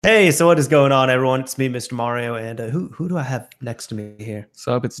Hey, so what is going on, everyone? It's me, Mr. Mario, and who do I have next to me here?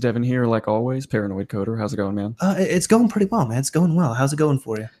 Sup, it's Devin here, like always. Paranoid Coder. How's it going, man? It's going pretty well, man. It's going well. How's it going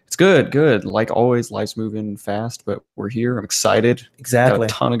for you? It's good, good. Like always, life's moving fast, but we're here. I'm excited. Got a Exactly,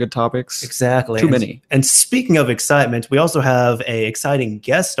 ton of good topics. exactly. Too And many. and speaking of excitement, we also have a exciting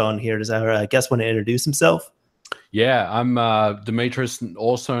guest on here. Does our guest want to introduce himself? Yeah, I'm Demetrius,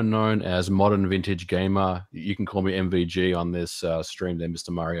 also known as Modern Vintage Gamer. You can call me MVG on this stream there,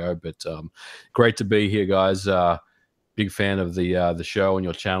 Mr. Mario. But great to be here, guys. Big fan of the show and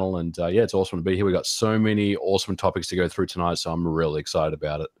your channel. And yeah, it's awesome to be here. We got so many awesome topics to go through tonight, so I'm really excited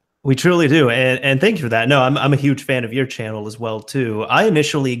about it. We truly do, and thank you for that. No, I'm a huge fan of your channel as well too. I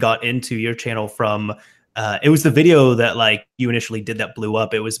initially got into your channel from it was the video that like you initially did that blew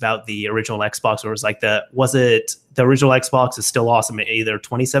up. It was about the original Xbox, or it was like the original Xbox is still awesome, either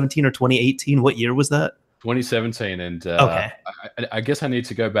 2017 or 2018. What year was that? 2017, and Okay, I guess I need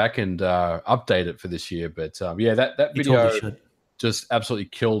to go back and update it for this year. But yeah, that you video totally should. just absolutely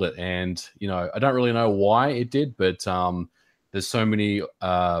killed it. And I don't really know why it did, but there's so many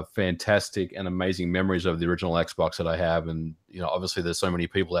fantastic and amazing memories of the original Xbox that I have, and obviously there's so many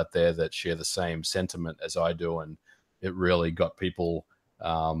people out there that share the same sentiment as I do, and it really got people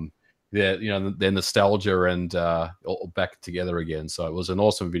their nostalgia and all back together again. So it was an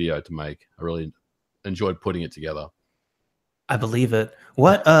awesome video to make. I really enjoyed putting it together. I believe it.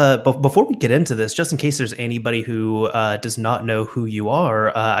 What before we get into this, just in case there's anybody who does not know who you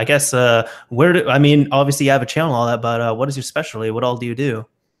are, I guess I mean, obviously you have a channel and all that, but what is your specialty? What all do you do?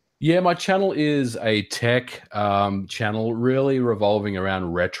 Yeah, my channel is a tech channel, really revolving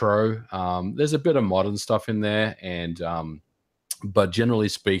around retro. There's a bit of modern stuff in there, and but generally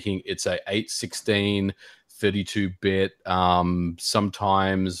speaking, it's a 816, 32-bit,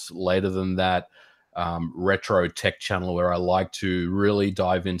 sometimes later than that, retro tech channel where I like to really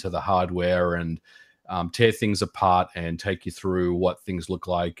dive into the hardware and tear things apart and take you through what things look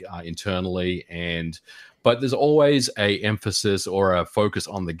like internally. But there's always a emphasis or a focus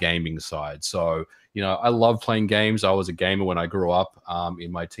on the gaming side. So I love playing games. I was a gamer when I grew up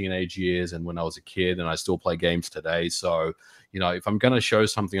in my teenage years and when I was a kid, and I still play games today. So if I'm going to show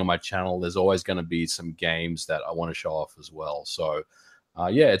something on my channel, there's always going to be some games that I want to show off as well. So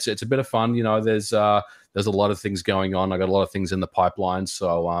yeah, it's a bit of fun. There's a lot of things going on. I got a lot of things in the pipeline.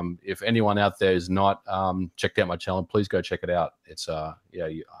 So if anyone out there is not checked out my channel, please go check it out. It's yeah,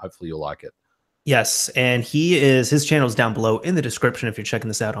 hopefully you'll like it. Yes, and his channel is down below in the description if you're checking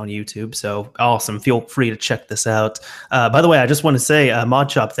this out on YouTube. So awesome. Feel free to check this out. By the way, I just want to say,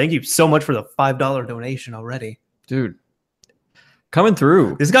 ModChop, thank you so much for the $5 donation already. Dude, coming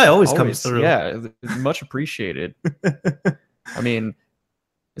through. This guy always comes through. Yeah, much appreciated. I mean,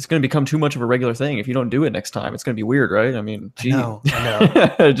 it's going to become too much of a regular thing if you don't do it next time. It's going to be weird, right? I mean, gee. I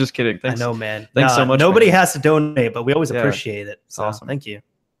know. Just kidding. Thanks. I know, man. Thanks so much. Nobody man. has to donate, but we always Yeah, appreciate it. So awesome. thank you.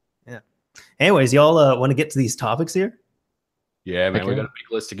 Yeah. Anyways, y'all want to get to these topics here? Yeah, man, Heck we've yeah. got a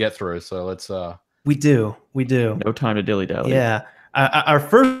big list to get through. So let's. We do. No time to dilly dally. Yeah. Our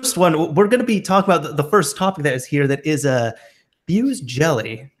first one, we're going to be talking about the first topic that is here, that is fused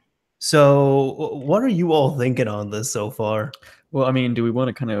jelly. So what are you all thinking on this so far? Well, I mean, do we want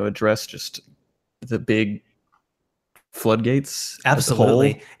to kind of address just the big floodgates? as a whole?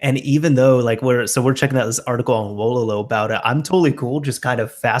 Absolutely. And even though like we're checking out this article on Wololo about it, I'm totally cool just kind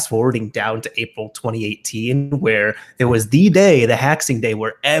of fast forwarding down to April 2018, where there was the Haxing Day,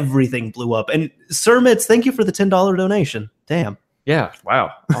 where everything blew up. And Sir Mitz, thank you for the $10 donation. Damn. Yeah.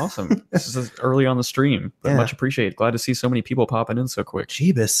 Wow. Awesome. This is early on the stream, but Yeah. much appreciated. Glad to see so many people popping in so quick.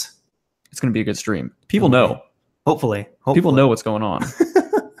 Jeebus. It's going to be a good stream. People know. Hopefully. People know what's going on.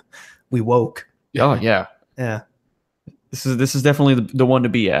 We woke. Oh yeah. Yeah. This is definitely the one to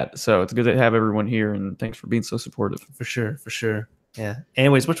be at. So it's good to have everyone here, and thanks for being so supportive. For sure. For sure. Yeah.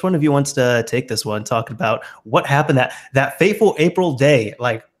 Anyways, which one of you wants to take this one, talking about what happened that fateful April day,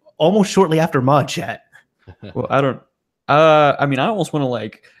 like almost shortly after Mod Chat? Well, I don't. I mean, I almost want to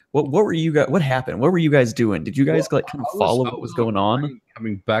like. What were you guys? What happened? What were you guys doing? Did you guys like kind of follow what was going on?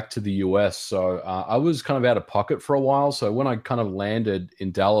 Coming back to the US, so I was kind of out of pocket for a while. So when I kind of landed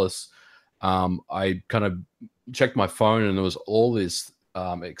in Dallas, I kind of checked my phone, and there was all this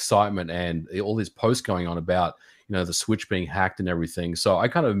excitement and all these posts going on about the Switch being hacked and everything. So I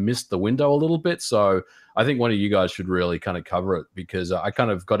kind of missed the window a little bit. So I think one of you guys should really kind of cover it, because I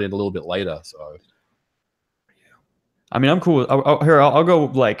kind of got in a little bit later. So I mean, I'm cool. I'll go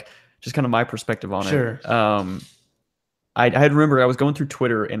like just kind of my perspective on Sure. it. I had remember I was going through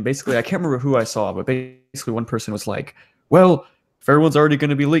Twitter, and basically I can't remember who I saw, but basically one person was like, "Well, if everyone's already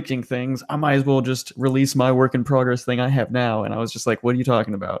going to be leaking things, I might as well just release my work in progress thing I have now. And I was just like, what are you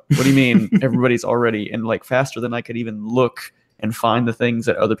talking about? What do you mean everybody's already? And like faster than I could even look and find the things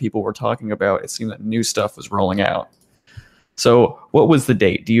that other people were talking about, it seemed that new stuff was rolling out. So what was the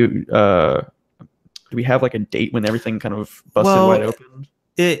date? Do we have like a date when everything kind of busted wide open?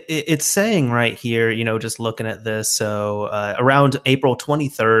 It's saying right here, you know, just looking at this. So around April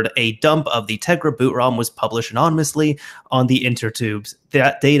 23rd, a dump of the Tegra boot ROM was published anonymously on the intertubes.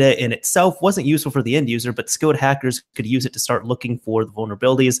 That data in itself wasn't useful for the end user, but skilled hackers could use it to start looking for the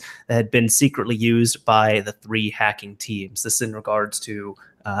vulnerabilities that had been secretly used by the 3 hacking teams. This in regards to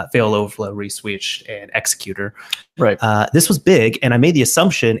Fail Overflow, Reswitch, and Executor. Right. This was big, and I made the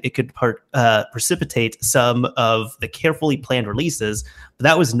assumption it could precipitate some of the carefully planned releases, but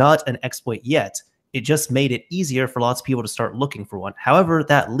that was not an exploit yet. It just made it easier for lots of people to start looking for one. However,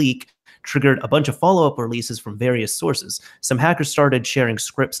 that leak triggered a bunch of follow-up releases from various sources. Some hackers started sharing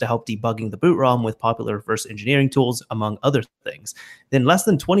scripts to help debugging the boot ROM with popular reverse engineering tools, among other things. Then less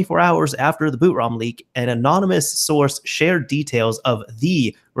than 24 hours after the boot ROM leak, an anonymous source shared details of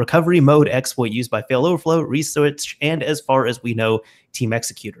the recovery mode exploit used by Fail Overflow, Reswitch, and as far as we know, Team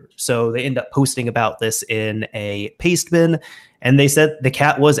Executor. So they end up posting about this in a paste bin, and they said the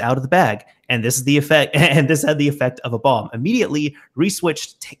cat was out of the bag. And this is the effect, and this had the effect of a bomb. Immediately,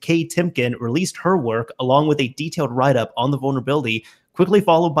 Reswitch Kay Timken released her work along with a detailed write-up on the vulnerability, quickly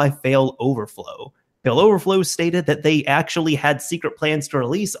followed by Fail Overflow. Fail Overflow stated that they actually had secret plans to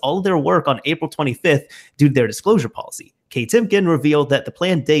release all of their work on April 25th due to their disclosure policy. Kay Timken revealed that the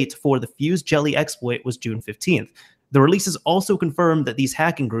planned date for the Fuse Jelly exploit was June 15th. The releases also confirmed that these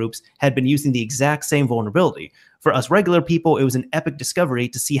hacking groups had been using the exact same vulnerability. For us regular people, it was an epic discovery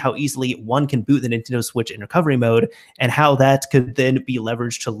to see how easily one can boot the Nintendo Switch in recovery mode and how that could then be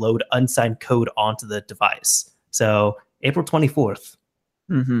leveraged to load unsigned code onto the device. So April 24th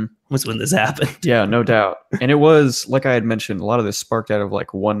was when this happened. Yeah, no doubt. And it was, like I had mentioned, a lot of this sparked out of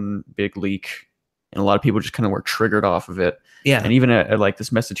like one big leak, and a lot of people just kind of were triggered off of it. Yeah. And even at like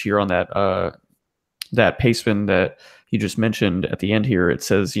this message here on that pastebin that you just mentioned at the end here, it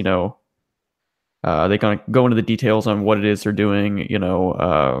says, you know, they kind of go into the details on what it is they're doing. You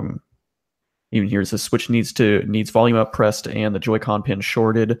know, even here it says Switch needs volume up pressed and the Joy-Con pin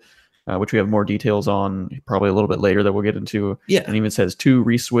shorted, which we have more details on probably a little bit later that we'll get into. Yeah. And even says 2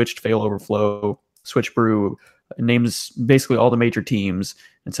 reswitched, Fail Overflow, Switch Brew, names basically all the major teams,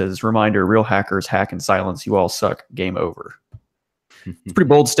 and says, reminder, real hackers hack in silence, you all suck, game over. It's a pretty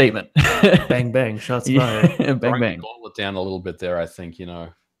bold statement. Bang, bang, shots fired. Bang, bang. Gauntlet down a little bit there, I think, you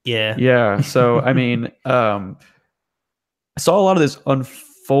know. Yeah. So, I mean, I saw a lot of this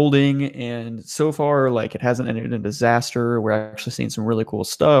unfolding, and so far, like, it hasn't ended in a disaster. We're actually seeing some really cool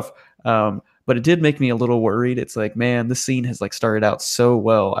stuff. But it did make me a little worried. It's like, man, this scene has like started out so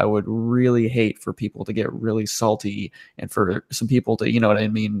well. I would really hate for people to get really salty and for some people to, you know what I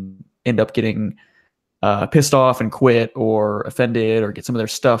mean, end up getting pissed off and quit or offended or get some of their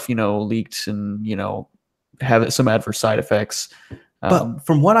stuff, you know, leaked and, you know, have some adverse side effects. But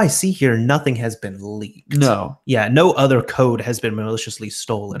from what I see here, nothing has been leaked. No. Yeah, no other code has been maliciously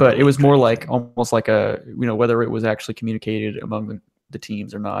stolen. But it was more like almost like a, you know, whether it was actually communicated among the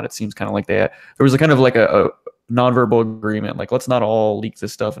teams or not. It seems kind of like there was a kind of like a nonverbal agreement, like let's not all leak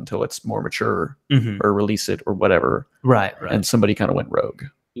this stuff until it's more mature or release it or whatever. Right. And somebody kind of went rogue.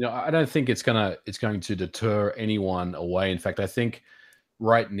 You know, I don't think it's going to deter anyone away. In fact, I think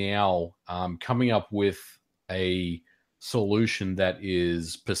right now, coming up with a solution that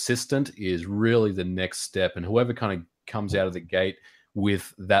is persistent is really the next step. And whoever kind of comes out of the gate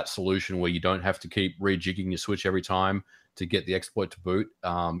with that solution where you don't have to keep rejigging your Switch every time to get the exploit to boot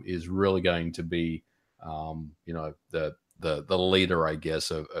is really going to be, you know, the leader, I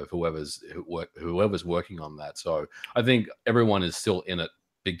guess, of whoever's working on that. So I think everyone is still in it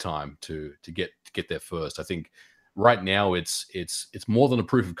big time to get there first. I think right now it's more than a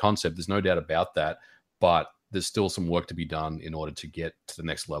proof of concept. There's no doubt about that, but there's still some work to be done in order to get to the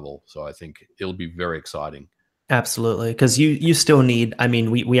next level. So I think it'll be very exciting. Absolutely, because you still need, I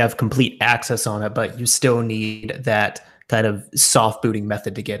mean, we have complete access on it, but you still need that kind of soft booting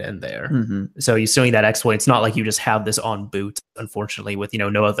method to get in there. So you still need that exploit. It's not like you just have this on boot, unfortunately, with, you know,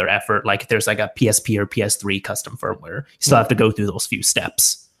 no other effort. Like if there's like a PSP or PS3 custom firmware, you still have to go through those few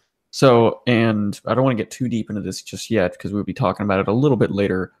steps. So, and I don't want to get too deep into this just yet because we'll be talking about it a little bit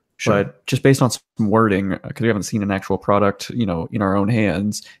later. Sure. But just based on some wording, because we haven't seen an actual product, you know, in our own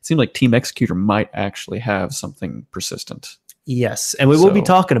hands, it seems like Team Executor might actually have something persistent. Yes, and we will be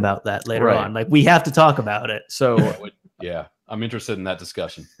talking about that later on. Like we have to talk about it. So yeah, I'm interested in that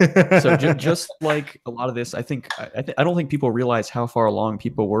discussion. So just like a lot of this, I don't think people realize how far along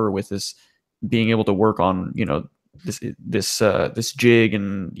people were with this, being able to work on, you know, this jig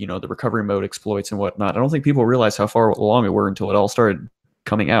and, you know, the recovery mode exploits and whatnot. I don't think people realize how far along we were until it all started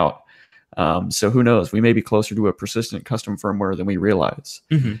coming out. So who knows? We may be closer to a persistent custom firmware than we realize.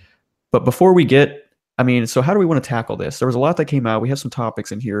 Mm-hmm. But before we get, I mean, so how do we want to tackle this? There was a lot that came out. We have some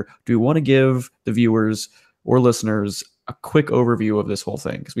topics in here. Do we want to give the viewers or listeners a quick overview of this whole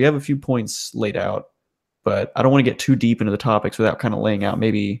thing? Because we have a few points laid out, but I don't want to get too deep into the topics without kind of laying out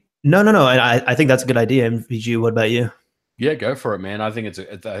maybe. No. And I think that's a good idea. MVG, what about you? Yeah, go for it, man. I think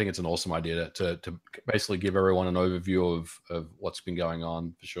it's an awesome idea to basically give everyone an overview of what's been going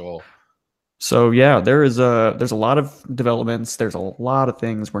on for sure. So yeah, there's a lot of developments. There's a lot of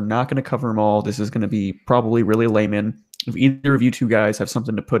things. We're not going to cover them all. This is going to be probably really layman. If either of you two guys have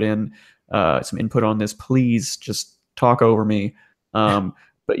something to put in, some input on this, please just talk over me.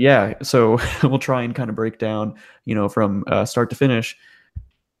 But yeah, so we'll try and kind of break down, you know, from start to finish,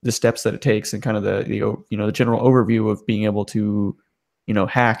 the steps that it takes and kind of the general overview of being able to, you know,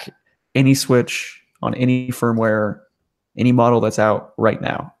 hack any switch on any firmware, any model that's out right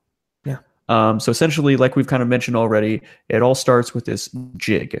now. So essentially, like we've kind of mentioned already, it all starts with this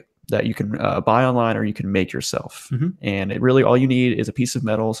jig that you can buy online or you can make yourself. Mm-hmm. And it really, all you need is a piece of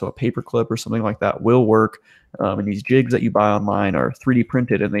metal. So a paper clip or something like that will work. And these jigs that you buy online are 3D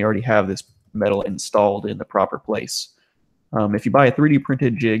printed and they already have this metal installed in the proper place. If you buy a 3D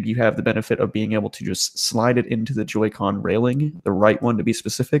printed jig, you have the benefit of being able to just slide it into the Joy-Con railing, the right one to be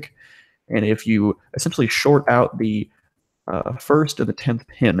specific. And if you essentially short out the first of the 10th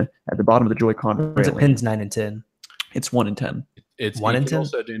pin at the bottom of the Joy-Con railing. Pins 9 and 10. It's 1 and 10. It's 1 and 10.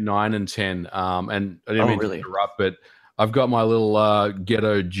 Also do 9 and 10. And I didn't mean really? to interrupt, but I've got my little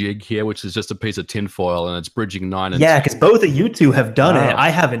ghetto jig here, which is just a piece of tinfoil, and it's bridging 9 and 10. Yeah, because both of you two have done it. I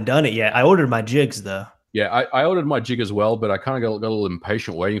haven't done it yet. I ordered my jigs though. Yeah, I ordered my jig as well, but I kind of got a little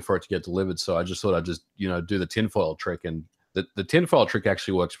impatient waiting for it to get delivered. So I just thought I'd just, you know, do the tinfoil trick, and the tinfoil trick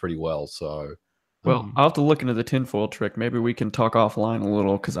actually works pretty well. So. Well, I'll have to look into the tinfoil trick. Maybe we can talk offline a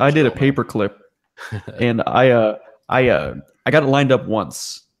little, because I did a paper clip, and I got it lined up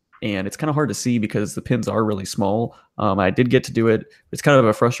once, and it's kind of hard to see because the pins are really small. I did get to do it. It's kind of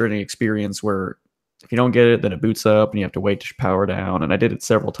a frustrating experience where if you don't get it, then it boots up and you have to wait to power down. And I did it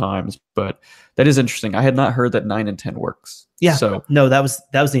several times, but that is interesting. I had not heard that 9 and 10 works. Yeah. So no, that was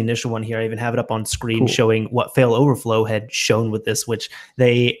the initial one here. I even have it up on screen showing what Fail Overflow had shown with this, which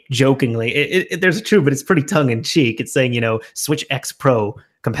they jokingly, there's a true, but it's pretty tongue in cheek. It's saying, you know, Switch X Pro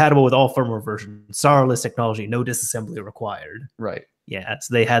compatible with all firmware versions, SAR-less technology, no disassembly required. Right. Yeah.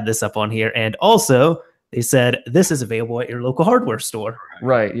 So they had this up on here. And also they said this is available at your local hardware store.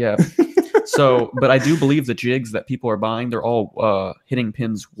 Right. Yeah. So, but I do believe the jigs that people are buying, they're all hitting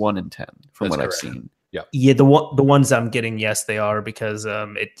pins 1 and 10 from what I've seen. Yeah. Yeah. The ones I'm getting, yes, they are, because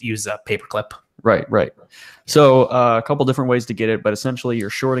it uses a paperclip. Right. So a couple different ways to get it, but essentially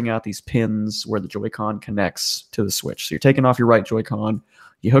you're shorting out these pins where the Joy-Con connects to the Switch. So you're taking off your right Joy-Con,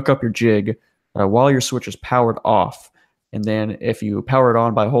 you hook up your jig while your Switch is powered off. And then if you power it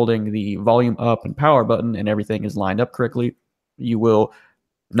on by holding the volume up and power button and everything is lined up correctly, you will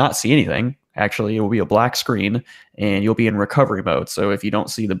not see anything. Actually, it will be a black screen and you'll be in recovery mode. So if you don't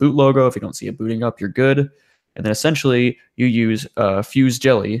see the boot logo, if you don't see it booting up, you're good. And then essentially you use Fuse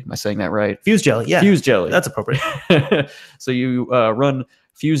Jelly. Am I saying that right? Fuse Jelly, yeah. Fuse Jelly. That's appropriate. So you run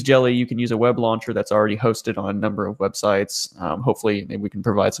Fuse Jelly. You can use a web launcher that's already hosted on a number of websites. Hopefully, maybe we can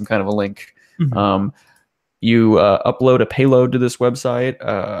provide some kind of a link. Mm-hmm. You upload a payload to this website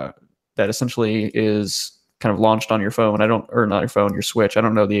that essentially is kind of launched on your phone. Not your phone, your Switch. I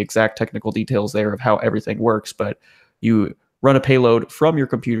don't know the exact technical details there of how everything works, but you run a payload from your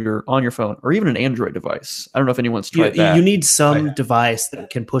computer on your phone or even an Android device. I don't know if anyone's tried that. You need some device that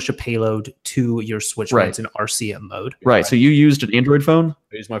can push a payload to your Switch when it's in RCM mode. Right. So you used an Android phone?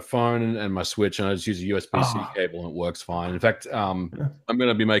 I use my phone and my Switch, and I just use a USB-C cable, and it works fine. In fact, I'm going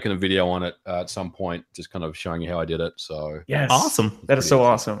to be making a video on it at some point, just kind of showing you how I did it. So yes, awesome. That is so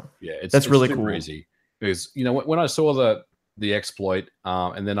awesome. Yeah, that's really cool. Easy. Because, you know, when I saw the exploit,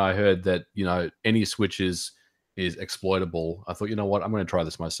 and then I heard that, you know, any Switch is exploitable, I thought, you know what, I'm going to try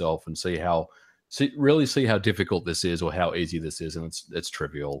this myself and really see how difficult this is or how easy this is, and it's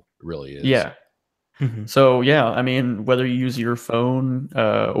trivial. It really is. Yeah. Mm-hmm. So yeah, I mean, whether you use your phone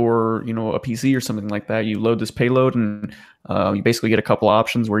or, you know, a PC or something like that, you load this payload and you basically get a couple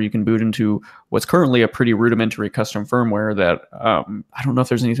options where you can boot into what's currently a pretty rudimentary custom firmware that I don't know if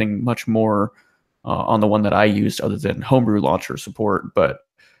there's anything much more on the one that I used other than Homebrew launcher support. But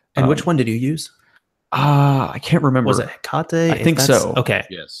and which one did you use? I can't remember. Was it Hecate? I think so. Okay.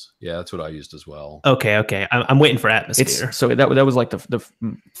 Yes, yeah, that's what I used as well. Okay. I'm waiting for Atmosphere. So that was like the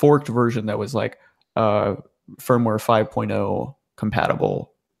forked version that was like firmware 5.0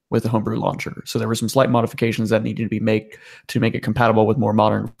 compatible with the homebrew launcher. So there were some slight modifications that needed to be made to make it compatible with more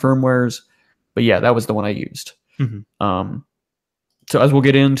modern firmwares. But yeah, that was the one I used. Mm-hmm. So as we'll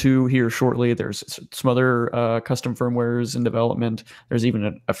get into here shortly, there's some other custom firmwares in development. There's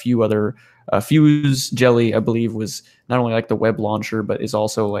even a few other Fuse Jelly, I believe, was not only like the web launcher, but is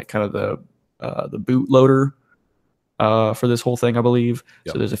also like kind of the bootloader for this whole thing, I believe.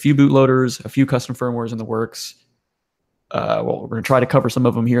 Yep. So there's a few bootloaders, a few custom firmwares in the works. Well, we're going to try to cover some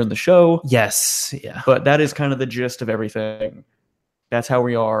of them here in the show. Yes, yeah. But that is kind of the gist of everything. That's how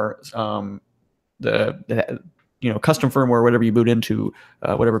we are. Custom firmware, whatever you boot into,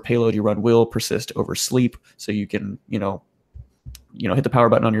 whatever payload you run will persist over sleep. So you can, hit the power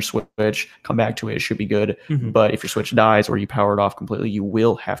button on your Switch, come back to it, it should be good. Mm-hmm. But if your Switch dies or you power it off completely, you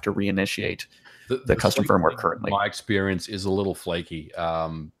will have to reinitiate the custom firmware currently. My experience is a little flaky.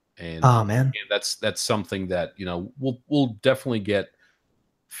 And that's something that we'll definitely get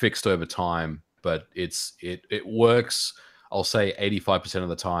fixed over time, but it works. I'll say 85% of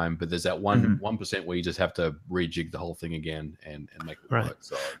the time, but there's that 1% where you just have to rejig the whole thing again and make it work.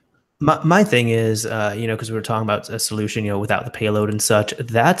 So my thing is, because we were talking about a solution, without the payload and such.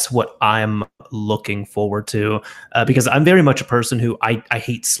 That's what I'm looking forward to, because I'm very much a person who I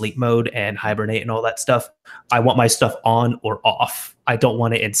hate sleep mode and hibernate and all that stuff. I want my stuff on or off. I don't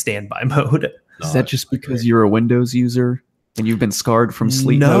want it in standby mode. Is that just because you're a Windows user and you've been scarred from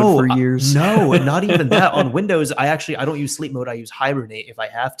sleep mode for years? No, not even that. On Windows, I don't use sleep mode. I use hibernate if I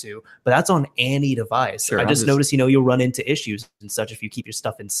have to, but that's on any device. Sure, I just noticed, you'll run into issues and such if you keep your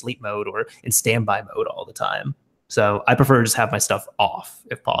stuff in sleep mode or in standby mode all the time. So I prefer to just have my stuff off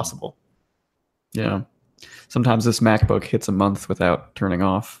if possible. Yeah. Sometimes this MacBook hits a month without turning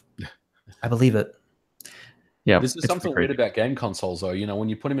off. I believe it. Yeah, this is something weird about game consoles, though. When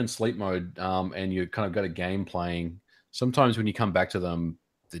you put them in sleep mode and you kind of got a game playing, sometimes when you come back to them,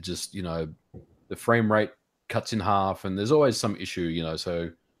 they just, the frame rate cuts in half, and there's always some issue,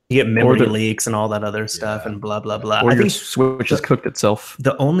 so you get memory leaks and all that other stuff and blah blah blah. Or your Switch has cooked itself.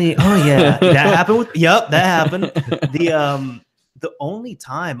 That happened that happened. The only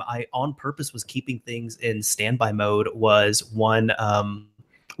time I on purpose was keeping things in standby mode was one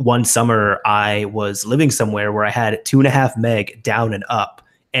summer I was living somewhere where I had 2.5 meg down and up.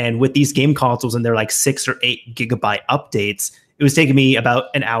 And with these game consoles and their like 6 or 8 gigabyte updates, it was taking me about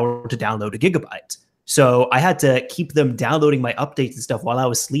an hour to download a gigabyte. So I had to keep them downloading my updates and stuff while I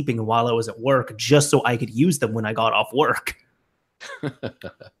was sleeping and while I was at work, just so I could use them when I got off work.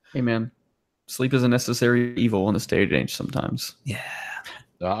 Hey man, sleep is a necessary evil in this day and age sometimes. Yeah.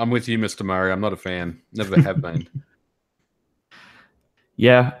 I'm with you, Mr. Murray. I'm not a fan. Never have been.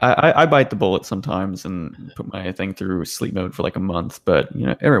 Yeah, I bite the bullet sometimes and put my thing through sleep mode for like a month, but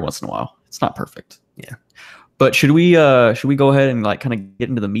every once in a while. It's not perfect. Yeah. But should we go ahead and like kind of get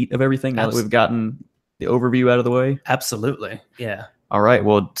into the meat of everything now that we've gotten the overview out of the way? Absolutely. Yeah. All right.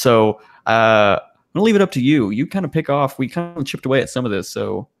 Well, so I'm gonna leave it up to you. You kind of pick off. We kind of chipped away at some of this,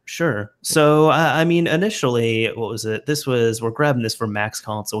 so sure. So initially, what was it? We're grabbing this from Max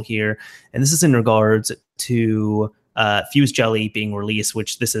Console here, and this is in regards to Fuse Jelly being released,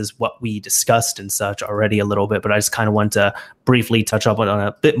 which this is what we discussed and such already a little bit, but I just kind of want to briefly touch up on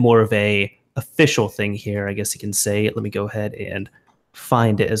a bit more of a official thing here, I guess you can say. Let me go ahead and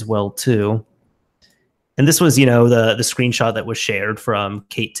find it as well too. And this was, the screenshot that was shared from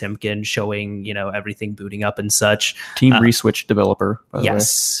Kate Timken showing, everything booting up and such. Team Reswitch developer, by the way. Yes.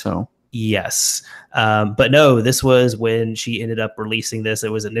 So yes. But no, this was when she ended up releasing this.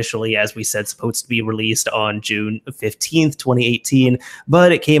 It was initially, as we said, supposed to be released on June 15th, 2018,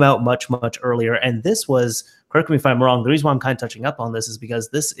 but it came out much, much earlier. And this was, correct me if I'm wrong, the reason why I'm kind of touching up on this is because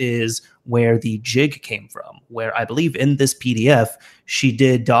this is where the jig came from, where I believe in this PDF, she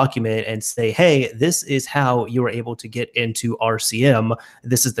did document and say, hey, this is how you were able to get into RCM.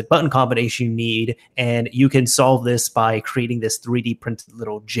 This is the button combination you need, and you can solve this by creating this 3D printed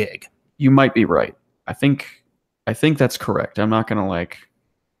little jig. You might be right. I think that's correct. I'm not going to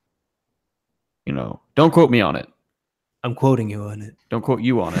don't quote me on it. I'm quoting you on it. Don't quote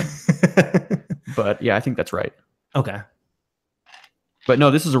you on it. But yeah, I think that's right. Okay. But no,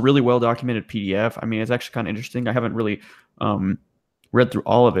 this is a really well documented PDF. I mean, it's actually kind of interesting. I haven't really read through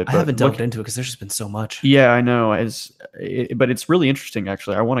all of it. I haven't delved into it because there's just been so much. Yeah, I know. But it's really interesting,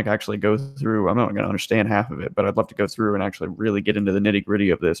 actually. I want to actually go through. I'm not going to understand half of it, but I'd love to go through and actually really get into the nitty gritty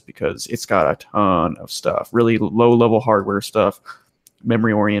of this because it's got a ton of stuff, really low level hardware stuff.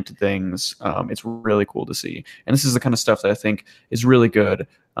 memory oriented things. It's really cool to see, and this is the kind of stuff that I think is really good.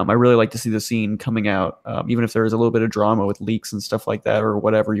 I really like to see the scene coming out, even if there is a little bit of drama with leaks and stuff like that, or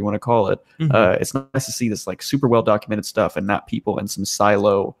whatever you want to call it. It's nice to see this like super well documented stuff, and not people in some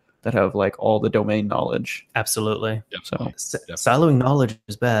silo that have like all the domain knowledge. Absolutely. Definitely. Siloing knowledge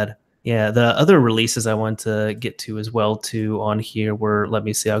is bad. Yeah, the other releases I want to get to as well too on here were, let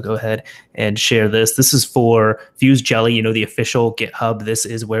me see, I'll go ahead and share this. This is for Fuse Jelly, the official GitHub. This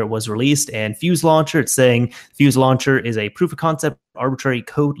is where it was released. And Fuse Launcher, it's saying Fuse Launcher is a proof of concept arbitrary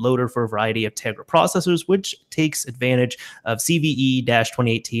code loader for a variety of Tegra processors, which takes advantage of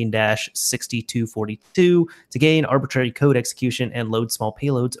CVE-2018-6242 to gain arbitrary code execution and load small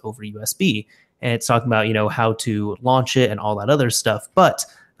payloads over USB. And it's talking about, how to launch it and all that other stuff. But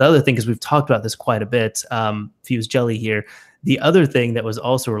the other thing is, we've talked about this quite a bit, Fuse Jelly here. The other thing that was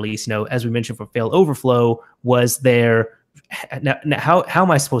also released, as we mentioned for Fail Overflow, was their, now how am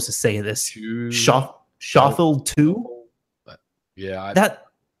I supposed to say this? Shuffle 2? Yeah.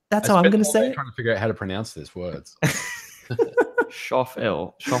 That's how I'm going to say it. Trying to figure out how to pronounce these words.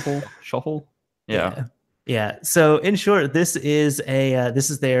 Shuffle. Yeah. Yeah. So in short, this is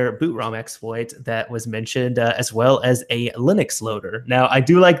their boot ROM exploit that was mentioned, as well as a Linux loader. Now, I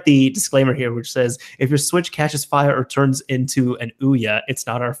do like the disclaimer here, which says if your switch catches fire or turns into an Ouya, it's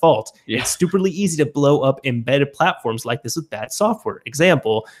not our fault. Yeah. It's stupidly easy to blow up embedded platforms like this with bad software.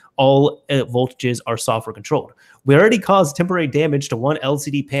 Example, all voltages are software controlled. We already caused temporary damage to one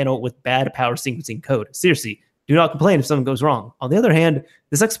LCD panel with bad power sequencing code. Seriously, do not complain if something goes wrong. On the other hand,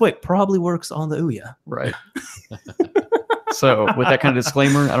 this exploit probably works on the Ouya. Right. So with that kind of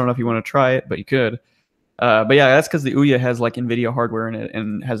disclaimer, I don't know if you want to try it, but you could. But yeah, that's because the Ouya has like NVIDIA hardware in it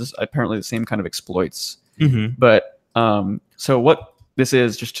and has apparently the same kind of exploits. Mm-hmm. But so what this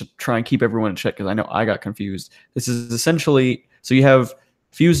is, just to try and keep everyone in check, because I know I got confused. This is essentially, so you have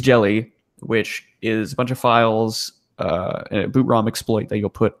Fuse Jelly, which is a bunch of files, a boot ROM exploit that you'll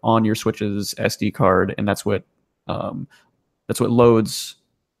put on your Switch's SD card, and that's what loads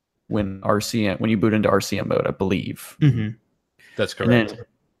when you boot into RCM mode, I believe. Mm-hmm. That's correct.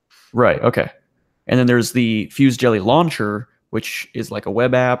 Right. Okay. And then there's the Fuse Jelly launcher, which is like a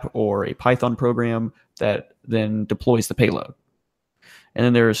web app or a Python program that then deploys the payload. And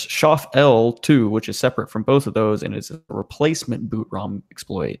then there's SHOFL2, which is separate from both of those, and it's a replacement boot ROM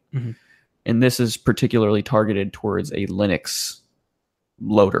exploit. Mm-hmm. And this is particularly targeted towards a Linux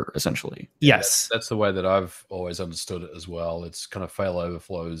loader, essentially. Yes. That's the way that I've always understood it as well. It's kind of Fail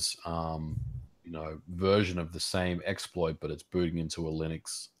Overflow's, version of the same exploit, but it's booting into a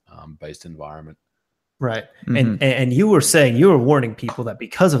Linux based environment. Right. Mm-hmm. And you were warning people that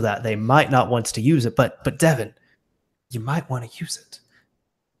because of that, they might not want to use it. But Devin, you might want to use it.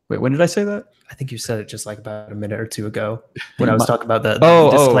 Wait, when did I say that? I think you said it just like about a minute or two ago when I was talking about the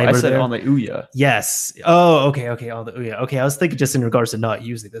disclaimer. I said there. On the Ouya. Yes. Oh, okay. On the Ouya. Okay, I was thinking just in regards to not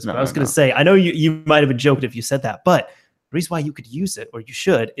using this, but I was going to say, I know you might have been joking if you said that, but the reason why you could use it, or you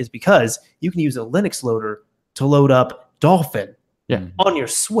should, is because you can use a Linux loader to load up Dolphin on your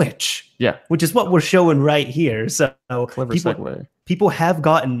Switch. Yeah. Which is what we're showing right here. So Clever segue. People have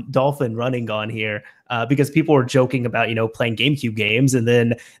gotten Dolphin running on here because people were joking about, playing GameCube games. And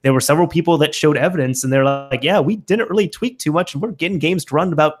then there were several people that showed evidence and they're like, yeah, we didn't really tweak too much. And we're getting games to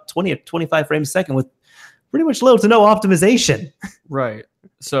run about 20 or 25 frames a second with pretty much little to no optimization. Right.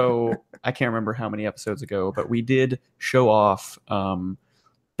 So I can't remember how many episodes ago, but we did show off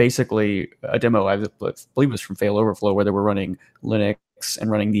basically a demo, I believe it was from Fail Overflow, where they were running Linux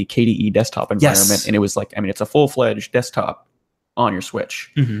and running the KDE desktop environment. Yes. And it was like, it's a full-fledged desktop on your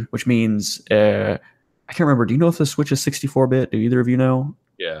Switch, which means I can't remember. Do you know if the Switch is 64-bit? Do either of you know?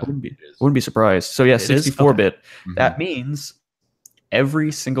 Yeah, wouldn't be surprised. So yeah, 64-bit. Okay. That means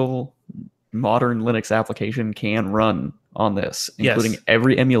every single modern Linux application can run on this, including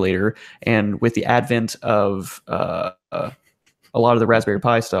every emulator. And with the advent of a lot of the Raspberry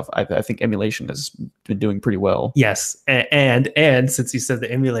Pi stuff, I think emulation has been doing pretty well. Yes, and since you said the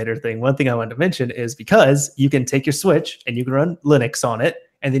emulator thing, one thing I wanted to mention is because you can take your Switch and you can run Linux on it,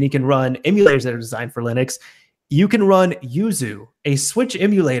 and then you can run emulators that are designed for Linux. You can run Yuzu, a Switch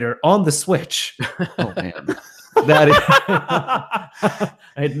emulator, on the Switch. Oh man, that is I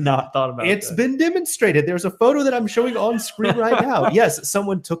had not thought about it. It's been demonstrated. There's a photo that I'm showing on screen right now. Yes,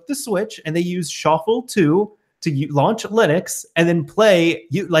 someone took the Switch and they used Shuffle 2 to launch Linux and then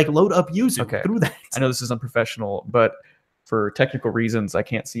load up Yuzu through that. I know this is unprofessional, but for technical reasons, I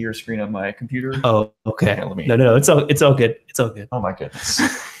can't see your screen on my computer. Oh, okay. Let me... No, it's all good. It's all good. Oh my goodness.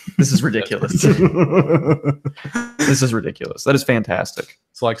 This is ridiculous. This is ridiculous. That is fantastic.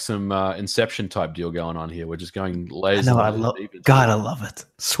 It's like some Inception type deal going on here. We're just going layers. No, and I layers love. deep into God, it. I love it.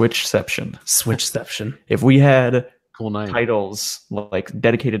 Switchception. Switchception. If we had Cool name. titles, like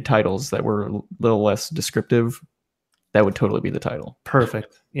dedicated titles that were a little less descriptive, that would totally be the title.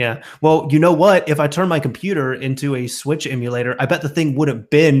 Perfect. Yeah. Well, you know what? If I turn my computer into a Switch emulator, I bet the thing wouldn't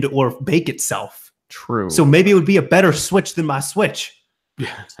bend or bake itself. True. So maybe it would be a better Switch than my Switch.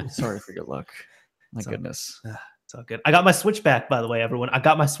 Sorry for your luck. My goodness. It's all good. I got my Switch back, by the way, everyone. I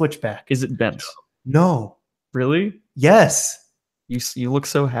got my Switch back. Is it bent? No. Really? Yes. You look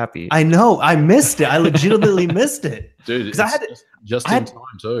so happy. I know. I missed it. I legitimately missed it. Dude, Because I it's had to, just I in had-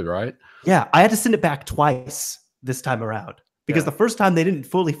 time too, right? yeah, I had to send it back twice this time around. Because Yeah. the first time they didn't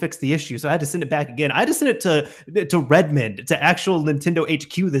fully fix the issue, so I had to send it back again. I had to send it to Redmond, to actual Nintendo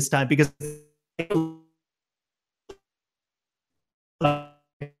HQ this time because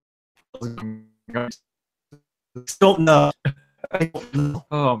don't know.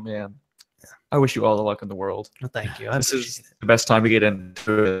 Oh man. I wish you all the luck in the world. Thank you. I This appreciate is it. the best time to get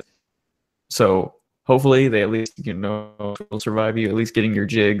into it. So hopefully they at least will survive you, at least getting your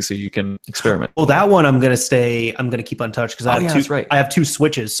jig so you can experiment. Well, that one I'm gonna keep untouched because Oh, I have yeah, two. that's right. I have two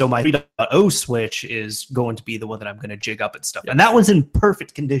switches, so my 3.0 switch is going to be the one that I'm gonna jig up and stuff, and that one's in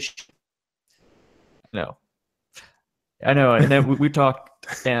perfect condition. No. I know. And then we talked,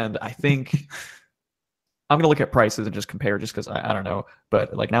 and I think I'm going to look at prices and just compare just because I don't know.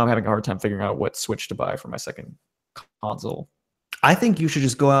 But like now I'm having a hard time figuring out what Switch to buy for my second console. I think you should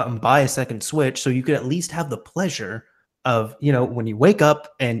just go out and buy a second switch so you could at least have the pleasure of, when you wake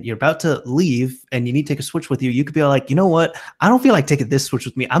up and you're about to leave and you need to take a switch with you, you could be like, you know what? I don't feel like taking this switch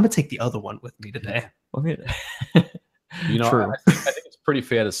with me. I'm gonna take the other one with me today. I mean, True. I think it's pretty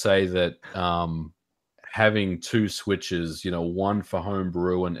fair to say that having two switches, one for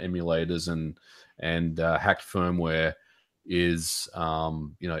homebrew and emulators and hacked firmware is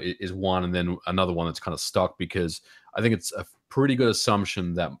is one, and then another one that's kind of stuck, because I think it's a pretty good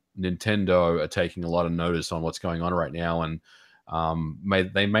assumption that Nintendo are taking a lot of notice on what's going on right now, and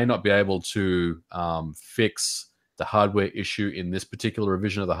they may not be able to fix the hardware issue in this particular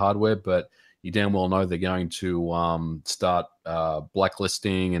revision of the hardware, but you damn well know they're going to start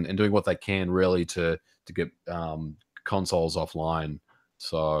blacklisting and doing what they can really to get consoles offline.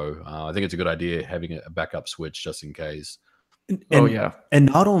 So I think it's a good idea having a backup switch just in case. And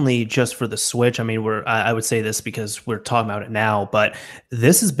not only just for the Switch. I mean, I would say this because we're talking about it now, but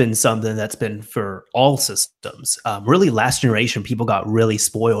this has been something that's been for all systems. Really, last generation, people got really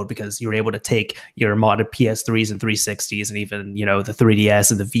spoiled because you were able to take your modded PS3s and 360s and even, the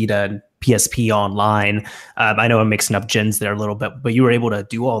 3DS and the Vita and PSP online. I know I'm mixing up gens there a little bit, but you were able to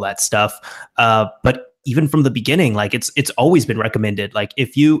do all that stuff. But even from the beginning, like it's always been recommended. Like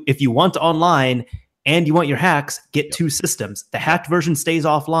if you want online and you want your hacks, get two systems. The hacked version stays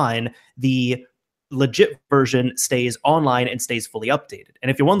offline. The legit version stays online and stays fully updated. And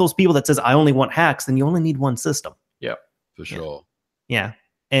if you're one of those people that says, I only want hacks, then you only need one system. Yeah, for sure. Yeah.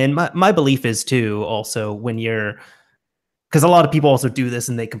 And my belief is too, also because a lot of people also do this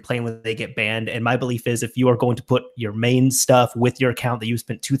and they complain when they get banned. And my belief is if you are going to put your main stuff with your account that you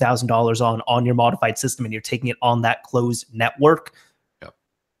spent $2,000 on your modified system and you're taking it on that closed network,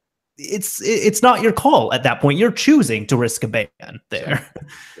 it's not your call at that point. You're choosing to risk a ban there.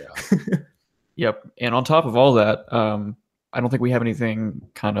 Yeah. Yep. And on top of all that, I don't think we have anything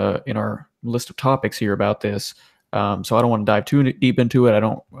kind of in our list of topics here about this. So I don't want to dive too deep into it. I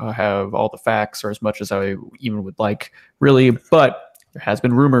don't have all the facts or as much as I even would like, really. But there has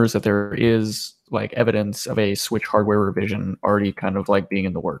been rumors that there is like evidence of a Switch hardware revision already kind of like being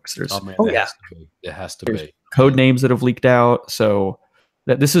in the works. There's There has to be code names that have leaked out. So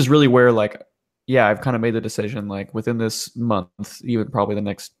that this is really where I've kind of made the decision like within this month, even probably the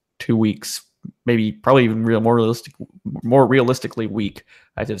next 2 weeks, maybe probably even more realistically week,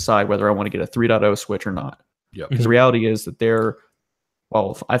 I have to decide whether I want to get a 3.0 Switch or not. Yeah. Because the reality is that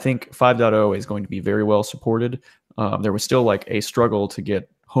I think 5.0 is going to be very well supported. There was still like a struggle to get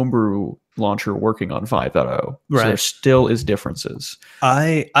Homebrew launcher working on 5.0. Right. So there still is differences.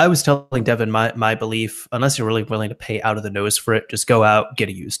 I was telling Devin my belief, unless you're really willing to pay out of the nose for it, just go out, get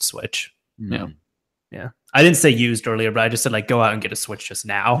a used Switch. Yeah. Yeah. I didn't say used earlier, but I just said like go out and get a Switch just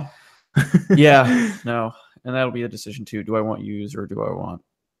now. Yeah. No. And that'll be a decision too. Do I want used or do I want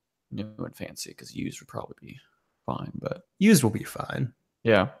new and fancy? Because used would probably be fine, but Used will be fine.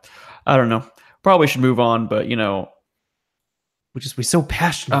 yeah, I don't know. Probably should move on, but We're so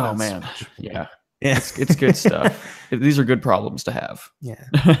passionate. oh about man, Switch. yeah. Yeah. It's good stuff. These are good problems to have. Yeah.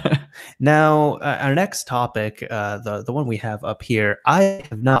 Now, our next topic, the one we have up here, I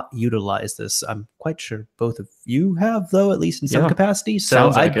have not utilized this. I'm quite sure both of you have, though, at least in some capacity. So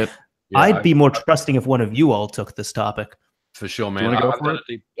Sounds like it. I'd be more trusting if one of you all took this topic. For sure, man.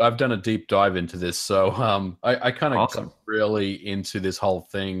 I've done a deep dive into this. So I kind of got really into this whole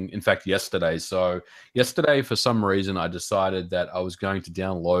thing, in fact, yesterday. So yesterday, for some reason, I decided that I was going to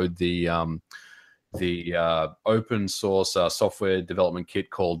download the open source software development kit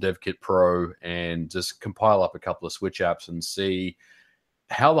called DevKit Pro and just compile up a couple of Switch apps and see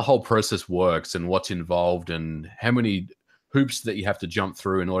how the whole process works and what's involved and how many hoops that you have to jump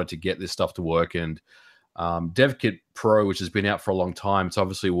through in order to get this stuff to work. And DevKit Pro, which has been out for a long time, it's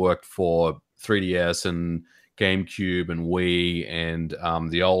obviously worked for 3DS and GameCube and Wii and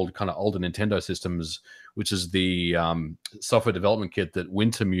the older Nintendo systems, which is the software development kit that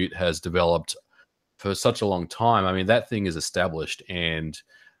Wintermute has developed for such a long time. I mean, that thing is established, and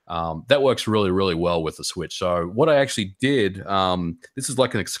that works really, really well with the Switch. So what I actually did, this is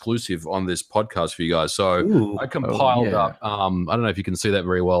like an exclusive on this podcast for you guys. So I compiled up, I don't know if you can see that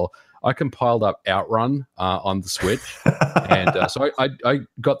very well. I compiled up Outrun on the Switch. And so I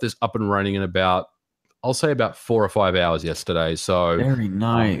got this up and running in about, I'll say about 4 or 5 hours yesterday. So very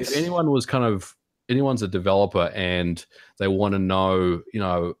nice. If anyone's a developer and they want to know,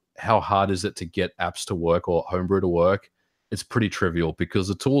 how hard is it to get apps to work or Homebrew to work? It's pretty trivial because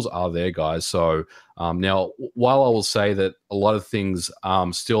the tools are there, guys. So now, while I will say that a lot of things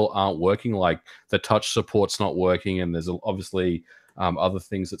still aren't working, like the touch support's not working, and there's obviously other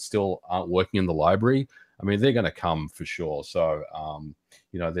things that still aren't working in the library, I mean, they're going to come for sure. So,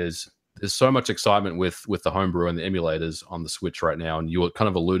 there's so much excitement with the Homebrew and the emulators on the Switch right now, and you kind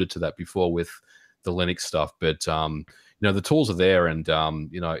of alluded to that before with the Linux stuff, but the tools are there, and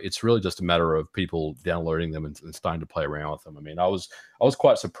it's really just a matter of people downloading them and starting to play around with them. I mean, I was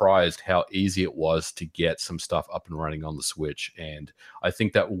quite surprised how easy it was to get some stuff up and running on the Switch, and I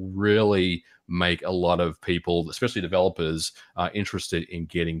think that will really make a lot of people, especially developers, interested in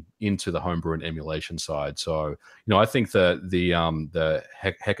getting into the Homebrew and emulation side. So, I think the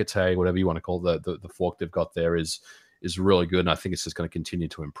Hecate, whatever you want to call the fork they've got there is really good, and I think it's just going to continue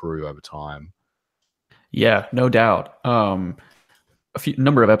to improve over time. Yeah, no doubt.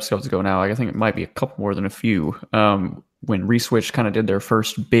 Number of episodes ago now, I think it might be a couple more than a few, when Reswitch kind of did their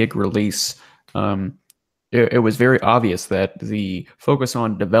first big release, it was very obvious that the focus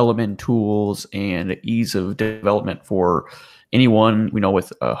on development tools and ease of development for anyone,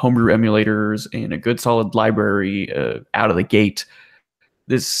 with homebrew emulators and a good solid library out of the gate,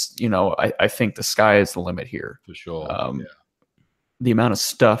 this, I think the sky is the limit here. For sure. The amount of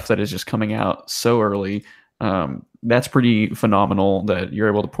stuff that is just coming out so early, that's pretty phenomenal that you're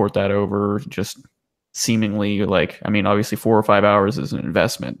able to port that over just seemingly obviously 4 or 5 hours is an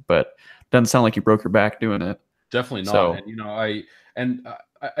investment, but doesn't sound like you broke your back doing it. Definitely not. So, and,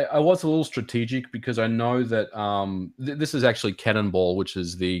 I was a little strategic because I know that this is actually Cannonball, which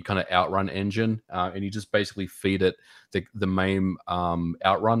is the kind of Outrun engine, and you just basically feed it the main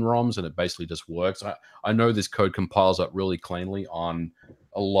Outrun ROMs, and it basically just works. I know this code compiles up really cleanly on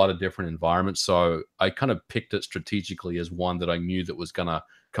a lot of different environments, so I kind of picked it strategically as one that I knew that was going to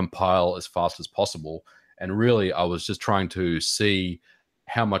compile as fast as possible. And really, I was just trying to see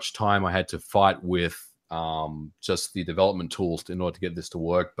how much time I had to fight with just the development tools in order to get this to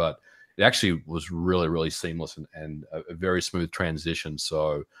work, but it actually was really, really seamless and a very smooth transition.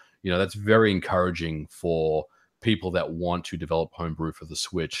 So, that's very encouraging for people that want to develop Homebrew for the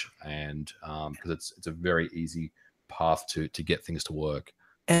Switch, and because it's a very easy path to get things to work.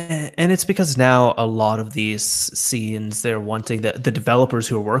 And it's because now a lot of these scenes, they're wanting the developers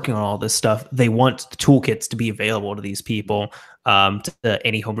who are working on all this stuff, they want toolkits to be available to these people, to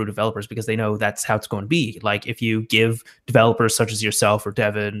any homebrew developers, because they know that's how it's going to be. Like, if you give developers such as yourself or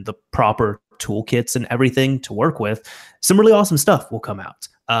Devin the proper toolkits and everything to work with, some really awesome stuff will come out.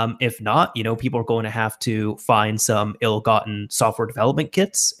 If not, people are going to have to find some ill-gotten software development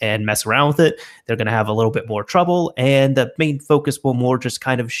kits and mess around with it. They're going to have a little bit more trouble, and the main focus will more just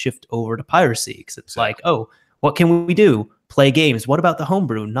kind of shift over to piracy, because it's like, oh, what can we do? Play games. What about the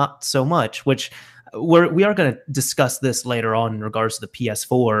homebrew? Not so much, which we are going to discuss this later on in regards to the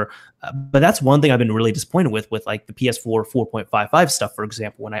PS4. But that's one thing I've been really disappointed with like the PS4 4.55 stuff, for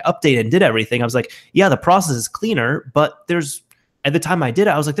example. When I updated and did everything, I was like, yeah, the process is cleaner, but at the time I did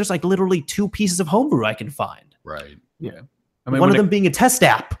it, I was like, there's like literally 2 pieces of homebrew I can find. Right. Yeah. One of them being a test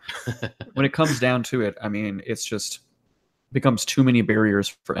app. When it comes down to it, it's just becomes too many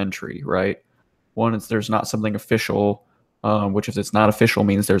barriers for entry, right? One is there's not something official, which if it's not official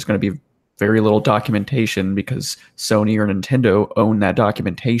means there's going to be very little documentation because Sony or Nintendo own that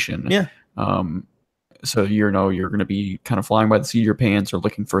documentation. Yeah. So you're going to be kind of flying by the seat of your pants or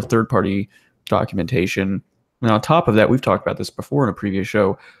looking for third-party documentation. And on top of that, we've talked about this before in a previous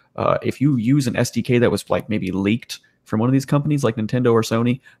show. If you use an SDK that was like maybe leaked from one of these companies like Nintendo or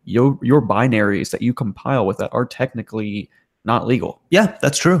Sony, your binaries that you compile with that are technically not legal. Yeah,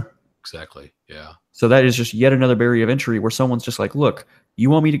 that's true. Exactly. Yeah. So that is just yet another barrier of entry where someone's just like, look, you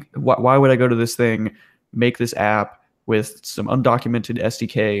want me to, why would I go to this thing, make this app with some undocumented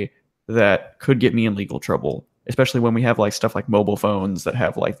SDK that could get me in legal trouble, especially when we have like stuff like mobile phones that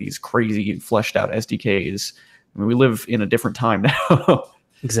have like these crazy fleshed out SDKs. I mean, we live in a different time now.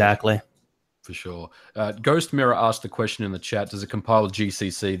 Exactly. For sure. Ghost Mirror asked the question in the chat, does it compile with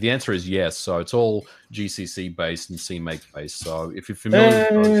GCC? The answer is yes. So it's all GCC based and CMake based. So if you're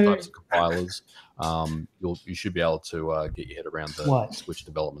familiar with those types of compilers, you should be able to get your head around the Switch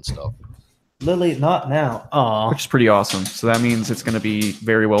development stuff. Lily, not now. Aww. Which is pretty awesome. So that means it's going to be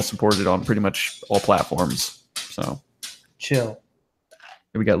very well supported on pretty much all platforms. So chill.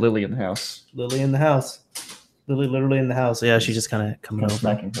 We got Lily in the house. Lily in the house. Lily literally in the house. Yeah, she's just kind of coming over.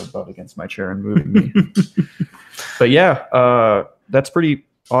 Smacking her butt against my chair and moving me. But yeah, that's pretty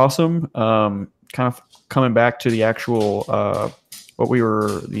awesome. Kind of coming back to the actual,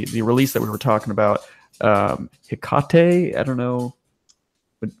 the release that we were talking about. Hecate, I don't know.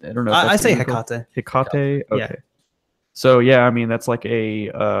 I say Hecate. Hecate? Okay. Yeah. So yeah, I mean, that's like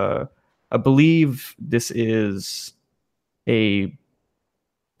I believe this is a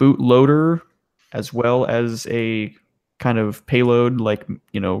bootloader as well as a kind of payload, like,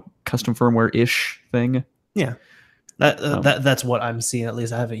 custom firmware-ish thing. Yeah. That's what I'm seeing. At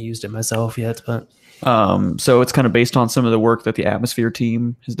least I haven't used it myself yet, but so it's kind of based on some of the work that the Atmosphere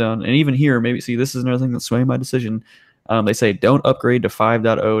team has done. And even here, maybe this is another thing that's swaying my decision. They say don't upgrade to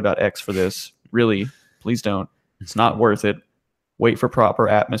 5.0.x for this. Really, please don't. It's not worth it. Wait for proper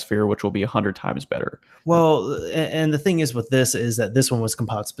Atmosphere, which will be 100 times better. Well, and the thing is with this is that this one was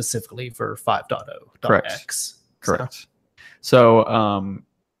compiled specifically for 5.0.x. Correct. So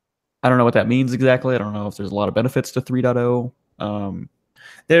I don't know what that means exactly. I don't know if there's a lot of benefits to 3.0.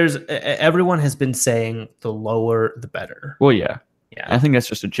 Everyone has been saying the lower, the better. Well, yeah. Yeah. I think that's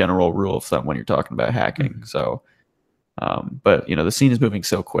just a general rule of thumb when you're talking about hacking. Mm-hmm. So, but the scene is moving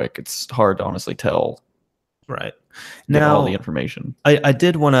so quick. It's hard to honestly tell. Right. Now, all the information. I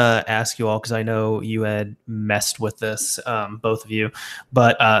did want to ask you all, because I know you had messed with this, both of you,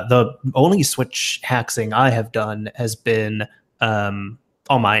 but the only Switch hacking I have done has been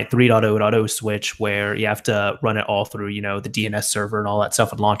on my 3.0.0 Switch, where you have to run it all through, the DNS server and all that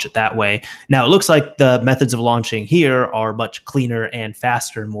stuff and launch it that way. Now, it looks like the methods of launching here are much cleaner and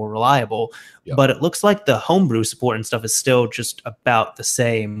faster and more reliable, but it looks like the homebrew support and stuff is still just about the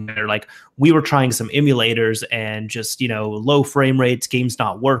same. They're like, we were trying some emulators and just, low frame rates, games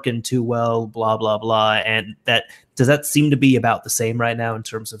not working too well, blah, blah, blah. And does that seem to be about the same right now in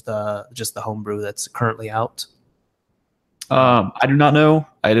terms of the homebrew that's currently out? I do not know.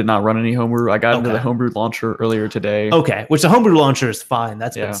 I did not run any homebrew. I got into the homebrew launcher earlier today. Okay, which the homebrew launcher is fine.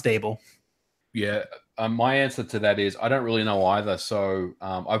 That's been stable. Yeah, my answer to that is I don't really know either. So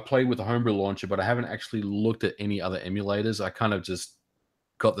I've played with the homebrew launcher, but I haven't actually looked at any other emulators. I kind of just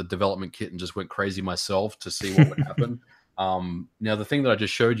got the development kit and just went crazy myself to see what would happen. Now, the thing that I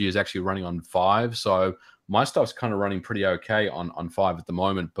just showed you is actually running on 5. So my stuff's kind of running pretty okay on 5 at the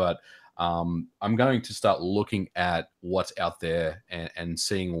moment, but I'm going to start looking at what's out there and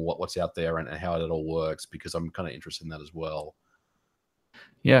seeing what's out there and how it all works, because I'm kind of interested in that as well.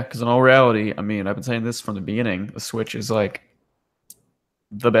 Yeah, because in all reality, I mean, I've been saying this from the beginning, the Switch is like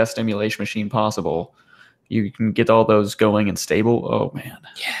the best emulation machine possible. You can get all those going and stable. Oh, man.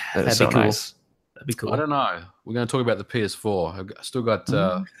 Yeah, that'd be cool. Nice. That'd be cool. I don't know. We're going to talk about the PS4. I've still got...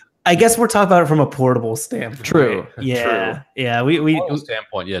 I guess we're talking about it from a portable standpoint. True. Yeah. True. Yeah. We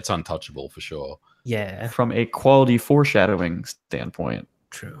standpoint, yeah, it's untouchable for sure. Yeah. From a quality foreshadowing standpoint.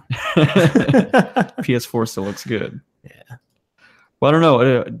 True. PS4 still looks good. Yeah. Well, I don't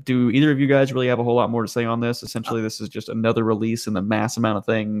know. Do either of you guys really have a whole lot more to say on this? Essentially, this is just another release in the mass amount of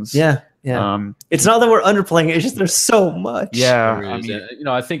things. Yeah. Yeah. It's not that we're underplaying it. It's just there's so much. Yeah. I mean,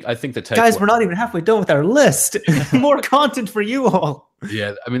 I think the takeaway, guys, we're not even halfway done with our list. More content for you all.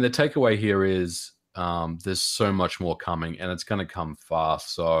 Yeah. I mean, the takeaway here is there's so much more coming, and it's going to come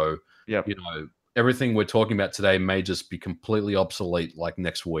fast. So, everything we're talking about today may just be completely obsolete like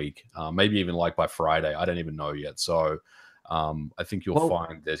next week, maybe even like by Friday. I don't even know yet. So, I think you'll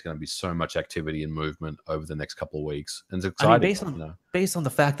find there's going to be so much activity and movement over the next couple of weeks, and it's exciting. Based on the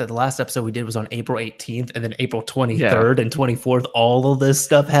fact that the last episode we did was on April 18th, and then April 23rd and 24th, all of this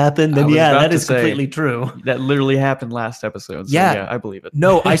stuff happened. Then that is completely true. That literally happened last episode. So yeah, I believe it.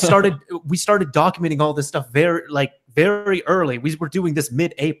 No, we started documenting all this stuff very early. We were doing this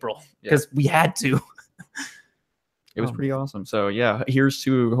mid-April because we had to. It was pretty awesome. So yeah, here's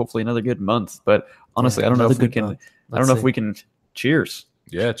to hopefully another good month. But honestly, I don't know if we can. I don't know if we can. Cheers.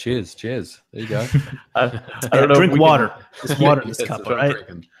 Yeah, cheers. There you go. I don't know. Drink water. There's water in this cup, right?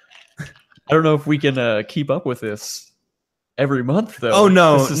 I don't know if we can keep up with this every month, though. Oh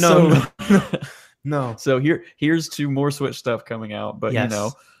no, no. So here's to more Switch stuff coming out. But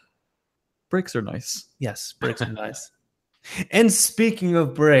breaks are nice. Yes, breaks are nice. And speaking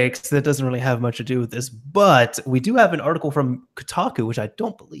of breaks, that doesn't really have much to do with this, but we do have an article from Kotaku, which I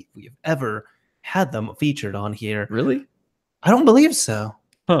don't believe we have ever had them featured on here. Really? I don't believe so.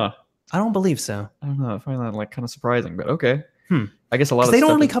 Huh. I don't believe so. I don't know. I find that kind of surprising, but okay. I guess a lot of they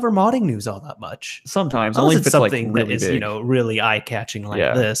don't really cover modding news all that much. Sometimes, only if it's something really that is big. Really eye-catching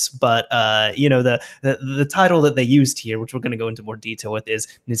like this. But the title that they used here, which we're going to go into more detail with, is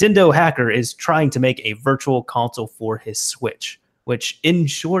Nintendo hacker is trying to make a virtual console for his Switch. Which, in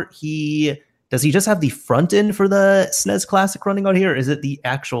short, does he just have the front end for the SNES Classic running on here? Or is it the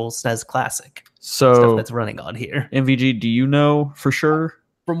actual SNES Classic stuff that's running on here? MVG, do you know for sure?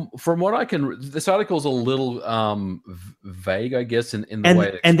 From what I can, this article is a little vague, I guess, in the way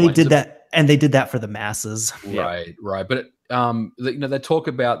it and they did that, and they did that for the masses, right. But they talk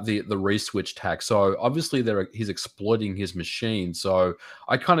about the reswitch tax. So obviously, he's exploiting his machine. So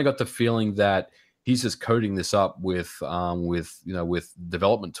I kind of got the feeling that he's just coding this up with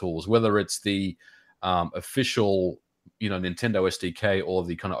development tools, whether it's the official Nintendo SDK or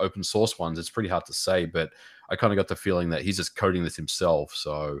the kind of open source ones. It's pretty hard to say, but I kind of got the feeling that he's just coding this himself.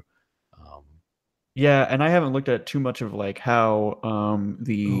 So, yeah, and I haven't looked at too much of like how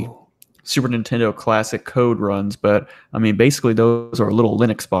the Super Nintendo Classic code runs, but I mean, basically those are little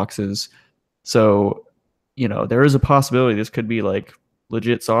Linux boxes. So, there is a possibility this could be like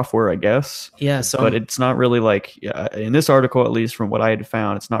legit software, I guess. Yeah. But it's not really like in this article, at least from what I had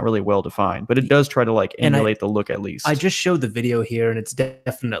found, it's not really well defined. But it does try to like emulate the look at least. I just showed the video here, and it's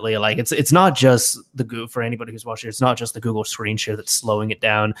definitely like it's not just the Google, for anybody who's watching. It's not just the Google screen share that's slowing it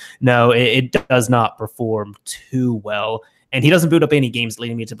down. No, it does not perform too well. And he doesn't boot up any games,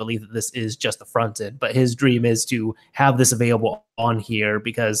 leading me to believe that this is just the front end. But his dream is to have this available on here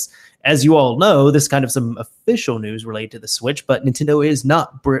because, as you all know, this is kind of some official news related to the Switch, but Nintendo is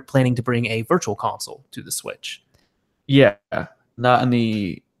not planning to bring a virtual console to the Switch. Yeah, not in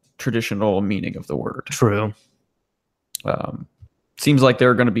the traditional meaning of the word. True. Seems like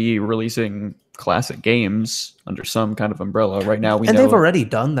they're going to be releasing classic games under some kind of umbrella right now. They've already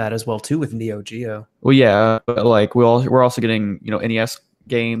done that as well too with Neo Geo. Well, yeah, but like we're also getting NES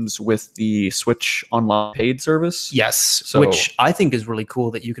games with the Switch Online paid service. Yes, which I think is really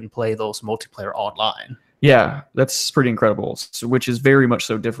cool that you can play those multiplayer online. Yeah, that's pretty incredible. Which is very much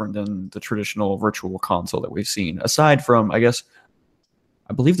so different than the traditional virtual console that we've seen. Aside from,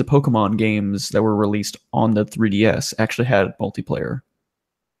 I believe the Pokemon games that were released on the 3DS actually had multiplayer,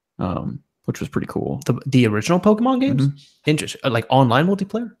 which was pretty cool. The original Pokemon games? Mm-hmm. Interesting. Like online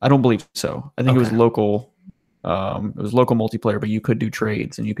multiplayer? I don't believe so. I think it was local. It was local multiplayer, but you could do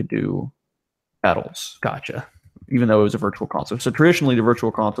trades and you could do battles. Gotcha. Even though it was a virtual console. So traditionally, the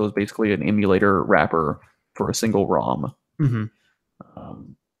virtual console is basically an emulator wrapper for a single ROM. Mm-hmm.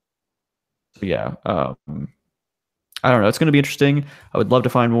 I don't know. It's going to be interesting. I would love to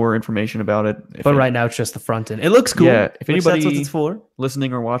find more information about it. But right now, it's just the front end. It looks cool. Yeah. If anybody that's what it's for.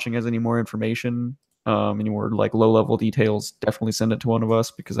 Listening or watching has any more information, any more like low-level details, definitely send it to one of us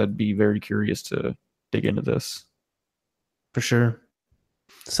because I'd be very curious to dig into this. For sure.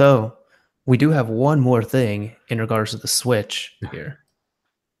 So, we do have one more thing in regards to the Switch here.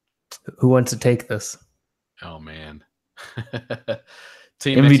 Who wants to take this? Oh, man.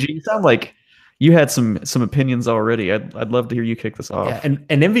 Team MVG, you sound like you had some opinions already. I'd love to hear you kick this off. Yeah, and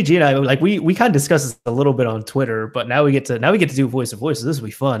MVG and I we kind of discussed this a little bit on Twitter, but now we get to do voice to voice. So this will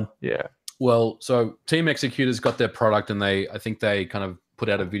be fun. Yeah. Well, so Team Executors got their product, and I think they kind of put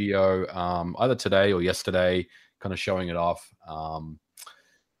out a video either today or yesterday, kind of showing it off.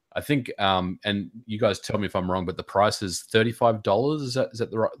 I think, and you guys tell me if I'm wrong, but the price is $35. Is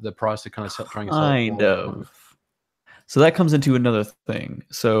that the price they're kind of trying to sell? Kind of. So that comes into another thing.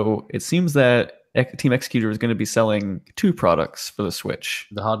 So it seems that Team Executor is going to be selling two products for the Switch.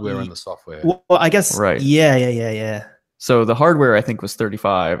 The hardware and the software. Well, I guess. Right. Yeah. So the hardware, I think, was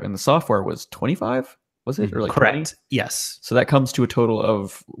 $35 and the software was $25. Was it? Or like Correct. 20? Yes. So that comes to a total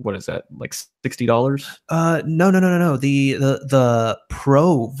of, what is that? Like $60? No. The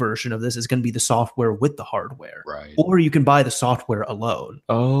pro version of this is going to be the software with the hardware. Right. Or you can buy the software alone.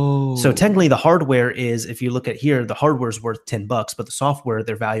 Oh. So technically the hardware is, if you look at here, the hardware is worth $10, but the software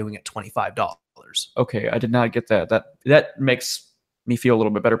they're valuing at $25. Okay, I did not get that. That makes me feel a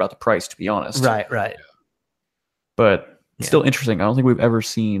little bit better about the price, to be honest. Right. But still interesting. I don't think we've ever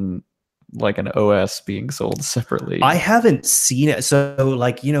seen like an OS being sold separately. I haven't seen it. So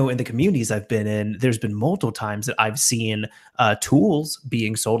like, in the communities I've been in, there's been multiple times that I've seen tools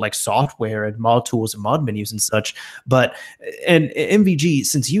being sold, like software and mod tools and mod menus and such. But, and MVG,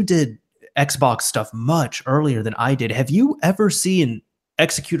 since you did Xbox stuff much earlier than I did, have you ever seen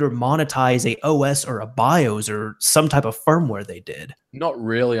Executor monetize a OS or a BIOS or some type of firmware they did? Not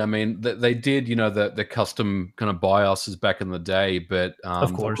really. I mean, they did, the custom kind of BIOSes back in the day, but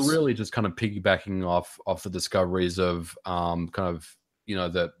of course, they were really just kind of piggybacking off the discoveries of the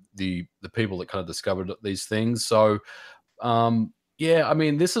people that kind of discovered these things. So yeah, I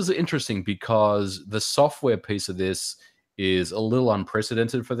mean, this is interesting because the software piece of this is a little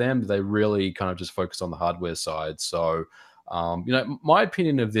unprecedented for them. They really kind of just focus on the hardware side. So my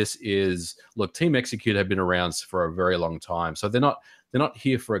opinion of this is, look, Team Execute have been around for a very long time, so they're not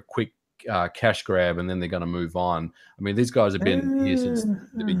here for a quick cash grab and then they're going to move on. I mean, these guys have been here since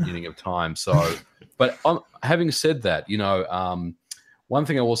the beginning of time. So, but having said that, one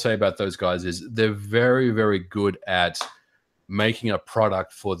thing I will say about those guys is they're very, very good at making a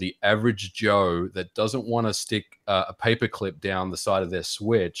product for the average Joe that doesn't want to stick a paperclip down the side of their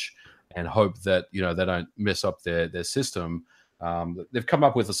Switch and hope that they don't mess up their system. They've come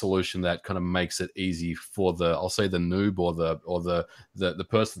up with a solution that kind of makes it easy for the noob or the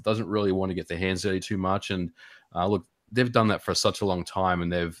person that doesn't really want to get their hands dirty too much. And look, they've done that for such a long time, and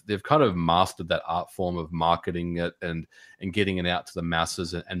they've kind of mastered that art form of marketing it and getting it out to the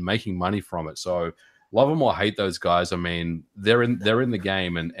masses and making money from it. So love them or hate those guys. I mean, they're in the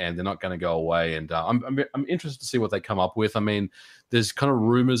game and they're not going to go away. And I'm interested to see what they come up with. I mean, there's kind of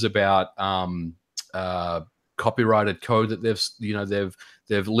rumors about copyrighted code that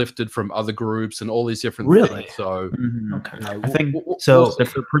they've lifted from other groups and all these different things. So okay, I think so. They're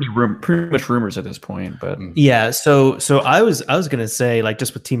pretty much rumors at this point, but yeah. So I was gonna say, like,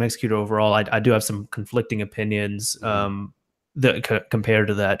 just with Team Executor overall, I do have some conflicting opinions. That compared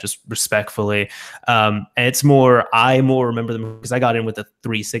to that, just respectfully, and it's more, I more remember them because I got in with the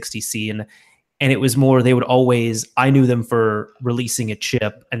 360 scene, and it was more, they would always, I knew them for releasing a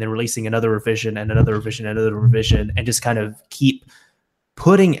chip and then releasing another revision and another revision and another revision, and just kind of keep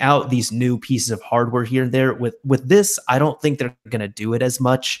putting out these new pieces of hardware here and there. With this, I don't think they're going to do it as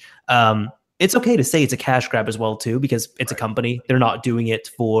much. It's okay to say it's a cash grab as well too, because it's a company. They're not doing it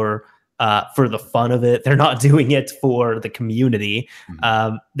for the fun of it. They're not doing it for the community.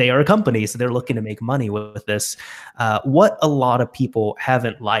 They are a company, so they're looking to make money with this. What a lot of people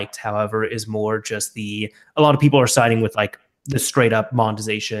haven't liked, however, is more just a lot of people are siding with like the straight up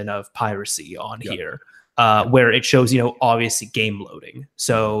monetization of piracy on here, where it shows, obviously game loading.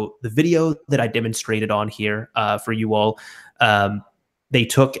 So the video that I demonstrated on here for you all, they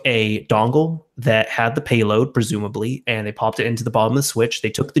took a dongle that had the payload, presumably, and they popped it into the bottom of the Switch. They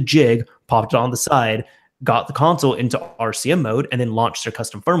took the jig, popped it on the side, got the console into RCM mode, and then launched their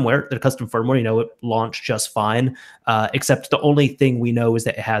custom firmware. Their custom firmware, it launched just fine, except the only thing we know is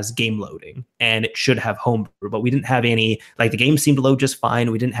that it has game loading, and it should have homebrew, but we didn't have any, like the game seemed to load just fine.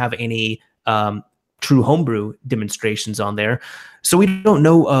 We didn't have any true homebrew demonstrations on there. So we don't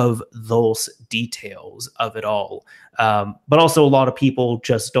know of those details of it all. But also a lot of people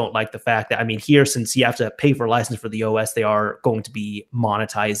just don't like the fact that, I mean, here, since you have to pay for a license for the OS, they are going to be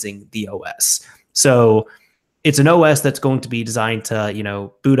monetizing the OS. So it's an OS that's going to be designed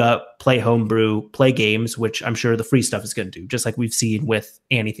to, boot up, play homebrew, play games, which I'm sure the free stuff is going to do, just like we've seen with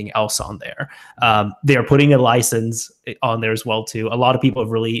anything else on there. They are putting a license on there as well, too. A lot of people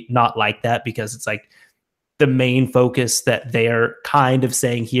have really not liked that because it's like the main focus that they're kind of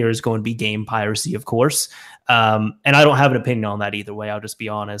saying here is going to be game piracy, of course. And I don't have an opinion on that either way. I'll just be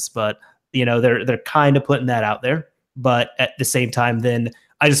honest. But, they're kind of putting that out there. But at the same time, then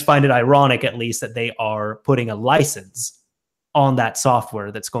I just find it ironic, at least, that they are putting a license on that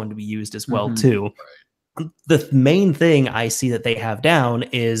software that's going to be used as well, too. the main thing I see that they have down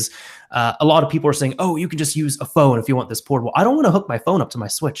is a lot of people are saying, oh, you can just use a phone if you want this portable. I don't want to hook my phone up to my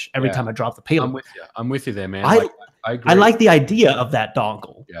Switch every time I drop the payload. I'm with you there, man. I agree. I like the idea of that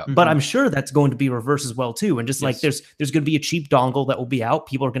dongle, Yeah. but I'm sure that's going to be reversed as well too. And just like Yes. there's going to be a cheap dongle that will be out.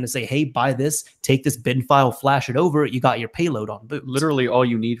 People are going to say, hey, buy this, take this bin file, flash it over. You got your payload on boot. Literally all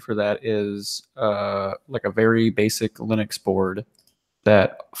you need for that is like a very basic Linux board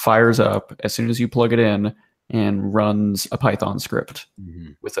that fires up as soon as you plug it in and runs a Python script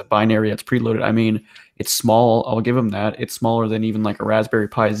with a binary that's preloaded. I mean, it's small. I'll give them that. It's smaller than even like a Raspberry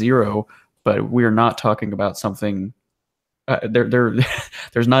Pi Zero, but we're not talking about something.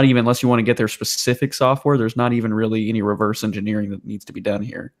 There's not even, unless you want to get their specific software, there's not even really any reverse engineering that needs to be done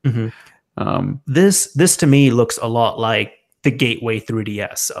here. This to me looks a lot like the Gateway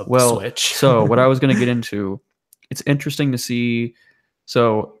 3DS of the Switch. So what I was going to get into, it's interesting to see.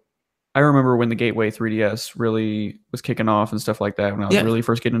 So I remember when the Gateway 3DS really was kicking off and stuff like that, when I was really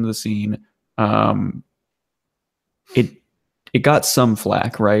first getting into the scene. It got some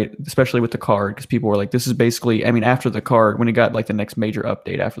flack, right? Especially with the card, because people were like, this is basically, I mean, after the card, when it got like the next major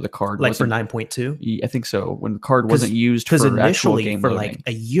update after the card. Like for 9.2? I think so. When the card wasn't used for initially, actual game for loading. like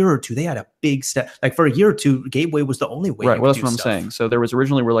a year or two, they had a big step. Like for a year or two, Gateway was the only way. Right, well, that's what I'm saying. So there was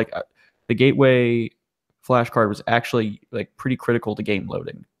originally where like the Gateway flash card was actually like pretty critical to game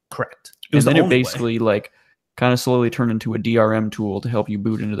loading. Correct. And then it basically like kind of slowly turned into a DRM tool to help you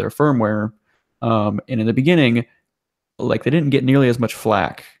boot into their firmware. And in the beginning, like they didn't get nearly as much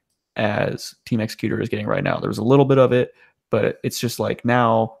flack as Team Executor is getting right now. There was a little bit of it, but it's just like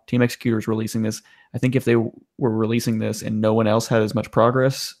now Team Executor is releasing this. I think if they were releasing this and no one else had as much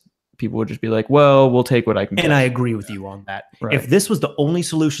progress, people would just be like, well, we'll take what I can get. And I agree with you on that. Right. If this was the only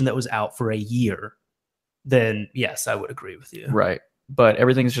solution that was out for a year, then yes, I would agree with you. Right. But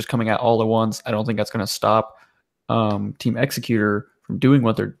everything's just coming out all at once. I don't think that's going to stop Team Executor from doing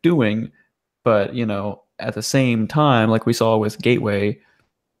what they're doing. But, you know, at the same time, like we saw with Gateway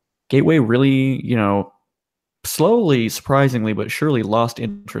really, you know, slowly, surprisingly, but surely lost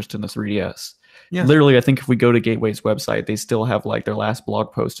interest in the 3DS. Yeah. Literally, I think if we go to Gateway's website, they still have like their last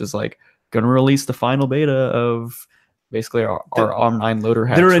blog post is like going to release the final beta of basically our ARM9 loader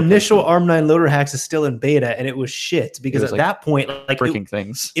hacks. Their initial ARM9 loader hacks is still in beta, and it was shit because at that point, like breaking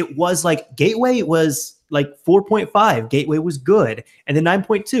things. It was like Gateway was like 4.5. Gateway was good, and then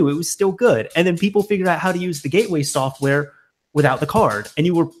 9.2, it was still good. And then people figured out how to use the Gateway software without the card, and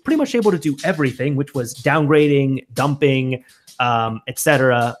you were pretty much able to do everything, which was downgrading, dumping,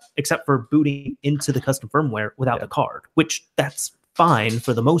 etc., except for booting into the custom firmware without the card, which that's fine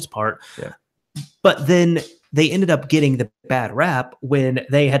for the most part. Yeah. But then they ended up getting the bad rap when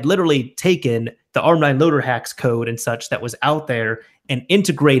they had literally taken the ARM9 loader hacks code and such that was out there and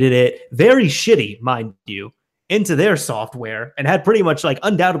integrated it, very shitty, mind you, into their software and had pretty much like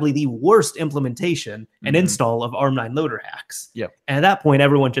undoubtedly the worst implementation and install of ARM9 loader hacks. Yep. And at that point,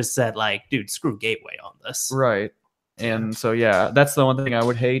 everyone just said like, dude, screw Gateway on this. Right. And so, yeah, that's the one thing I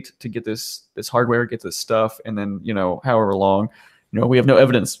would hate, to get this hardware, get this stuff, and then, you know, however long, you know, we have no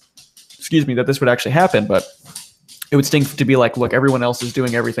evidence, that this would actually happen, but it would stink to be like, look, everyone else is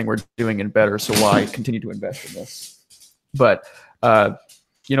doing everything we're doing and better, so why continue to invest in this? But,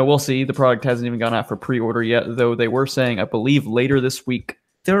 you know, we'll see. The product hasn't even gone out for pre-order yet, though they were saying, I believe, later this week.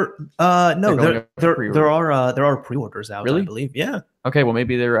 There are pre-orders out, really? I believe. Yeah. Okay, well,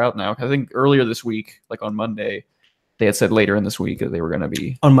 maybe they're out now. I think earlier this week, like on Monday, they had said later in this week that they were going to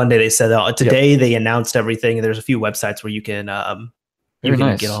be. On Monday, they said that. Today, they announced everything. There's a few websites where you can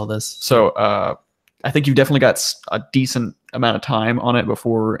get all this. So I think you've definitely got a decent amount of time on it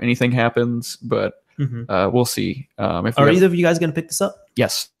before anything happens, but we'll see. Are either of you guys going to pick this up?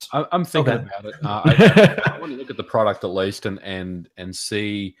 Yes. I'm thinking about it. I want to look at the product at least and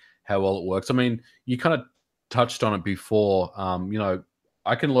see how well it works. I mean, you kind of touched on it before. You know,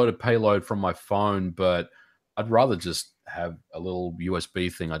 I can load a payload from my phone, but I'd rather just have a little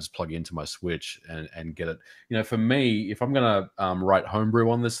USB thing I just plug into my Switch and get it. You know, for me, if I'm going to write homebrew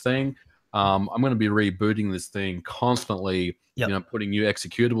on this thing, I'm going to be rebooting this thing constantly, you know, putting new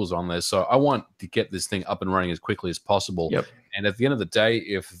executables on there. So I want to get this thing up and running as quickly as possible. And at the end of the day,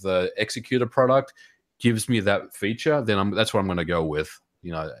 if the executor product gives me that feature, then that's what I'm going to go with.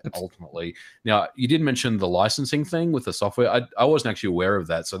 You know, ultimately. Now, you did mention the licensing thing with the software. I wasn't actually aware of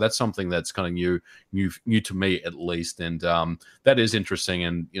that, so that's something that's kind of new to me at least, and that is interesting.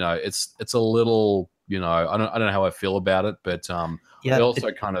 And you know, it's a little I don't know how I feel about it, but Yeah, I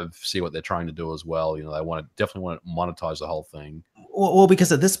also kind of see what they're trying to do as well. They definitely want to monetize the whole thing. Well,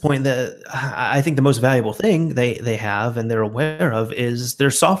 because at this point, I think the most valuable thing they have and they're aware of is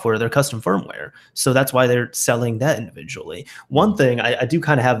their software, their custom firmware. So that's why they're selling that individually. One thing I do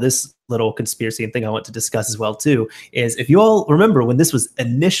kind of have this little conspiracy and thing I want to discuss as well too is if you all remember when this was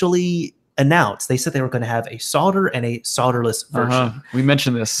initially announced, they said they were going to have a solder and a solderless version. We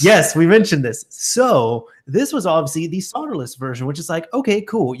mentioned this. Yes, we mentioned this. So this was obviously the solderless version, which is like, okay,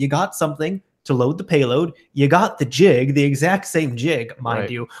 cool. You got something to load the payload. You got the jig, the exact same jig, mind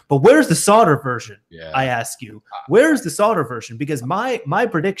you. But where's the solder version? Yeah. I ask you, where's the solder version? Because my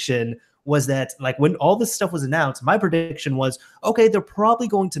prediction was that, like, when all this stuff was announced, my prediction was, okay, they're probably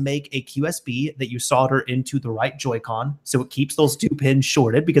going to make a QSB that you solder into the right Joy-Con, so it keeps those 2 pins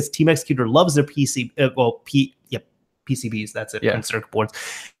shorted, because Team Executor loves their PCBs. That's it. And circuit boards.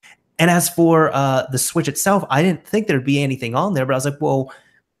 And as for the Switch itself, I didn't think there'd be anything on there, but I was like, well,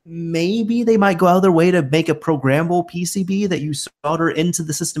 maybe they might go out of their way to make a programmable PCB that you solder into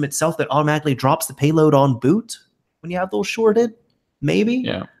the system itself that automatically drops the payload on boot when you have those shorted. Maybe.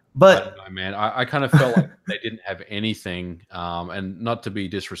 Yeah. But I don't know, man, I kind of felt like they didn't have anything, and not to be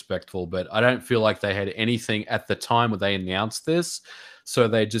disrespectful, but I don't feel like they had anything at the time when they announced this. So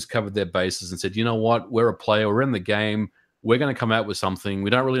they just covered their bases and said, you know what, we're a player, we're in the game, we're going to come out with something. We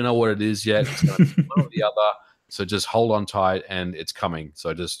don't really know what it is yet. It's going to be one or the other. So just hold on tight, and it's coming.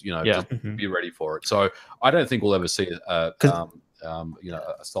 So just just be ready for it. So I don't think we'll ever see a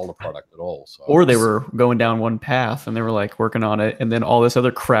solder product at all. So. Or they were going down one path and they were like working on it, and then all this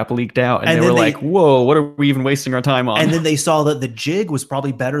other crap leaked out, and they were like, "Whoa, what are we even wasting our time on?" And then they saw that the jig was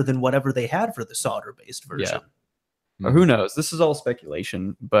probably better than whatever they had for the solder-based version. Yeah. Or who knows? This is all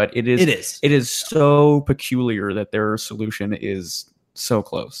speculation, but it is. It is so peculiar that their solution is so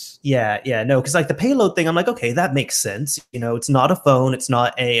close. Yeah, no, because like the payload thing, I'm like, okay, that makes sense. It's not a phone, it's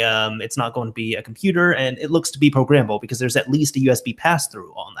not it's not going to be a computer, and it looks to be programmable because there's at least a USB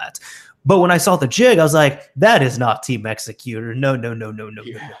pass-through on that. But when I saw the jig, I was like, that is not Team Executor. No.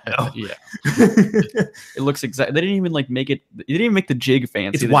 Yeah. It looks exactly. They didn't even make it. They didn't even make the jig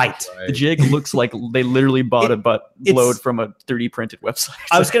fancy. It's white. The jig looks like they literally bought a load from a 3D printed website.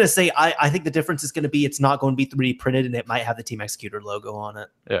 I was going to say, I think the difference is going to be it's not going to be 3D printed, and it might have the Team Executor logo on it.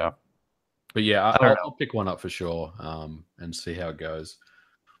 Yeah. But yeah, I'll pick one up for sure, and see how it goes.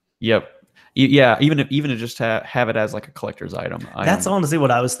 Yep. Yeah, even to just have it as like a collector's item. That's honestly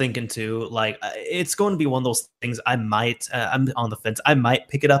what I was thinking too. Like, it's going to be one of those things I might, I'm on the fence. I might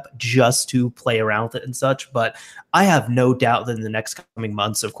pick it up just to play around with it and such. But I have no doubt that in the next coming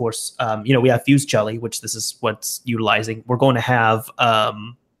months, of course, we have Fuse Jelly, which this is what's utilizing. We're going to have,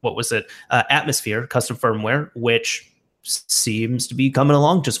 Atmosphere custom firmware, which seems to be coming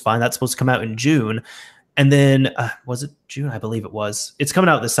along just fine. That's supposed to come out in June. And then, was it June? I believe it was. It's coming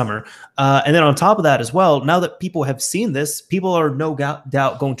out this summer. And then on top of that as well, now that people have seen this, people are no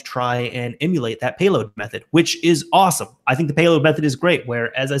doubt going to try and emulate that payload method, which is awesome. I think the payload method is great,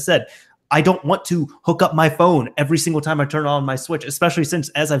 where, as I said, I don't want to hook up my phone every single time I turn on my Switch, especially since,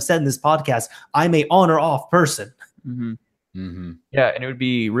 as I've said in this podcast, I'm a on or off person. Mm-hmm. Mm-hmm. Yeah, and it would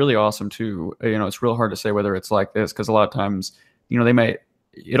be really awesome too. It's real hard to say whether it's like this, because a lot of times, they might.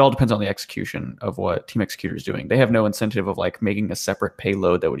 It all depends on the execution of what Team Executor is doing. They have no incentive of making a separate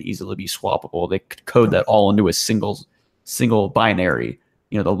payload that would easily be swappable. They could code that all into a single binary,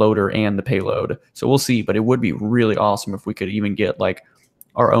 the loader and the payload. So we'll see, but it would be really awesome if we could even get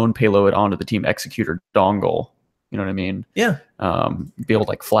our own payload onto the Team Executor dongle. You know what I mean? Yeah. Be able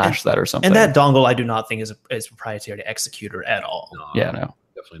to flash that or something. And that dongle I do not think is proprietary to Executor at all. No,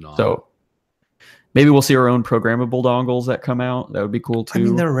 definitely not. So maybe we'll see our own programmable dongles that come out. That would be cool too. I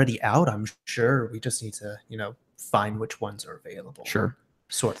mean, they're already out, I'm sure. We just need to, find which ones are available. Sure.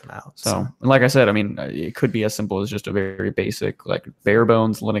 Sort them out. So, and like I said, I mean, it could be as simple as just a very basic, bare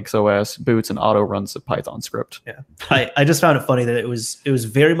bones Linux OS, boots, and auto runs a Python script. Yeah. I just found it funny that it was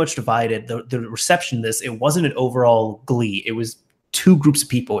very much divided. The reception of this, it wasn't an overall glee. It was two groups of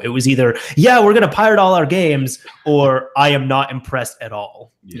people. It was either, yeah, we're going to pirate all our games, or I am not impressed at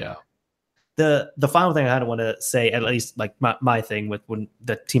all. Yeah. The final thing I kind of want to say, at least my thing with when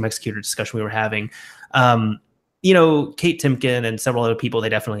the Team Executor discussion we were having, Kate Timken and several other people, they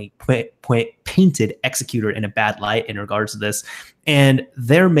definitely painted Executor in a bad light in regards to this. And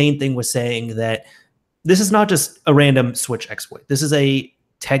their main thing was saying that this is not just a random Switch exploit. This is a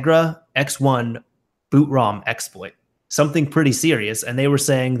Tegra X1 boot ROM exploit, something pretty serious. And they were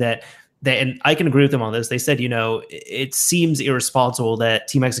saying that and I can agree with them on this. They said, it seems irresponsible that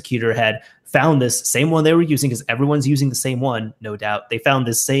Team Executor had found this same one they were using, because everyone's using the same one, no doubt. They found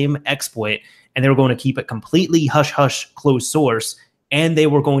this same exploit and they were going to keep it completely hush hush closed source, and they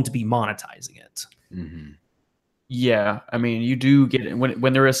were going to be monetizing it. Mhm. Yeah, I mean, you do get it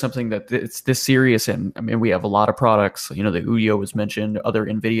when there is something that it's this serious, and I mean, we have a lot of products. You know, the Udio was mentioned, other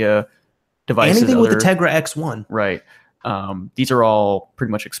NVIDIA devices, Anything with the Tegra X1, right? These are all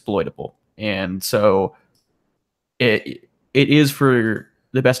pretty much exploitable, and so it is for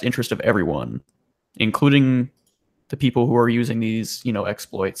the best interest of everyone, including the people who are using these, you know,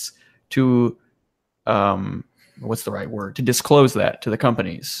 exploits to what's the right word, to disclose that to the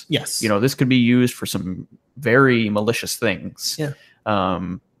companies. yes, You know, this could be used for some very malicious things, Yeah.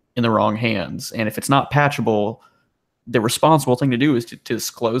 In the wrong hands. And if it's not patchable, the responsible thing to do is to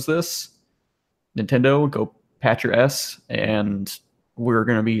disclose this. Nintendo, go patch your S, and we're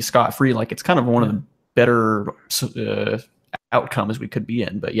going to be scot-free. Like, it's kind of one of the better outcomes we could be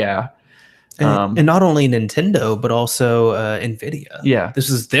in. But yeah. and not only Nintendo, but also NVIDIA. Yeah. This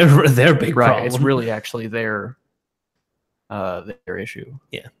is their big problem. It's really actually their issue.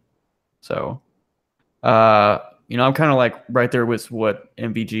 Yeah. So, you know, I'm kind of like right there with what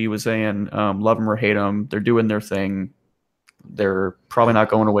MVG was saying. Love them or hate them, they're doing their thing. They're probably not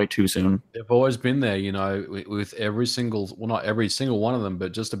going away too soon. They've always been there, you know, with every single, well, not every single one of them,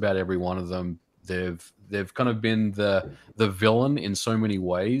 but just about every one of them. They've kind of been the villain in so many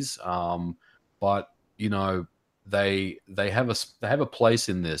ways. But you know, they have a place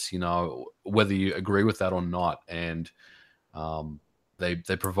in this, you know, whether you agree with that or not, and they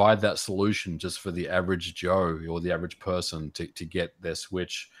provide that solution just for the average Joe or the average person to get their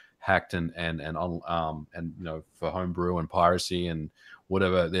Switch hacked and you know, for homebrew and piracy and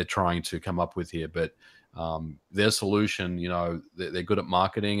whatever they're trying to come up with here. But their solution, you know, they're good at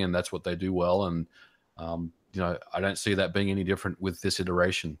marketing, and that's what they do well. And you know, I don't see that being any different with this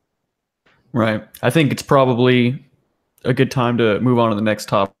iteration. Right. I think it's probably a good time to move on to the next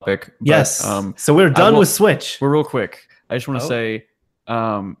topic. But, Yes. So we're done with Switch. We're real quick. I just want to say,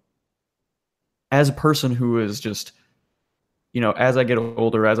 as a person who is just, you know, as I get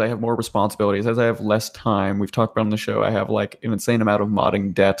older, as I have more responsibilities, as I have less time, we've talked about on the show, I have like an insane amount of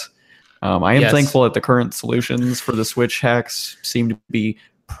modding debt. I am thankful that the current solutions for the Switch hacks seem to be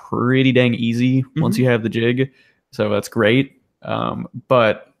pretty dang easy once you have the jig. So that's great.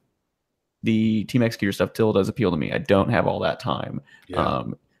 But the Team Executor stuff still does appeal to me. I don't have all that time. Yeah.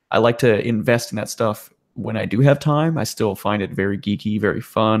 I like to invest in that stuff when I do have time. I still find it very geeky, very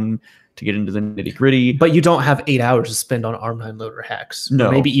fun to get into the nitty gritty. But you don't have 8 hours to spend on ARM9 loader hacks. No.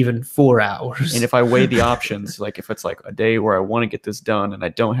 Or maybe even 4 hours. And if I weigh the options, like if it's like a day where I want to get this done and I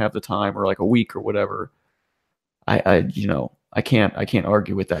don't have the time, or like a week or whatever, I you know, I can't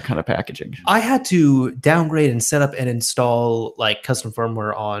argue with that kind of packaging. I had to downgrade and set up and install like custom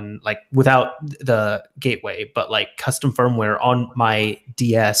firmware on, like, without the gateway, but like custom firmware on my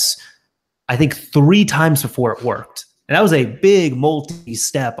DS, I think 3 times before it worked. And that was a big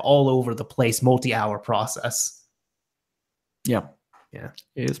multi-step, all over the place, multi-hour process. Yeah. It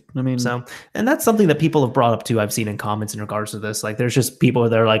is. I mean, So, and that's something that people have brought up too. I've seen in comments in regards to this. Like, there's just people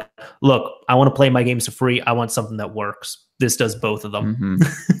that are like, look, I want to play my games for free. I want something that works. This does both of them.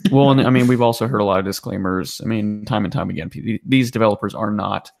 Well, and I mean, we've also heard a lot of disclaimers. I mean, time and time again, these developers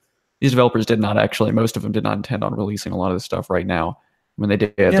did not actually, most of them did not intend on releasing a lot of this stuff right now. When they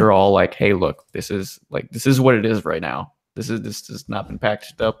did, they're all like, hey, look, this is what it is right now. This has not been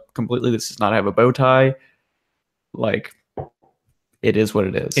packaged up completely. This does not have a bow tie. Like, it is what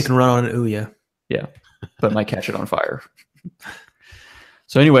it is. It can run on an Ouya. Yeah, but might catch it on fire.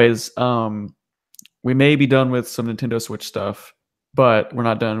 So anyways, we may be done with some Nintendo Switch stuff, but we're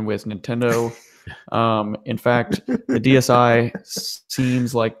not done with Nintendo. In fact, the DSi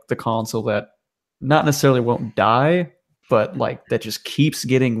seems like the console that not necessarily won't die, but like that just keeps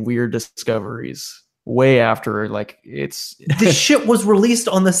getting weird discoveries way after, like, it's This shit was released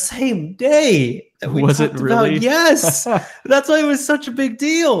on the same day that we Was it talked really? about. Yes. That's why it was such a big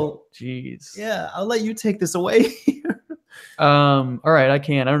deal. Jeez. Yeah, I'll let you take this away. All right, I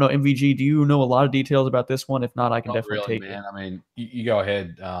don't know, MVG, do you know a lot of details about this one? If not, I can Not definitely really, take man. I mean, you go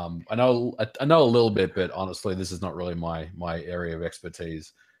ahead. I know a little bit, but honestly, this is not really my area of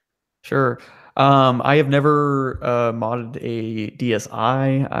expertise. Sure. I have never modded a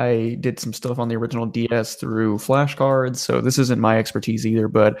DSi. I did some stuff on the original DS through flashcards, so this isn't my expertise either,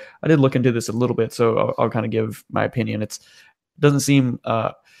 but I did look into this a little bit, so I'll kind of give my opinion. It doesn't seem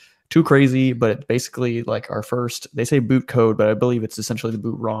too crazy, but it's basically like our first, they say boot code, but I believe it's essentially the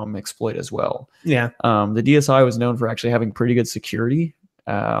boot ROM exploit as well. Yeah. The DSi was known for actually having pretty good security,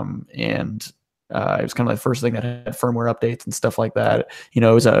 and it was kind of the first thing that had firmware updates and stuff like that. You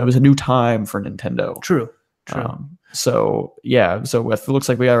know, it was a new time for Nintendo. True. So yeah, so it looks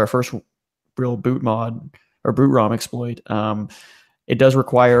like we got our first real boot mod or boot ROM exploit. It does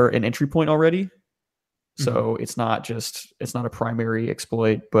require an entry point already. So it's not a primary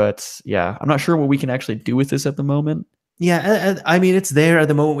exploit, but yeah, I'm not sure what we can actually do with this at the moment. Yeah, I mean, it's there at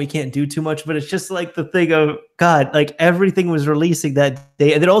the moment. We can't do too much, but it's just like the thing of, God, like everything was releasing that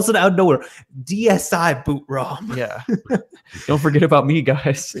day. And then also out of nowhere, DSi boot ROM. Yeah. Don't forget about me,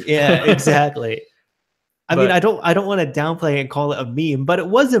 guys. Yeah, exactly. I mean, I don't want to downplay and call it a meme, but it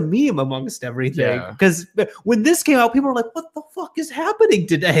was a meme amongst everything. Because when this came out, people were like, what the fuck is happening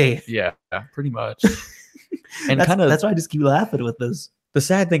today? Yeah, pretty much. And that's why I just keep laughing with this. The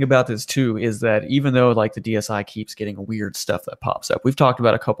sad thing about this too is that even though like the DSi keeps getting weird stuff that pops up, we've talked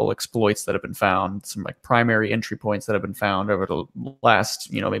about a couple exploits that have been found, some like primary entry points that have been found over the last,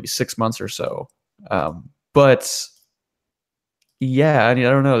 maybe 6 months or so. But yeah, I mean, I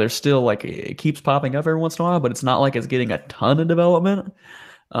don't know. There's still like, it keeps popping up every once in a while, but it's not like it's getting a ton of development.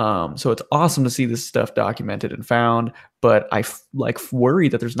 So it's awesome to see this stuff documented and found, but I worry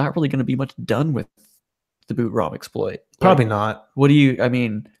that there's not really going to be much done with the boot ROM exploit. Probably not. I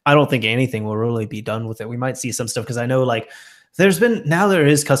mean, I don't think anything will really be done with it. We might see some stuff because I know like there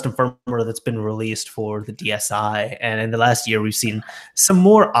is custom firmware that's been released for the DSi, and in the last year we've seen some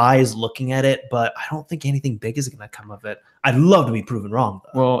more eyes looking at it, but I don't think anything big is going to come of it. I'd love to be proven wrong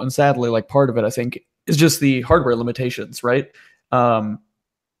though. Well, and sadly, like part of it I think is just the hardware limitations, right? What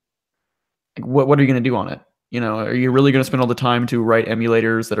are you going to do on it? Are you really going to spend all the time to write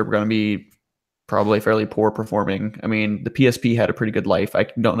emulators that are going to be probably fairly poor performing? I mean, the PSP had a pretty good life. I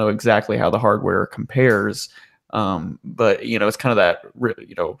don't know exactly how the hardware compares, but it's kind of that,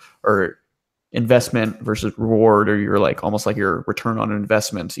 or investment versus reward, or you're like almost like your return on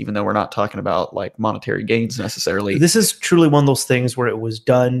investment, even though we're not talking about like monetary gains necessarily. This is truly one of those things where it was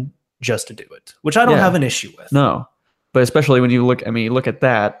done just to do it, which I don't have an issue with. No, but especially when you look at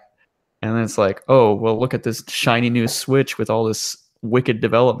that, and then it's like, oh, well, look at this shiny new Switch with all this wicked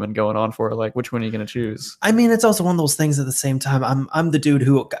development going on for it. Like, which one are you going to choose? I mean, it's also one of those things at the same time. I'm the dude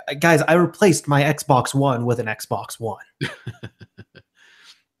who, guys, I replaced my Xbox One with an Xbox One.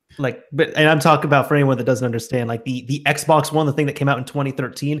 And I'm talking about, for anyone that doesn't understand, like the Xbox One, the thing that came out in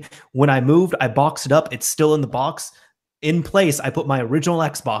 2013, when I moved, I boxed it up. It's still in the box. In place, I put my original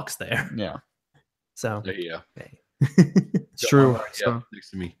Xbox there. Yeah. So. Yeah. It's true. Yeah,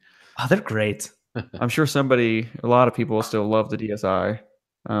 next to me. Oh, they're great. I'm sure a lot of people still love the DSi.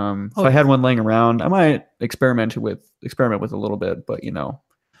 If I had one laying around, I might experiment with a little bit, but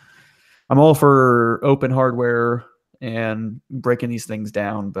I'm all for open hardware and breaking these things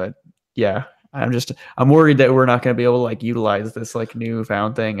down. But yeah, I'm worried that we're not going to be able to like utilize this like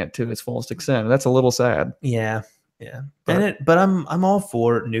newfound thing to its fullest extent. That's a little sad. Yeah. Yeah. But I'm all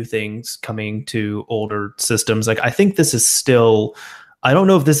for new things coming to older systems. Like, I think this is still, I don't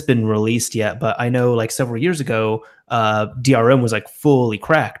know if this has been released yet, but I know like several years ago, DRM was like fully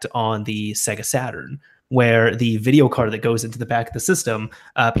cracked on the Sega Saturn, where the video card that goes into the back of the system,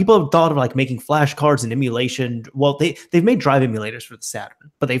 people have thought of like making flash cards and emulation. Well, they've made drive emulators for the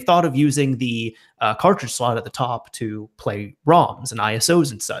Saturn, but they've thought of using the cartridge slot at the top to play ROMs and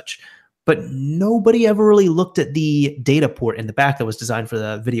ISOs and such. But nobody ever really looked at the data port in the back that was designed for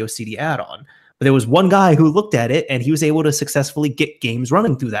the video CD add-on. But there was one guy who looked at it, and he was able to successfully get games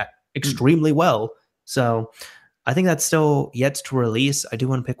running through that extremely well. So I think that's still yet to release. I do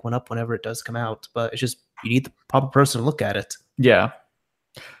want to pick one up whenever it does come out, but it's just you need the proper person to look at it. Yeah.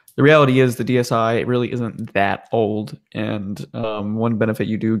 The reality is the DSi really isn't that old, and one benefit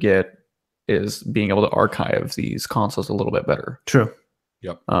you do get is being able to archive these consoles a little bit better. True.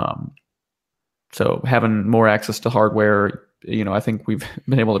 Yep. So having more access to hardware, I think we've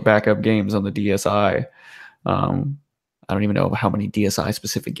been able to back up games on the DSi. I don't even know how many DSi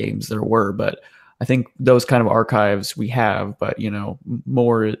specific games there were, but I think those kind of archives we have, but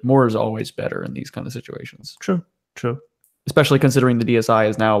more is always better in these kind of situations. True. Especially considering the DSi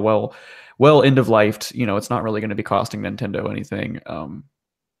is now well end of lifed. It's not really going to be costing Nintendo anything.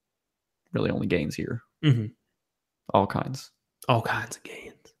 Really only gains here. Mm-hmm. All kinds of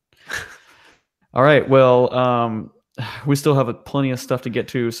gains. All right. Well, we still have plenty of stuff to get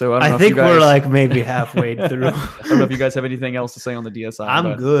to, so I think we're like maybe halfway through. I don't know if you guys have anything else to say on the DSi.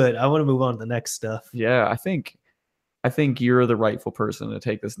 I'm good. I want to move on to the next stuff. Yeah, I think you're the rightful person to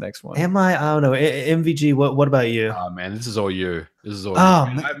take this next one. Am I? I don't know. MVG, what about you? Oh man, this is all you. I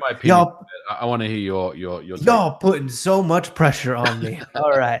have my opinion. Y'all, I want to hear your y'all putting so much pressure on me.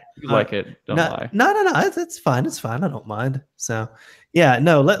 All right. You like it. Don't lie. No. It's fine. It's fine. I don't mind. So yeah,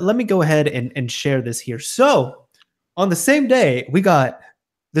 no, let me go ahead and share this here. So on the same day, we got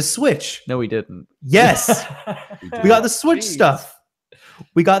the Switch. No, we didn't. Yes. We got the Switch stuff.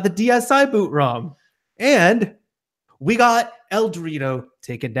 we got the DSi boot ROM, and we got El Dorito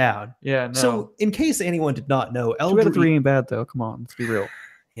taken down. Yeah, no. So, in case anyone did not know, El 2 out of 3 Dorito. ain't bad though. Come on, let's be real.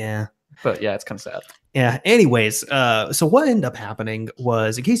 Yeah. But yeah, it's kind of sad. Yeah. Anyways, so what ended up happening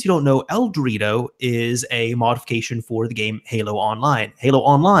was, in case you don't know, El Dorito is a modification for the game Halo Online. Halo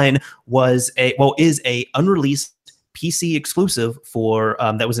Online is a unreleased PC exclusive for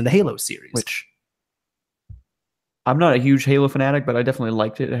that was in the Halo series. Which I'm not a huge Halo fanatic, but I definitely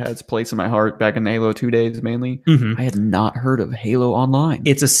liked it. It had its place in my heart back in the Halo 2 days mainly. Mhm. I had not heard of Halo Online.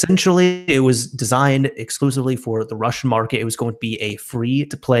 It was designed exclusively for the Russian market. It was going to be a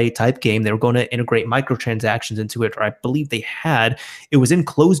free-to-play type game. They were going to integrate microtransactions into it, or I believe they had. It was in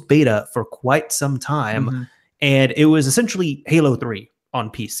closed beta for quite some time, Mhm. and it was essentially Halo 3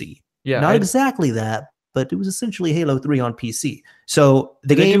 on PC. Yeah, Not exactly that, but it was essentially Halo 3 on PC. So the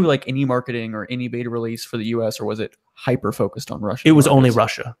did they game, do like any marketing or any beta release for the US, or was it hyper focused on Russia? it was only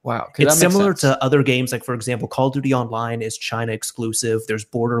Russia. Wow. It's similar to other games, like for example, Call of Duty Online is China exclusive. There's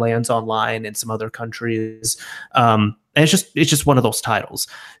Borderlands Online in some other countries, and it's just one of those titles.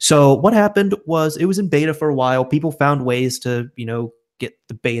 So what happened was it was in beta for a while. People found ways to get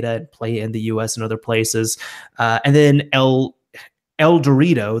the beta and play in the US and other places, and then El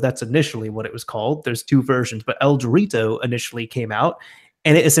Dorito, that's initially what it was called. There's 2 versions, but El Dorito initially came out,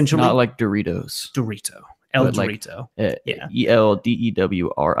 and it essentially not like Doritos. Dorito. El but like, Dorito. Yeah.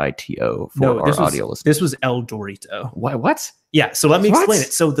 ELDEWRITO for No, our audio listeners. this was El Dorito. What? Yeah, so let me What? explain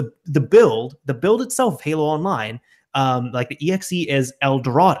it. So the build itself of Halo Online, like the EXE is El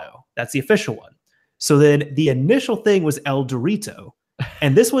Dorado. That's the official one. So then the initial thing was El Dorito,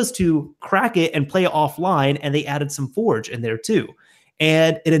 and this was to crack it and play it offline, and they added some Forge in there too.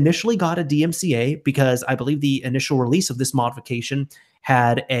 And it initially got a DMCA because I believe the initial release of this modification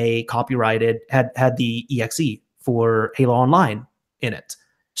had a copyrighted, had the EXE for Halo Online in it.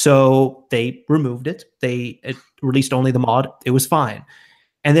 So they removed it. It released only the mod. It was fine.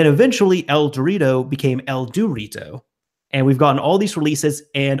 And then eventually El Dorito became El Dorito. And we've gotten all these releases.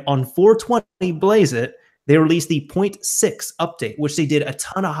 And on 420 Blaze It, they released the 0.6 update, which they did a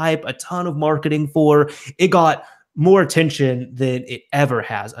ton of hype, a ton of marketing for. It got more attention than it ever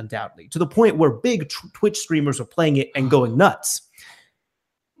has, undoubtedly, to the point where big Twitch streamers were playing it and going nuts.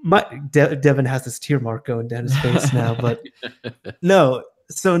 Devin has this tear mark going down his face now, but no.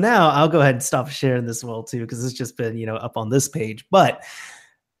 So now I'll go ahead and stop sharing this well too, because it's just been up on this page. But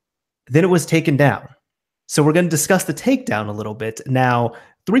then it was taken down. So we're going to discuss the takedown a little bit now.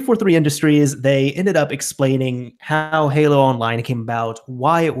 343 Industries, they ended up explaining how Halo Online came about,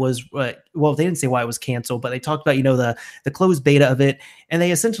 why it was, well, they didn't say why it was canceled, but they talked about, the closed beta of it. And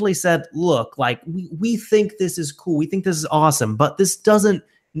they essentially said, look, like, we think this is cool. We think this is awesome, but this doesn't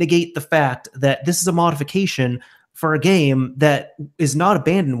negate the fact that this is a modification for a game that is not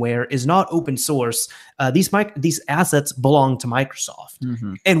abandonware, is not open source. These assets belong to Microsoft.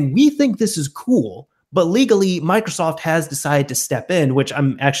 Mm-hmm. And we think this is cool. But legally, Microsoft has decided to step in, which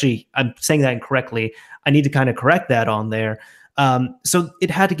I'm saying that incorrectly. I need to kind of correct that on there. So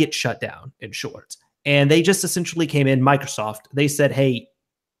it had to get shut down, in short. And they just essentially came in, Microsoft. They said, hey,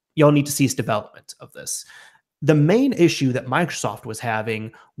 y'all need to cease development of this. The main issue that Microsoft was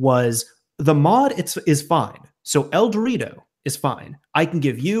having was the mod is fine. So El Dorito is fine. I can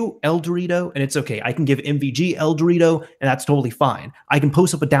give you El Dorito, and it's okay. I can give MVG El Dorito, and that's totally fine. I can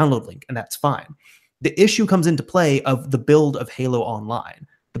post up a download link, and that's fine. The issue comes into play of the build of Halo Online.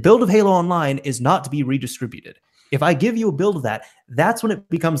 The build of Halo Online is not to be redistributed. If I give you a build of that, that's when it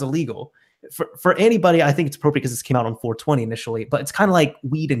becomes illegal. For anybody, I think it's appropriate because this came out on 420 initially, but it's kind of like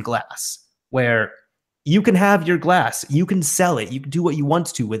weed and glass, where you can have your glass, you can sell it, you can do what you want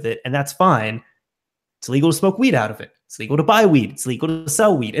to with it, and that's fine. It's legal to smoke weed out of it. It's legal to buy weed. It's legal to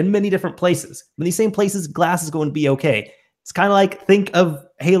sell weed in many different places. In these same places, glass is going to be okay. It's kind of like, think of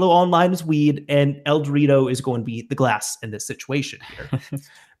Halo Online as weed, and El Dorito is going to be the glass in this situation here.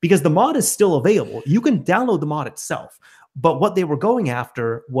 Because the mod is still available. You can download the mod itself. But what they were going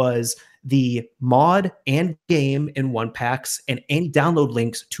after was the mod and game in one packs and any download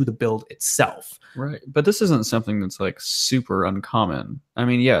links to the build itself. Right. But this isn't something that's like super uncommon. I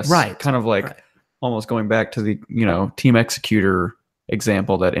mean, yes. Right. Kind of like almost going back to the, Team Executor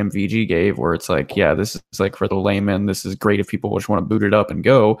example that MVG gave, where it's like, yeah, this is like for the layman, this is great if people just want to boot it up and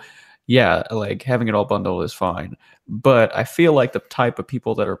go. Yeah, like having it all bundled is fine. But I feel like the type of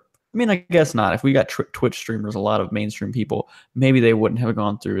people that are, I mean, I guess not. If we got Twitch streamers, a lot of mainstream people, maybe they wouldn't have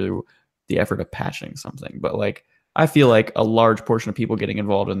gone through the effort of patching something. But like, I feel like a large portion of people getting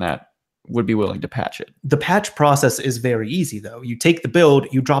involved in that would be willing to patch it. The patch process is very easy, though. You take the build,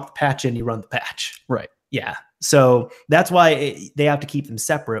 you drop the patch in, you run the patch. Right. Yeah. So that's why they have to keep them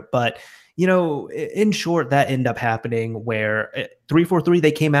separate. But in short, that ended up happening where 343,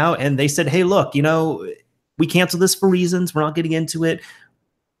 they came out and they said, hey, look, we canceled this for reasons. We're not getting into it.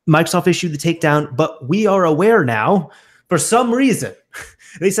 Microsoft issued the takedown, but we are aware now, for some reason,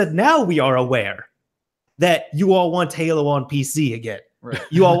 they said, now we are aware that you all want Halo on PC again. Right.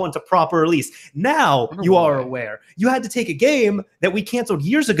 You all want a proper release. Now you are aware. You had to take a game that we canceled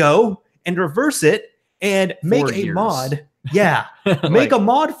years ago and reverse it and make a mod. Yeah. Make a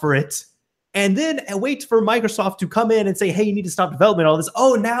mod for it. And then wait for Microsoft to come in and say, hey, you need to stop development, all this.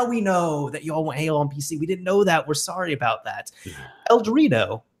 Oh, now we know that you all want Halo on PC. We didn't know that. We're sorry about that. El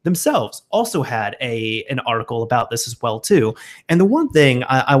Dorito themselves also had an article about this as well, too. And the one thing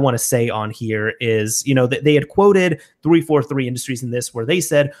I want to say on here is, that they had quoted 343 Industries in this, where they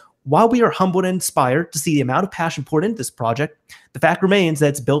said, while we are humbled and inspired to see the amount of passion poured into this project, the fact remains that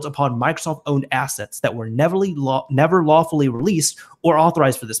it's built upon Microsoft-owned assets that were never lawfully released or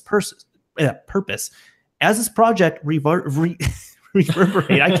authorized for this purpose. As this project reverberate,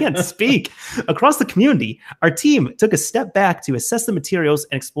 I can't speak, across the community, our team took a step back to assess the materials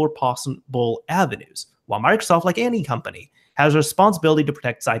and explore possible avenues. While Microsoft, like any company, has a responsibility to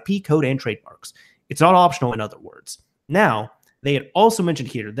protect its IP, code, and trademarks. It's not optional, in other words. Now, they had also mentioned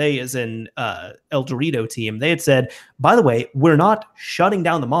here, they as in El Dorito team, they had said, by the way, we're not shutting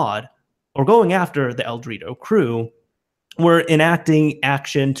down the mod or going after the El Dorito crew. We're enacting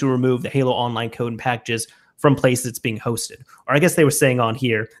action to remove the Halo Online code and packages from places it's being hosted. Or I guess they were saying on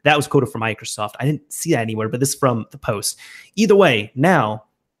here, that was quoted from Microsoft. I didn't see that anywhere, but this is from the post. Either way, now,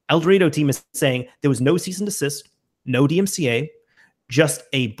 El Dorito team is saying there was no cease and desist, no DMCA, just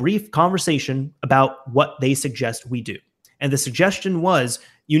a brief conversation about what they suggest we do. And the suggestion was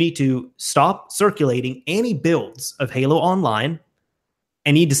you need to stop circulating any builds of Halo Online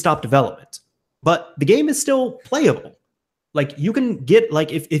and need to stop development. But the game is still playable. Like, you can get,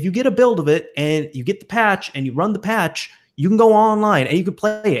 like, if you get a build of it and you get the patch and you run the patch, you can go online and you can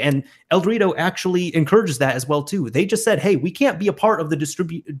play it. And El Dorito actually encourages that as well, too. They just said, hey, we can't be a part of the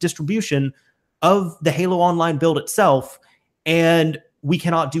distribution of the Halo Online build itself, and we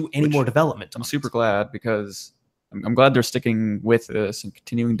cannot do any more development. I'm super glad, because I'm glad they're sticking with this and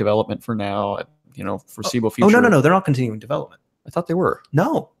continuing development for now, foreseeable future. Oh, no, they're not continuing development. I thought they were.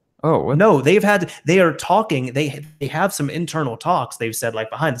 No. Oh, what? No, they are talking. They have some internal talks. They've said, like,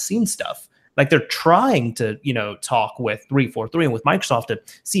 behind the scenes stuff. Like, they're trying to, talk with 343 and with Microsoft to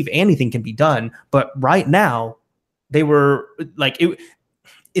see if anything can be done. But right now, they were like,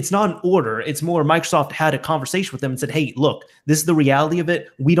 it's not an order. It's more Microsoft had a conversation with them and said, hey, look, this is the reality of it.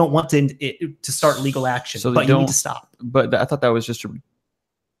 We don't want to start legal action, so but you need to stop. But I thought that was just to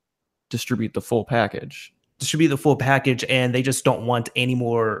distribute the full package. Distribute the full package, and they just don't want any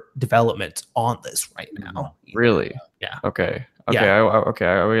more development on this right now. Really? Yeah. Okay. Yeah.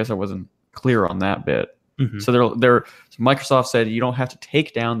 I guess I wasn't clear on that bit. Mm-hmm. So Microsoft said you don't have to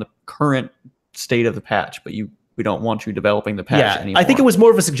take down the current state of the patch, but we don't want you developing the patch anymore. I think it was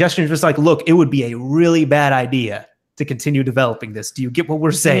more of a suggestion, just like, look, it would be a really bad idea to continue developing this. Do you get what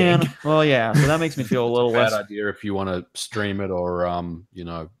we're saying? Well, yeah. So that makes me feel a little less. Bad idea if you want to stream it or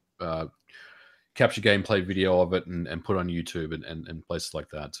capture gameplay video of it and put on YouTube and places like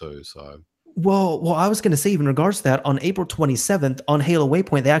that too. So well, I was going to say, even in regards to that, on April 27th on Halo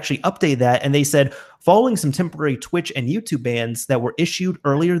Waypoint, they actually updated that, and they said, following some temporary Twitch and YouTube bans that were issued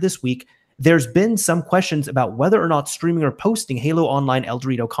earlier this week, there's been some questions about whether or not streaming or posting Halo Online El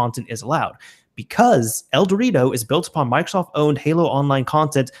Dorito content is allowed. Because El Dorito is built upon Microsoft-owned Halo Online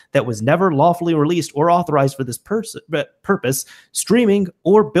content that was never lawfully released or authorized for this purpose, streaming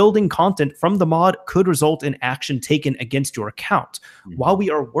or building content from the mod could result in action taken against your account. Mm-hmm. While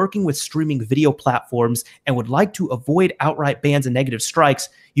we are working with streaming video platforms and would like to avoid outright bans and negative strikes,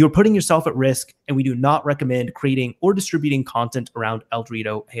 you are putting yourself at risk, and we do not recommend creating or distributing content around El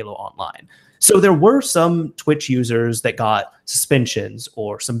Dorito Halo Online. So there were some Twitch users that got suspensions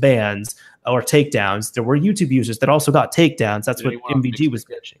or some bans or takedowns. There were YouTube users that also got takedowns. That's what MVG was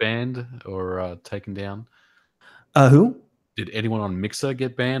mentioning. Banned or taken down? Who? Did anyone on Mixer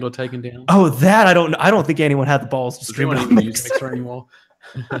get banned or taken down? Oh, that I don't know. I don't think anyone had the balls to stream it on Mixer anymore.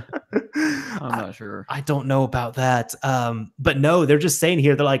 I'm not sure. I don't know about that. But no, they're just saying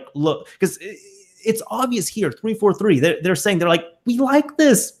here, they're like, look, because it's obvious here, 343, they're saying, they're like, we like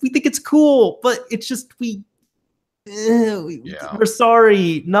this, we think it's cool, but it's just we're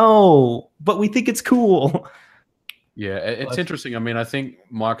sorry, no, but we think it's cool. Yeah, it's interesting. I mean, I think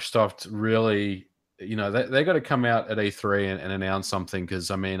Microsoft really, they got to come out at E3 and announce something,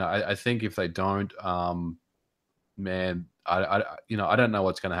 because I mean, I think if they don't, man, I don't know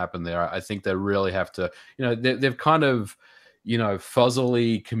what's going to happen there. I think they really have to, they've kind of,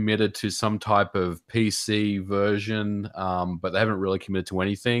 fuzzily committed to some type of PC version, but they haven't really committed to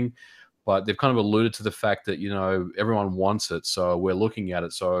anything. But they've kind of alluded to the fact that, everyone wants it, so we're looking at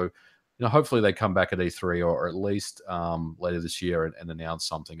it. So, hopefully they come back at E3 or at least later this year and announce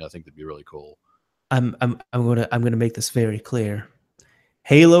something. I think that'd be really cool. I'm gonna make this very clear.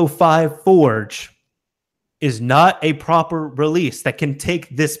 Halo 5 Forge is not a proper release that can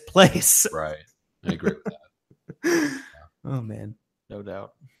take this place. Right. I agree with that. Oh man, no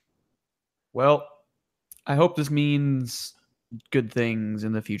doubt. Well, I hope this means good things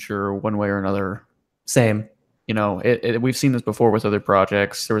in the future, one way or another. Same. We've seen this before with other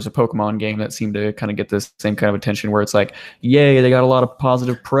projects. There was a Pokemon game that seemed to kind of get this same kind of attention, where it's like, yay, they got a lot of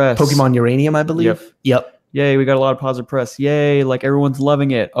positive press. Pokemon Uranium, I believe. Yep. Yay, we got a lot of positive press. Yay, like everyone's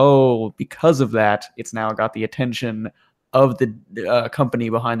loving it. Oh, because of that, it's now got the attention of the company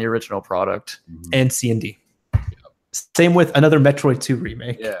behind the original product. And C&D. Same with another Metroid 2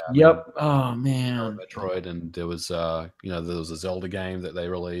 remake. Yeah. Yep. Oh man. Metroid, and there was there was a Zelda game that they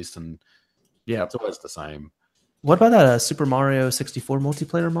released, and it's always the same. What about that Super Mario 64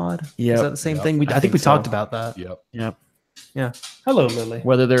 multiplayer mod? Yeah. Is that the same thing? I think we talked about that. Yep. Yeah. Hello, Lily.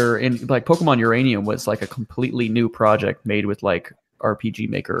 Whether they're in like Pokemon Uranium was like a completely new project made with like RPG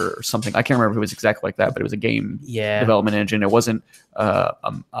Maker or something. I can't remember if it was exactly like that, but it was a game development engine. It wasn't a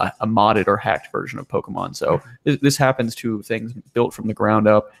modded or hacked version of Pokemon. So this happens to things built from the ground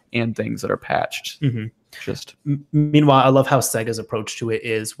up and things that are patched. Meanwhile, I love how Sega's approach to it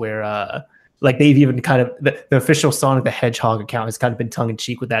is where like they've even kind of the official Sonic the Hedgehog account has kind of been tongue in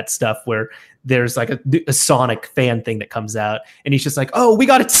cheek with that stuff, where there's like a Sonic fan thing that comes out and he's just like, oh, we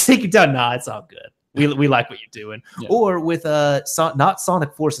got to take it down. Nah, it's all good. We like what you're doing. Yeah. Or with not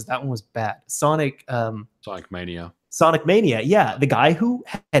Sonic Forces, that one was bad. Sonic Mania. Sonic Mania, yeah. The guy who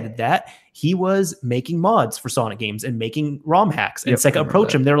headed that, he was making mods for Sonic games and making ROM hacks. And Sega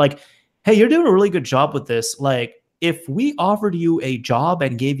approached him. They're like, hey, you're doing a really good job with this. Like, if we offered you a job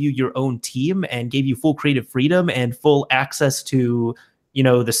and gave you your own team and gave you full creative freedom and full access to,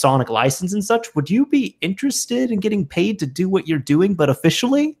 the Sonic license and such, would you be interested in getting paid to do what you're doing, but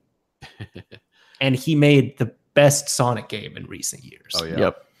officially? And he made the best Sonic game in recent years. Oh yeah.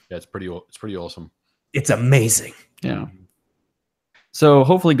 Yep. Yeah, it's pretty awesome. It's amazing. Yeah. So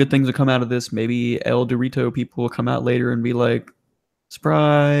hopefully good things will come out of this. Maybe El Dorito people will come out later and be like,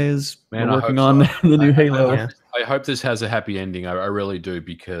 surprise, man, we're working on the new Halo. I hope this has a happy ending. I really do,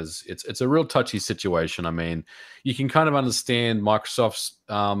 because it's a real touchy situation. I mean, you can kind of understand Microsoft's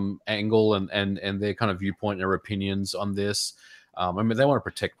angle and their kind of viewpoint and their opinions on this. I mean, they want to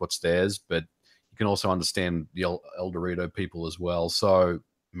protect what's theirs, but you can also understand the El Dorito people as well. So,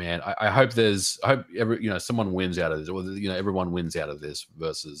 man, I hope someone wins out of this, or everyone wins out of this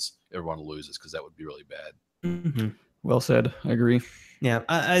versus everyone loses, because that would be really bad. Mm-hmm. Well said. I agree. Yeah,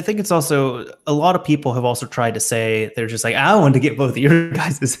 I think it's also a lot of people have also tried to say, they're just like, I want to get both of your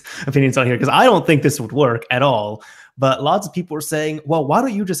guys' opinions on here because I don't think this would work at all. But lots of people are saying, well, why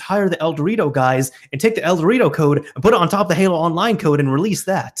don't you just hire the El Dorito guys and take the El Dorito code and put it on top of the Halo Online code and release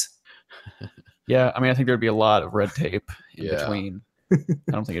that? Yeah, I mean, I think there'd be a lot of red tape in between. I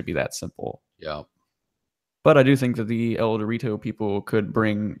don't think it'd be that simple. Yeah. But I do think that the El Dorito people could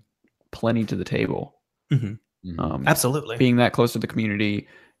bring plenty to the table. Mm-hmm. Absolutely. Being that close to the community,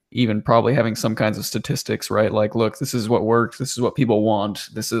 even probably having some kinds of statistics, right? Like, look, this is what works. This is what people want.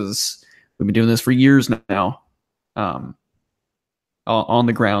 We've been doing this for years now. On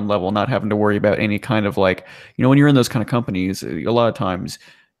the ground level, not having to worry about any kind of like, when you're in those kind of companies, a lot of times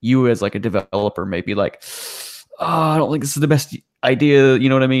you as like a developer may be like, oh, I don't think this is the best idea. You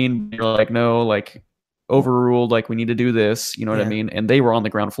know what I mean? You're like, no, like overruled, like we need to do this. You know what I mean? And they were on the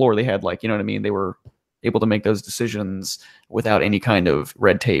ground floor. They had like, you know what I mean? They were able to make those decisions without any kind of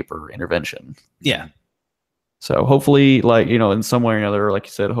red tape or intervention. Yeah. So hopefully, like, in some way or another, like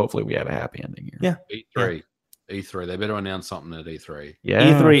you said, hopefully we have a happy ending here. Yeah. E3. They better announce something at E3.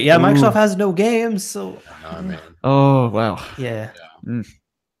 Yeah. E3. Yeah, Microsoft has no games, so. No, man. Oh, wow. Yeah.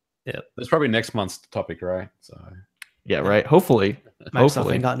 Yeah. That's probably next month's topic, right? So. Yeah, right. Hopefully.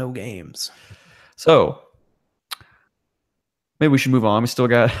 Microsoft ain't got no games. So. Maybe we should move on. We still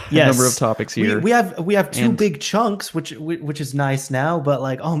got a number of topics here. We have two big chunks, which is nice now. But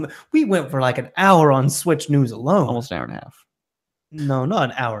like, we went for like an hour on Switch news alone. Almost an hour and a half. No, not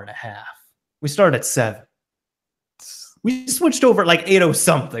an hour and a half. We started at 7. We switched over at like 8:00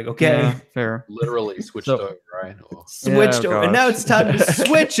 something. Okay, yeah, fair. Literally switched over, right? Switched over, and now it's time to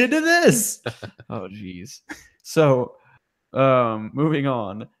switch into this. Oh, geez. So, moving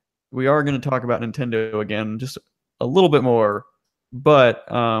on, we are going to talk about Nintendo again, just a little bit more, but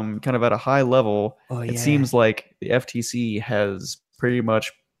kind of at a high level, it seems like the FTC has pretty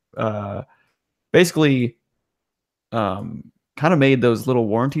much basically kind of made those little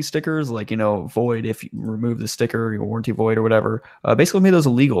warranty stickers, like, void if you remove the sticker, your warranty void or whatever, basically made those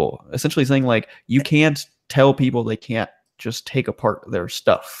illegal, essentially saying like you can't tell people they can't just take apart their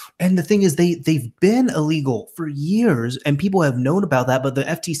stuff. And the thing is, they've been illegal for years, and people have known about that. But the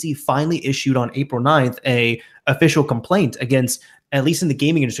FTC finally issued on April 9th a official complaint against, at least in the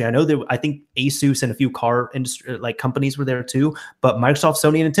gaming industry. I think Asus and a few car industry companies were there too. But Microsoft,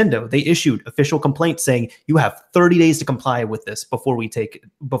 Sony, and Nintendo, they issued official complaints saying you have 30 days to comply with this before we take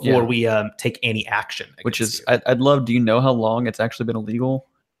any action. Which is, I'd love. Do you know how long it's actually been illegal?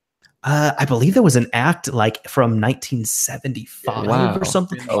 I believe there was an act from 1975 or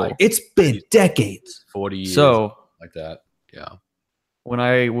something. It's been decades, 40 years, so like that. Yeah. When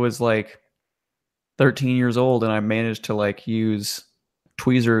I was 13 years old and I managed to use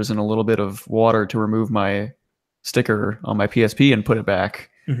tweezers and a little bit of water to remove my sticker on my PSP and put it back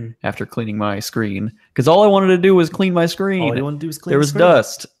after cleaning my screen, because all I wanted to do was clean my screen. All you wanted to do was clean. There was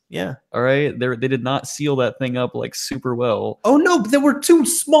dust. Yeah. All right. They did not seal that thing up super well. Oh no, there were 2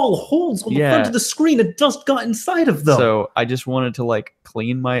 small holes on the front of the screen and dust got inside of them. So I just wanted to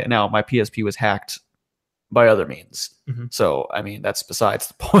clean my PSP was hacked by other means. So, I mean, that's besides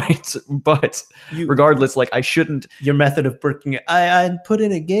the point. But regardless, I shouldn't. Your method of breaking it. I put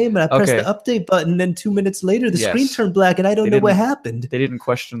in a game and I pressed the update button, and then 2 minutes later, the screen turned black, and I don't know what happened. They didn't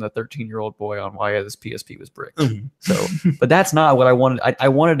question the 13-year-old boy on why this PSP was bricked. So, but that's not what I wanted. I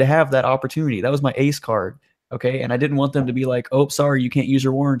wanted to have that opportunity. That was my ace card. Okay. And I didn't want them to be like, oh, sorry, you can't use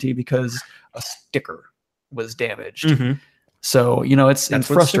your warranty because a sticker was damaged. So, it's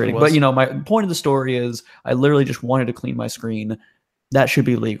frustrating. But, my point of the story is I literally just wanted to clean my screen. That should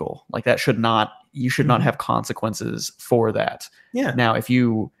be legal. You should not have consequences for that. Yeah. Now, I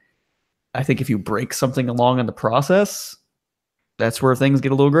think if you break something along in the process, that's where things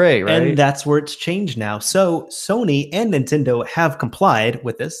get a little gray, right? And that's where it's changed now. So Sony and Nintendo have complied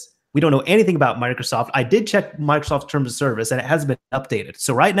with this. We don't know anything about Microsoft. I did check Microsoft's terms of service, and it hasn't been updated.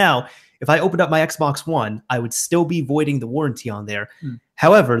 So right now, if I opened up my Xbox One, I would still be voiding the warranty on there.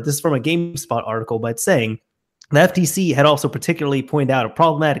 However, this is from a GameSpot article, but it's saying the FTC had also particularly pointed out a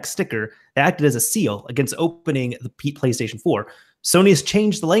problematic sticker that acted as a seal against opening the PlayStation 4. Sony has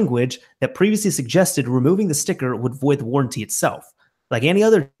changed the language that previously suggested removing the sticker would void the warranty itself. Like any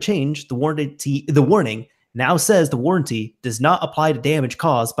other change, the warning now says the warranty does not apply to damage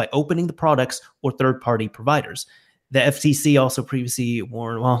caused by opening the products or third-party providers. The FTC also previously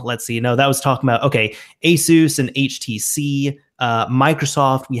warned, that was talking about, Asus and HTC,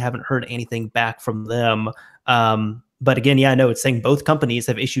 Microsoft, we haven't heard anything back from them. But again, it's saying both companies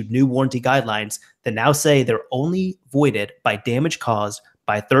have issued new warranty guidelines that now say they're only voided by damage caused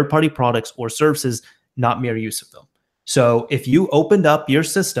by third-party products or services, not mere use of them. So if you opened up your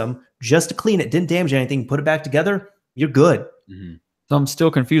system just to clean it, didn't damage anything, put it back together, you're good. So I'm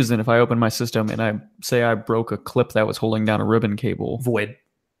still confused. And if I open my system and I say I broke a clip that was holding down a ribbon cable, void.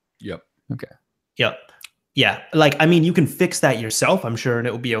 Yep. Okay. Yep. Yeah. You can fix that yourself, I'm sure, and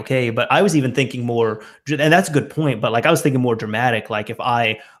it will be okay. But I was even thinking more, and that's a good point, but I was thinking more dramatic. If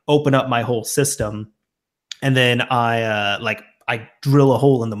I open up my whole system and then I drill a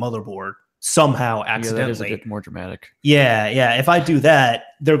hole in the motherboard somehow accidentally. That is a bit more dramatic. Yeah. If I do that,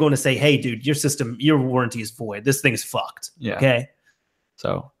 they're going to say, hey, dude, your warranty is void. This thing's fucked. Yeah. Okay.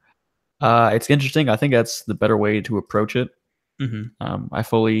 So it's interesting. I think that's the better way to approach it. I'm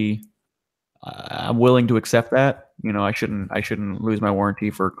willing to accept that. I shouldn't lose my warranty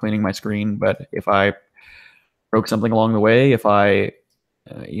for cleaning my screen. But if I broke something along the way, if I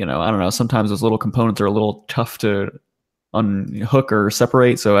I don't know, sometimes those little components are a little tough to unhook or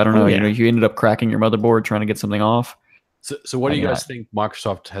separate. So I don't know, you ended up cracking your motherboard trying to get something off. So what do you guys think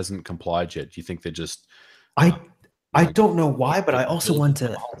Microsoft hasn't complied yet? Do you think they're just... I don't know why, but I also want to...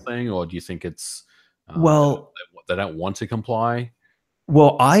 The whole thing, or do you think it's... they don't want to comply?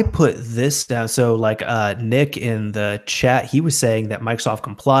 Well, I put this down. So Nick in the chat, he was saying that Microsoft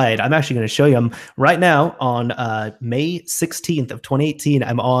complied. I'm actually going to show you him right now on May 16th of 2018.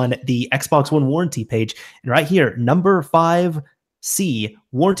 I'm on the Xbox One warranty page. And right here, number 5C,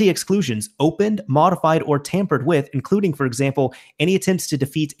 warranty exclusions, opened, modified, or tampered with, including, for example, any attempts to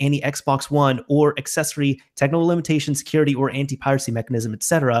defeat any Xbox One or accessory, technical limitation, security, or anti-piracy mechanism,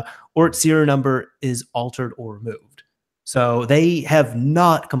 etc., or its serial number is altered or removed. So they have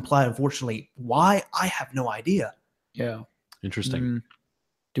not complied, unfortunately. Why? I have no idea. Yeah. Interesting.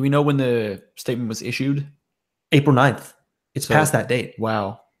 Do we know when the statement was issued? April 9th. It's past that date.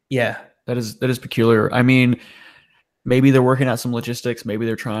 Wow. Yeah. That is peculiar. I mean, maybe they're working out some logistics. Maybe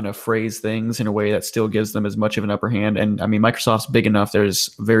they're trying to phrase things in a way that still gives them as much of an upper hand. And I mean, Microsoft's big enough.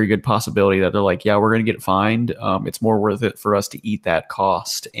 There's a very good possibility that they're like, yeah, we're going to get fined. It's more worth it for us to eat that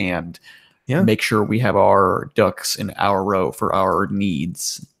cost and make sure we have our ducks in our row for our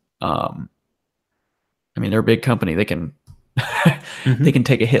needs. I mean, they're a big company. They can they can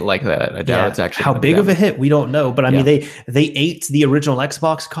take a hit like that. I doubt it's actually how big of a hit we don't know, but I mean they ate the original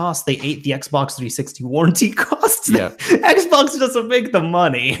Xbox cost. They ate the Xbox 360 warranty costs. Yeah, Xbox doesn't make the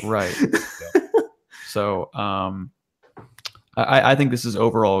money, right? So I think this is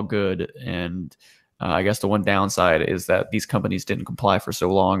overall good, and I guess the one downside is that these companies didn't comply for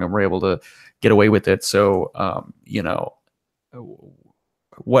so long and were able to get away with it. So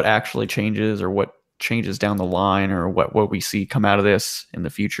what actually changes, or what changes down the line, or what we see come out of this in the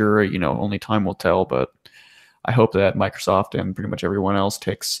future, only time will tell. But I hope that Microsoft and pretty much everyone else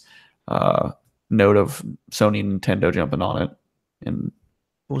takes note of Sony and Nintendo jumping on it, and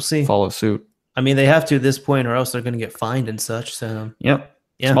we'll see. Follow suit. I mean, they have to at this point, or else they're going to get fined and such. So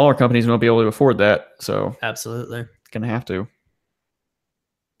smaller companies won't be able to afford that. So absolutely going to have to.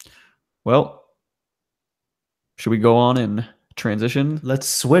 Well, should we go on and transition? Let's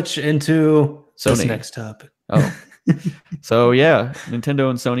switch into Sony. This next topic. Oh, so yeah, Nintendo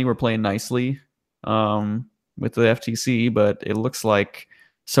and Sony were playing nicely with the FTC, but it looks like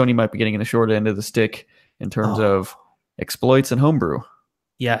Sony might be getting in the short end of the stick in terms of exploits and homebrew.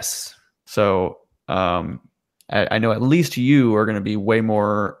 Yes. So I know at least you are going to be way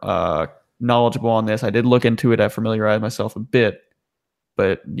more knowledgeable on this. I did look into it. I familiarized myself a bit,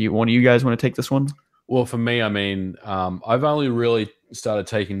 but one of you guys want to take this one? Well, for me, I mean, I've only really started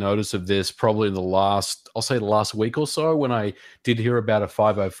taking notice of this probably in the last week or so, when I did hear about a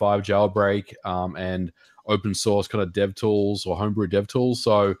 505 jailbreak and open source kind of dev tools or homebrew dev tools.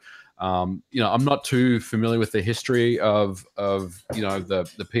 So, I'm not too familiar with the history of the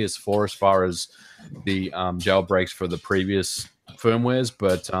PS4 as far as the jailbreaks for the previous firmwares,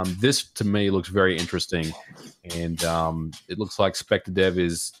 but this to me looks very interesting, and it looks like SpectreDev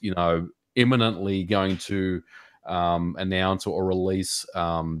is imminently going to announce or release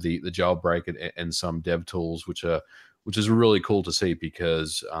the jailbreak and some dev tools, which is really cool to see,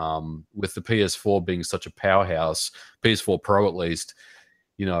 because with the PS4 being such a powerhouse, PS4 Pro at least,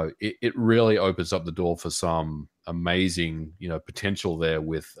 it really opens up the door for some amazing potential there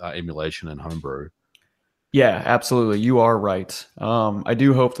with emulation and homebrew. Yeah, absolutely. You are right. I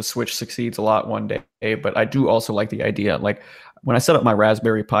do hope the Switch succeeds a lot one day, but I do also like the idea. Like when I set up my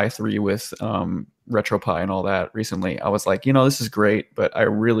Raspberry Pi 3 with RetroPie and all that recently, I was like, this is great, but I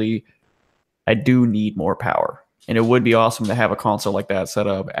do need more power. And it would be awesome to have a console like that set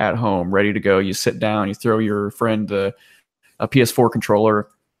up at home, ready to go. You sit down, you throw your friend a PS4 controller,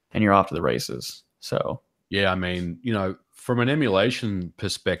 and you're off to the races. So yeah, I mean, from an emulation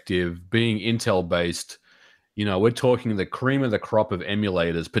perspective, being Intel based, we're talking the cream of the crop of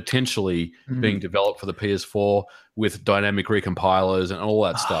emulators potentially being developed for the PS4 with dynamic recompilers and all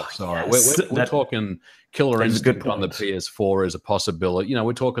that stuff. So yes. we're talking Killer Instinct on the PS4 as a possibility.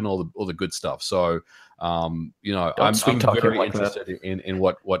 We're talking all the good stuff. So, I'm very interested in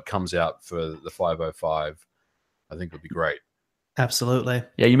what comes out for the 505. I think would be great. Absolutely.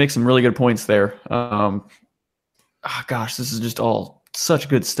 Yeah, you make some really good points there. Gosh, this is just all such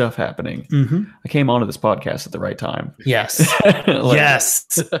good stuff happening. I came onto this podcast at the right time. Yes.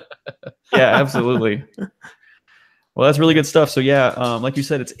 Yes. Yeah, absolutely. Well, that's really good stuff. So yeah, like you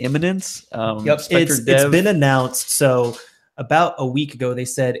said, it's imminent. It's been announced. So about a week ago, they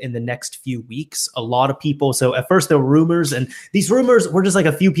said in the next few weeks, a lot of people. So at first there were rumors, and these rumors were just like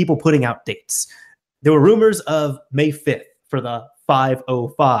a few people putting out dates. There were rumors of May 5th for the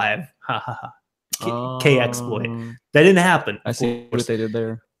 505. K exploit. That didn't happen. I see what they did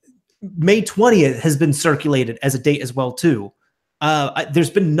there. May 20th has been circulated as a date as well too.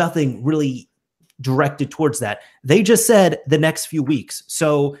 There's been nothing really directed towards that. They just said the next few weeks.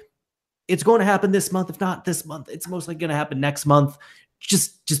 So it's going to happen this month. If not this month, it's mostly going to happen next month.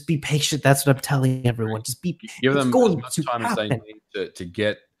 Just be patient. That's what I'm telling everyone. Just be. Give them as much time as they need to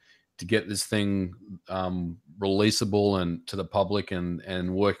get this thing releasable and to the public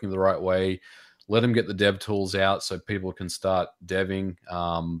and working the right way. Let them get the dev tools out so people can start deving,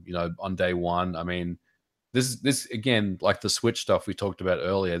 on day one. I mean, this again, like the Switch stuff we talked about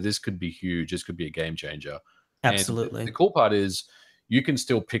earlier, this could be huge. This could be a game changer. Absolutely. And the cool part is you can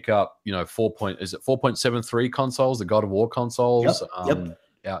still pick up, 4.73 consoles, the God of War consoles,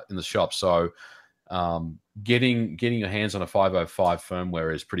 out in the shop. So getting your hands on a 505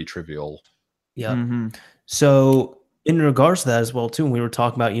 firmware is pretty trivial. Yeah. So In regards to that as well, too, when we were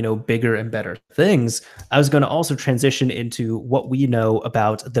talking about, bigger and better things, I was going to also transition into what we know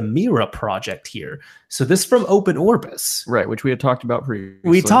about the Mira project here. So this is from Open Orbis. Right, which we had talked about previously.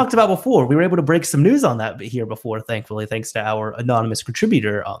 We talked about before. We were able to break some news on that here before, thankfully, thanks to our anonymous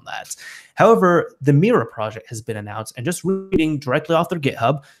contributor on that. However, the Mira project has been announced, and just reading directly off their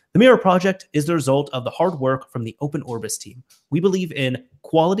GitHub, the Mira project is the result of the hard work from the Open Orbis team. We believe in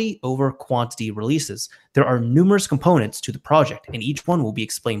quality over quantity releases. There are numerous components to the project, and each one will be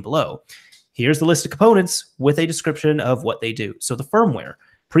explained below. Here's the list of components with a description of what they do. So the firmware,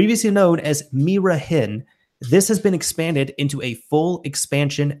 previously known as Mira Hin, this has been expanded into a full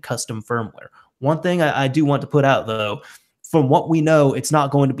expansion custom firmware. One thing I do want to put out, though, from what we know, it's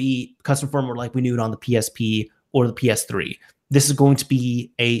not going to be custom firmware like we knew it on the PSP or the PS3. This is going to be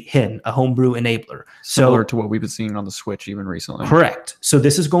a HIN, a homebrew enabler. Similar to what we've been seeing on the Switch even recently. Correct. So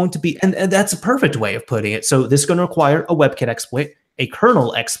this is going to be, and that's a perfect way of putting it. So this is going to require a WebKit exploit, a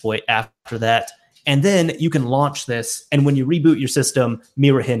kernel exploit after that, and then you can launch this, and when you reboot your system,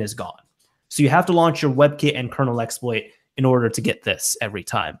 Mira HIN is gone. So you have to launch your WebKit and kernel exploit in order to get this every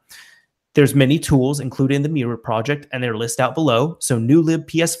time. There's many tools included in the Mira project, and they're listed out below. So newlib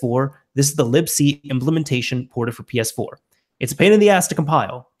PS4, this is the libc implementation ported for PS4. It's a pain in the ass to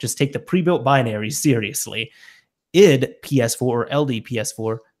compile. Just take the pre-built binaries seriously. id PS4 or LD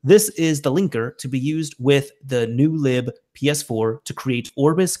PS4, this is the linker to be used with the newlib PS4 to create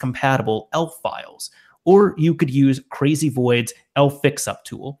Orbis-compatible ELF files. Or you could use Crazy Void's ELF fix-up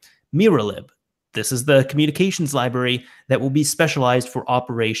tool. Miralib, this is the communications library that will be specialized for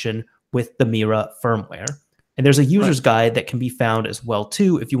operation with the Mira firmware. And there's a user's guide that can be found as well,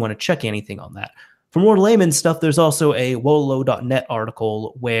 too, if you want to check anything on that. For more layman stuff, there's also a Wolo.net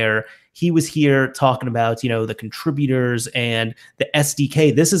article where he was here talking about, the contributors and the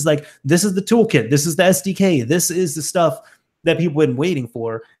SDK. This is the toolkit. This is the SDK. This is the stuff that people have been waiting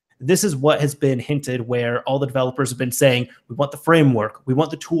for. This is what has been hinted, where all the developers have been saying, we want the framework, we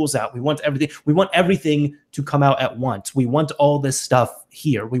want the tools out, we want everything to come out at once. We want all this stuff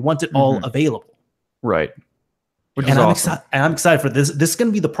here. We want it all available. Right. And I'm excited for this. This is going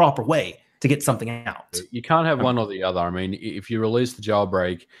to be the proper way to get something out. You can't have one or the other. I mean, if you release the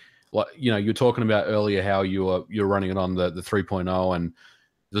jailbreak, like you're talking about earlier how you're running it on the 3.0, and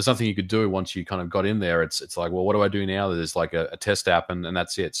there's something you could do once you kind of got in there. It's like, well, what do I do now? There's like a test app, and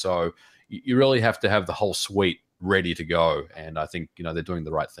that's it. So you really have to have the whole suite ready to go. And I think they're doing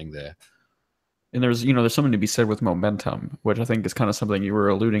the right thing there. And there's something to be said with momentum, which I think is kind of something you were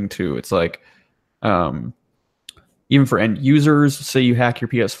alluding to. It's like, even for end users, say you hack your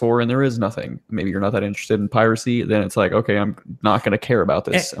PS4 and there is nothing. Maybe you're not that interested in piracy. Then it's like, okay, I'm not going to care about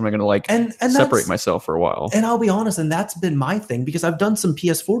this. I'm going to separate myself for a while. And I'll be honest, and that's been my thing, because I've done some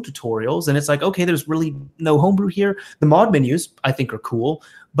PS4 tutorials, and it's like, okay, there's really no homebrew here. The mod menus I think are cool,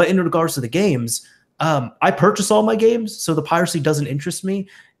 but in regards to the games, I purchase all my games, so the piracy doesn't interest me.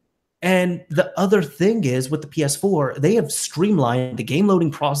 And the other thing is, with the PS4, they have streamlined the game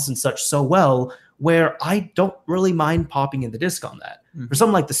loading process and such so well, where I don't really mind popping in the disc on that. For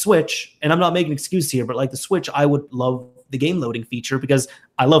something like the Switch, and I'm not making an excuse here, but like the Switch, I would love the game loading feature because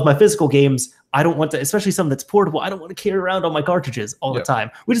I love my physical games. I don't want to, especially something that's portable, I don't want to carry around all my cartridges all the time,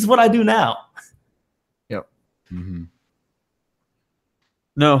 which is what I do now. Yep.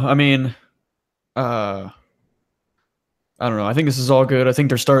 No, I mean, I don't know. I think this is all good. I think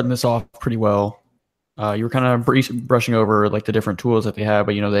they're starting this off pretty well. You were kind of brushing over like the different tools that they have,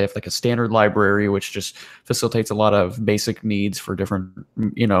 but they have like a standard library, which just facilitates a lot of basic needs for different,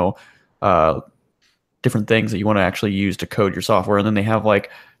 different things that you want to actually use to code your software. And then they have like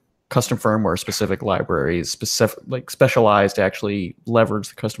custom firmware specific libraries, specialized to actually leverage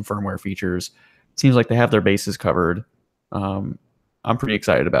the custom firmware features. It seems like they have their bases covered. I'm pretty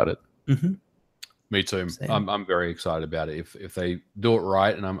excited about it. Me too. I'm very excited about it. If they do it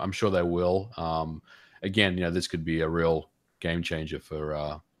right, and I'm sure they will. Again, this could be a real game changer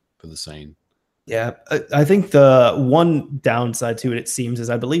for the scene. Yeah, I think the one downside to it seems,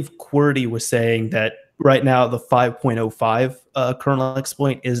 is I believe QWERTY was saying that right now the 5.05 kernel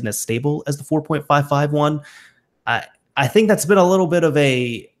exploit isn't as stable as the 4.55 one. I think that's been a little bit of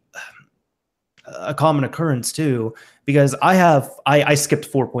a common occurrence too, because I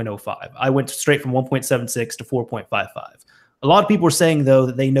skipped 4.05. I went straight from 1.76 to 4.55. A lot of people were saying, though,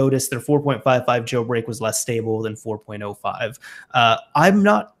 that they noticed their 4.55 jailbreak was less stable than 4.05. I'm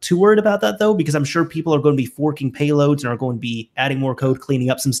not too worried about that, though, because I'm sure people are going to be forking payloads and are going to be adding more code,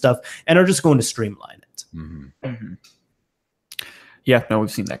 cleaning up some stuff, and are just going to streamline it. Yeah, no, we've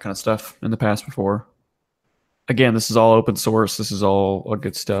seen that kind of stuff in the past before. Again, this is all open source. This is all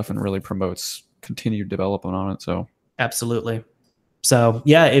good stuff and really promotes continued development on it. So Absolutely. So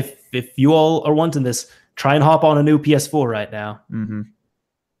yeah, if you all are wanting this, try and hop on a new PS4 right now. Mm-hmm.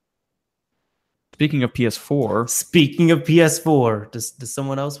 Speaking of PS4, does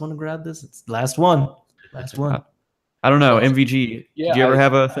someone else want to grab this? It's the last one. Last one. I don't know. MVG, Yeah, did you ever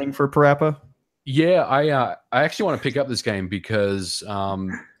have a thing for Parappa? Yeah, I actually want to pick up this game because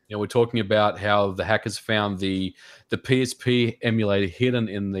we're talking about how the hackers found the PSP emulator hidden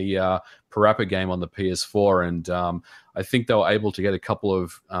in the Parappa game on the PS4, and I think they were able to get a couple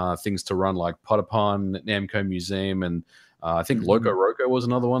of things to run, like Potapon, Namco Museum, and I think Loco Roco was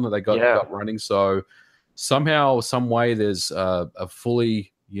another one that they got running. So somehow, some way, there's a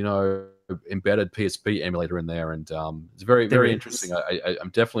fully embedded PSP emulator in there, and it's very, very interesting. I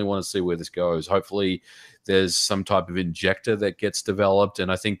definitely want to see where this goes. Hopefully there's some type of injector that gets developed,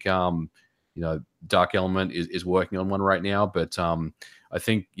 and I think Dark Element is working on one right now, but I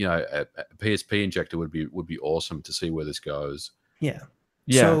think a PSP injector would be awesome to see where this goes. Yeah.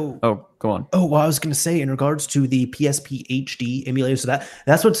 So, go on. Oh, well, I was going to say in regards to the PSP HD emulator, so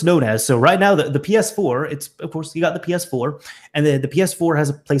that's what's known as. So right now, the PS4, it's of course you got the PS4, and the PS4 has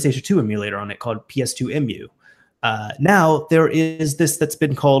a PlayStation 2 emulator on it called PS2 EMU. Now there is this that's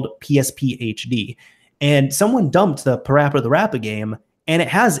been called PSP HD, and someone dumped the Parappa the Rapper game, and it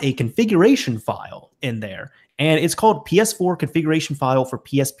has a configuration file in there. And it's called PS4 configuration file for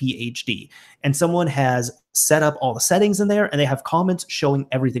PSP HD. And someone has set up all the settings in there, and they have comments showing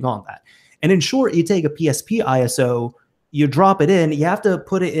everything on that. And in short, you take a PSP ISO, you drop it in, you have to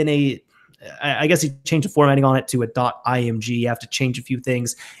put it in I guess you change the formatting on it to a .img, you have to change a few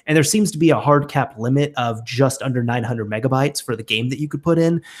things. And there seems to be a hard cap limit of just under 900 megabytes for the game that you could put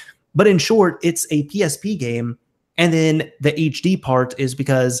in. But in short, it's a PSP game. And then the HD part is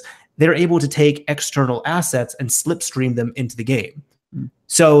because they're able to take external assets and slipstream them into the game.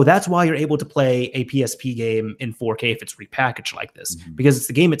 So that's why you're able to play a PSP game in 4K if it's repackaged like this, because it's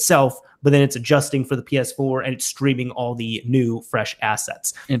the game itself, but then it's adjusting for the PS4 and it's streaming all the new, fresh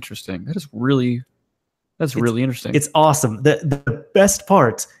assets. Interesting. That's really interesting. It's awesome. The best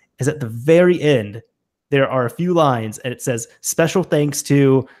part is at the very end, there are a few lines and it says, special thanks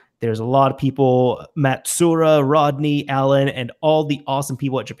to... There's a lot of people, Matsura, Rodney, Alan, and all the awesome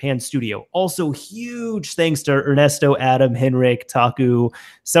people at Japan Studio. Also, huge thanks to Ernesto, Adam, Henrik, Taku,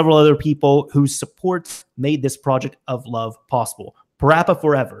 several other people whose support made this project of love possible. Parappa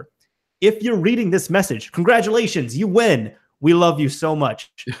forever. If you're reading this message, congratulations, you win. We love you so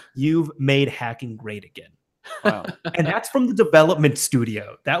much. You've made hacking great again. Wow. And that's from the development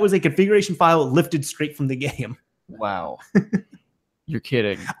studio. That was a configuration file lifted straight from the game. Wow. You're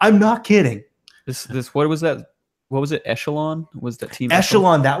kidding. I'm not kidding. This what was that? What was it? Echelon? Was that team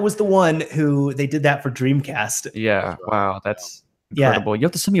Echelon? That was the one who they did that for Dreamcast. Yeah. Wow. That's incredible. You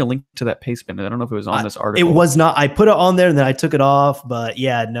have to send me a link to that paste bin. I don't know if it was on this article. It was not. I put it on there and then I took it off. But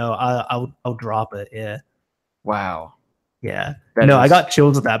yeah, no, I'll drop it. Yeah. Wow. Yeah. I got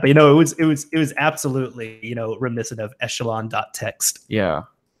chills with that. But it was absolutely reminiscent of Echelon.txt. Yeah.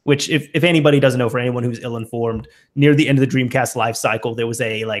 Which, if anybody doesn't know, for anyone who's ill-informed, near the end of the Dreamcast life cycle, there was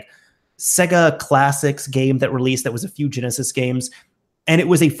a Sega Classics game that released that was a few Genesis games, and it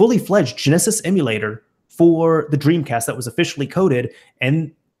was a fully fledged Genesis emulator for the Dreamcast that was officially coded.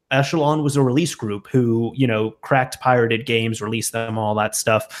 And Echelon was a release group who cracked pirated games, released them, all that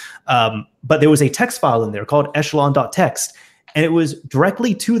stuff. But there was a text file in there called Echelon.txt, and it was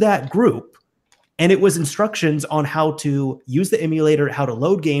directly to that group. And it was instructions on how to use the emulator, how to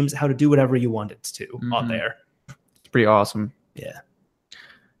load games, how to do whatever you wanted to on there. It's pretty awesome. Yeah.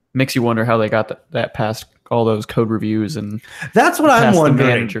 Makes you wonder how they got that past all those code reviews and that's what I'm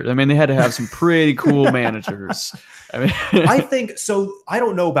wondering. I mean, they had to have some pretty cool managers. I mean, I think so. I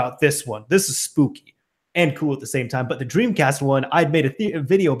don't know about this one. This is spooky and cool at the same time. But the Dreamcast one, I'd made a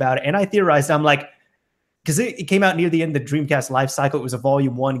video about it, and I theorized. I'm like, because it came out near the end of the Dreamcast life cycle. It was a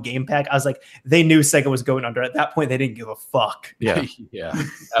Volume 1 game pack. I was like, they knew Sega was going under. At that point, they didn't give a fuck. Yeah. Yeah,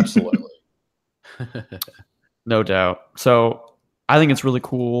 absolutely. No doubt. So I think it's really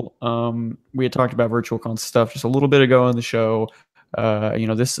cool. We had talked about Virtual Console stuff just a little bit ago on the show.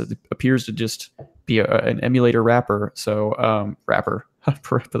 This appears to just be an emulator wrapper. So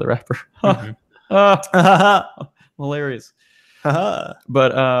Parappa the Rapper. Hilarious.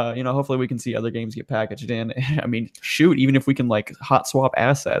 But hopefully we can see other games get packaged in. I mean, shoot, even if we can hot swap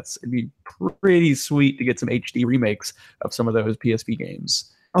assets, it'd be pretty sweet to get some HD remakes of some of those PSP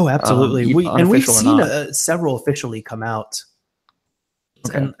games. Oh, absolutely. We've seen several officially come out.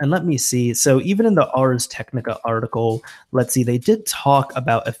 Okay. And let me see. So even in the Ars Technica article, let's see, they did talk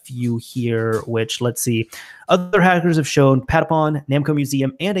about a few here, which let's see. Other hackers have shown Patapon, Namco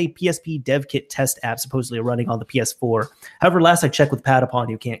Museum, and a PSP dev kit test app supposedly running on the PS4. However, last I checked with Patapon,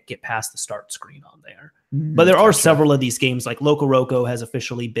 you can't get past the start screen on there. But there are several of these games, like Loco Roco has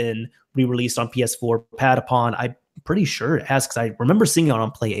officially been re-released on PS4. Patapon, I'm pretty sure it has, because I remember seeing it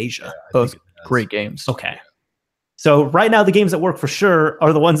on Play Asia. Both great games. Okay. So right now, the games that work for sure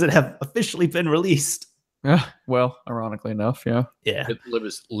are the ones that have officially been released. Yeah. Well, ironically enough, yeah. Yeah. Get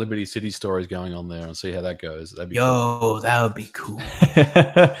Liberty City stories going on there and see how that goes. That'd be That would be cool.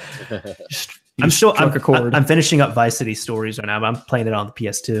 cool. I'm finishing up Vice City Stories right now. I'm playing it on the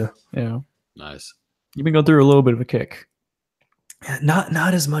PS2. Yeah. Nice. You've been going through a little bit of a kick.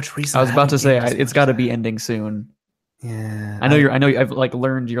 Not as much recently. I was about to say it's got to be ending soon. Yeah. I know I've like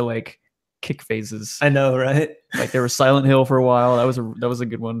learned your like kick phases. I know, right? Like there was Silent Hill for a while. That was a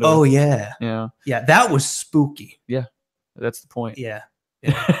good one. Oh yeah. Yeah. Yeah, that was spooky. That's the point. Yeah.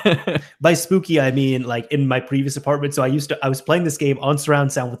 By spooky, I mean like in my previous apartment. So I was playing this game on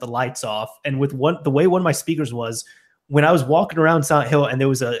surround sound with the lights off, and with the way one of my speakers was, when I was walking around Silent Hill, and there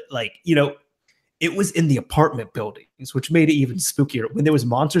was a it was in the apartment buildings, which made it even spookier. When there was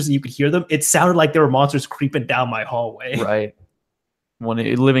monsters and you could hear them, it sounded like there were monsters creeping down my hallway. Right. When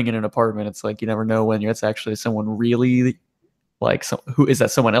living in an apartment, it's like you never know when it's actually someone really like who is that?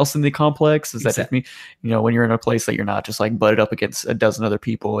 Someone else in the complex? Is that just me? When you're in a place that you're not just like butted up against a dozen other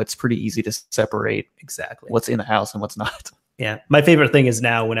people, it's pretty easy to separate what's in the house and what's not. Yeah. My favorite thing is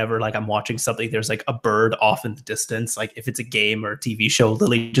now whenever like I'm watching something, there's like a bird off in the distance. Like if it's a game or a TV show,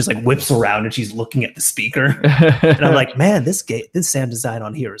 Lily just like whips around and she's looking at the speaker. And I'm like, man, this sound design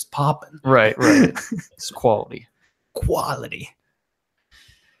on here is popping. Right. It's quality.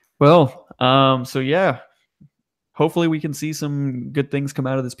 Well, so yeah. Hopefully we can see some good things come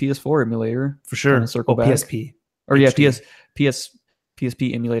out of this PS4 emulator. For sure. Circle back. PSP. Or yeah,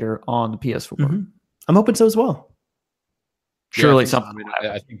 PSP emulator on the PS4. Mm-hmm. I'm hoping so as well. Surely I something.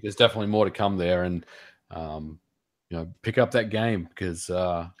 I think there's definitely more to come there, and pick up that game because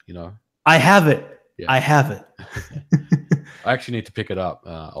I have it. Yeah. I have it. I actually need to pick it up.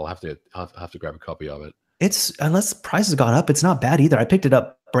 I'll have to grab a copy of it. It's, unless the price has gone up, it's not bad either. I picked it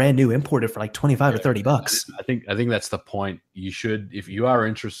up brand new, imported for like $25 to $30. I think that's the point. You should, if you are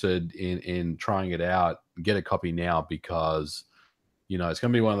interested in trying it out, get a copy now, because it's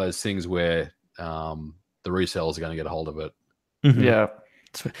going to be one of those things where the resellers are going to get a hold of it. Mm-hmm. Yeah.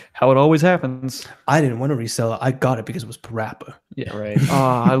 It's how it always happens. I didn't want to resell it. I got it because it was Parappa. Yeah, right. Oh,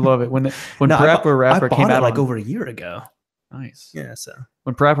 I love it. When Parappa Rapper came out like over a year ago. Nice. Yeah, so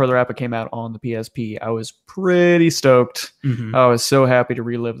when Parappa the Rapper came out on the PSP, I was pretty stoked. Mm-hmm. I was so happy to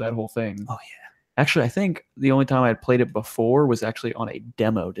relive that whole thing. Oh yeah. Actually, I think the only time I had played it before was actually on a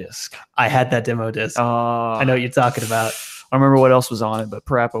demo disc. I had that demo disc. I know what you're talking about. I don't remember what else was on it, but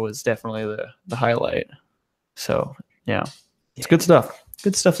Parappa was definitely the highlight. So yeah. It's good stuff.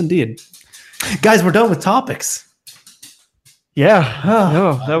 Good stuff indeed. Guys, we're done with topics. Yeah.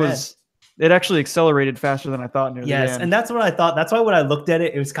 Oh, that was... It actually accelerated faster than I thought near the end. And that's what I thought. That's why when I looked at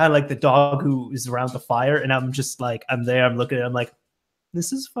it, it was kind of like the dog who is around the fire. And I'm just like, I'm there, I'm looking at it, I'm like,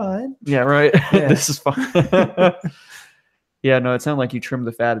 this is fine. Yeah, right. Yeah. This is fine. Yeah, no, it sounded like you trimmed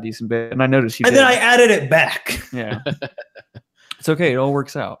the fat a decent bit. And I noticed you did. Then I added it back. Yeah. It's okay. It all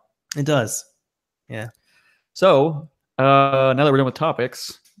works out. It does. Yeah. So now that we're done with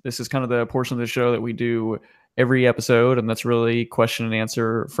topics, this is kind of the portion of the show that we do every episode, and that's really question and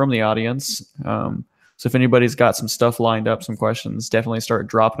answer from the audience. So if anybody's got some stuff lined up, some questions, definitely start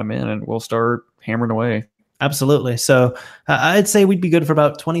dropping them in, and we'll start hammering away. Absolutely. So I'd say we'd be good for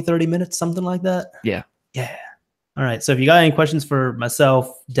about 20, 30 minutes, something like that. Yeah. All right. So if you got any questions for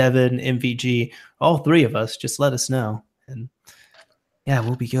myself, Devin, MVG, all three of us, just let us know. And yeah,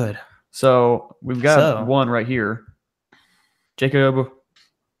 we'll be good. So we've got one right here. Jacob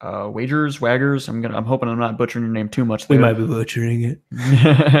Waggers. I'm hoping I'm not butchering your name too much there. We might be butchering it.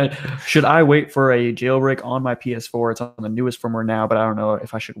 Should I wait for a jailbreak on my PS4? It's on the newest firmware now, but I don't know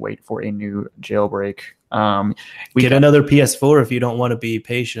if I should wait for a new jailbreak. Get another PS4 if you don't want to be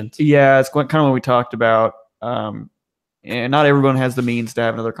patient. Yeah, it's kind of what we talked about. And not everyone has the means to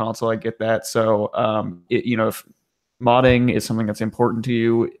have another console. I get that. So, if modding is something that's important to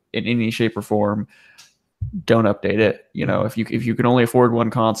you in any shape or form, don't update it. If you can only afford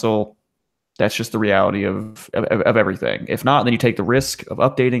one console, that's just the reality of everything. If not, then you take the risk of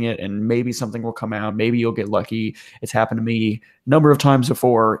updating it, and maybe something will come out. Maybe you'll get lucky. It's happened to me a number of times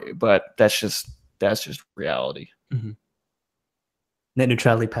before, but that's just reality. Mm-hmm. Net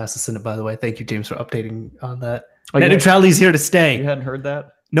neutrality passed the Senate, by the way. Thank you, James, for updating on that. Oh, Net neutrality is here to You stay. hadn't heard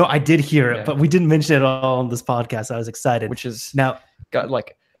that? No, I did hear it, Yeah. but we didn't mention it all on this podcast. I was excited. Which is Now, got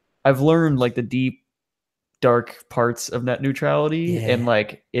like I've learned like the deep dark parts of net neutrality, Yeah. and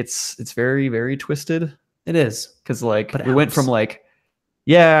like it's very, very twisted. it is. Because like But it we went helps. from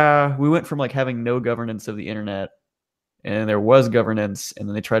like having no governance of the internet, and there was governance, and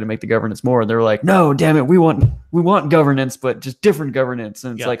then they tried to make the governance more, and they were like, no, damn it, we want governance, but just different governance.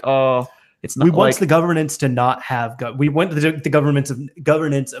 And it's Yeah. like, oh, it's not We want like the governance to not have. We want the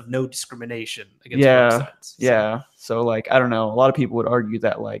governance of no discrimination against Yeah, websites. So, yeah. So like I don't know, a lot of people would argue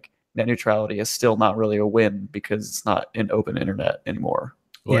that like net neutrality is still not really a win because it's not an open internet anymore.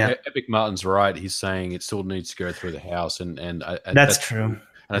 Well, Yeah. Epic Martin's right. He's saying it still needs to go through the House, and that's true. And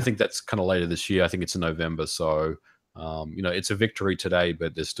I think that's kind of later this year. I think it's in November. So, it's a victory today,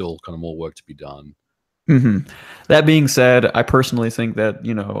 but there's still kind of more work to be done. That being said, I personally think that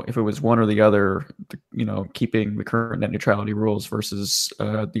if it was one or the other, keeping the current net neutrality rules versus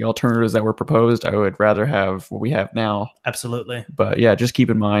the alternatives that were proposed, I would rather have what we have now. Absolutely. But yeah, just keep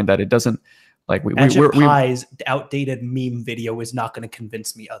in mind that it doesn't like Agent Pie's outdated meme video is not going to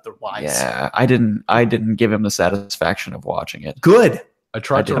convince me otherwise. Yeah, I didn't give him the satisfaction of watching it. Good. I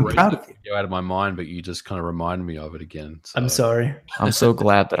tried to I'm read proud the of you. video out of my mind, but you just kind of reminded me of it again. So. I'm sorry. I'm so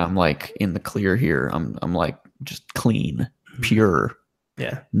glad that I'm like in the clear here. I'm like just clean, pure.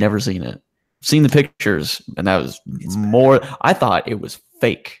 Yeah. Never seen it. Seen the pictures, and that was more. I thought it was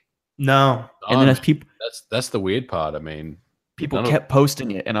fake. No. And then as people That's the weird part. I mean, none of- kept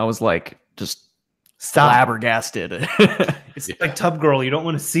posting it, and I was like just Stop. flabbergasted. It's like Tub Girl. You don't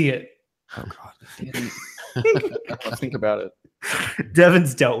want to see it. Oh god. Let's think about it.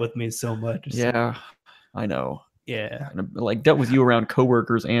 Devin's dealt with me so much. Yeah, I know. Yeah. And I've, like dealt with you around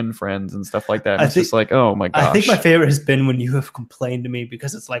coworkers and friends and stuff like that. And I it's think- just like, oh my gosh. I think my favorite has been when you have complained to me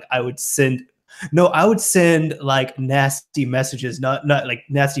because it's like I would send like nasty messages, not like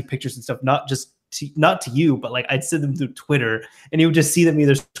nasty pictures and stuff, not to you, but like I'd send them through Twitter, and you would just see them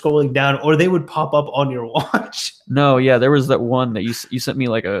either scrolling down or they would pop up on your watch. No, yeah, there was that one that you sent me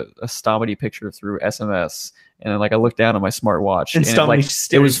like a Stomedy picture through SMS, and then like I looked down on my smartwatch, And and it, like Stomedy's it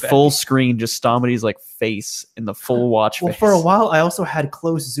staring was back. full screen, just Stomedy's like face in the full watch Well, face. for a while, I also had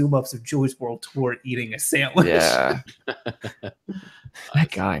close zoom ups of Joey's World Tour eating a sandwich. Yeah,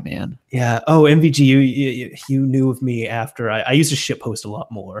 that guy, man. Yeah. Oh, MVG, you knew of me after I used to shit post a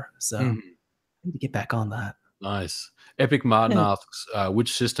lot more, so Mhm. I need to get back on that. Nice. Epic Martin Yeah. asks,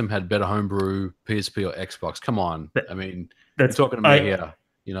 which system had better homebrew, PSP or Xbox? Come on. I mean, you're That's talking to me here.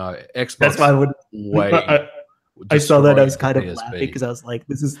 Xbox. That's why I would. way. I saw that. I was destroyed kind of PSP. laughing because I was like,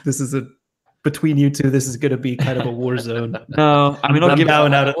 "This is a between you two. This is going to be kind of a war zone." No, I mean I'll I'm give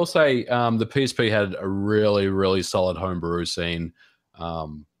down. I will say the PSP had a really, really solid homebrew scene,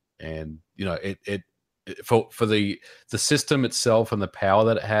 and it for the system itself and the power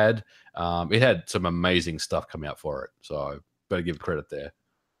that it had some amazing stuff come out for it. So better give credit there.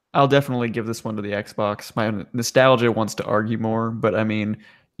 I'll definitely give this one to the Xbox. My nostalgia wants to argue more, but I mean,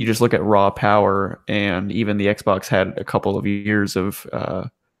 you just look at raw power, and even the Xbox had a couple of years of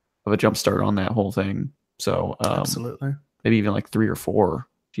a jump start on that whole thing. So Absolutely. maybe even like 3 or 4.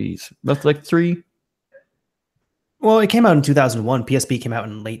 Jeez, that's like 3. Well, it came out in 2001. PSP came out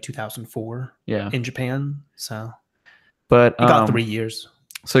in late 2004 Yeah, in Japan, so but it got 3 years.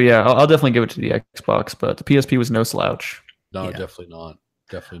 So yeah, I'll definitely give it to the Xbox, but the PSP was no slouch. No, Yeah. definitely not.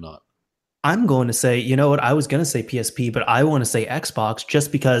 Definitely not. I'm going to say, you know what? I was going to say PSP, but I want to say Xbox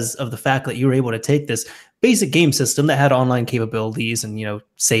just because of the fact that you were able to take this basic game system that had online capabilities and,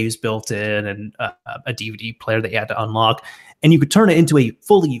 saves built in and a DVD player that you had to unlock, and you could turn it into a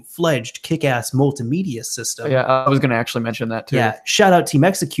fully fledged kick-ass multimedia system. Yeah, I was going to actually mention that too. Yeah, shout out Team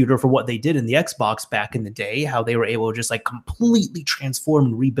Executor for what they did in the Xbox back in the day, how they were able to just like completely transform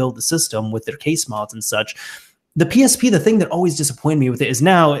and rebuild the system with their case mods and such. The PSP, the thing that always disappointed me with it is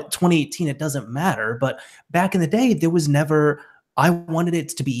now at 2018, it doesn't matter. But back in the day, there was never, I wanted it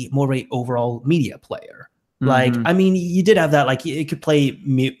to be more a overall media player. Like, Mhm. I mean, you did have that, like it could play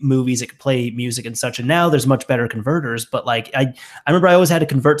movies, it could play music and such. And now there's much better converters. But like, I remember I always had to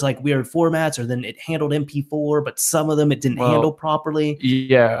convert to like weird formats, or then it handled MP4, but some of them it didn't Well, handle properly.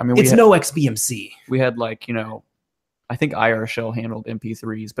 Yeah, I mean It's no XBMC. we had like I think IR Shell handled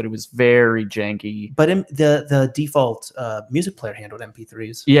MP3s, but it was very janky. But the default music player handled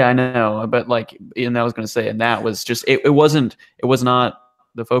MP3s. Yeah, I know, but like, and I was going to say, and that was just it was not.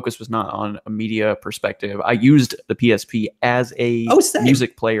 The focus was not on a media perspective. I used the PSP as a Same.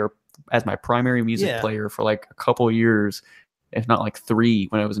 music player, as my primary music Yeah. player for like a couple of years, if not like 3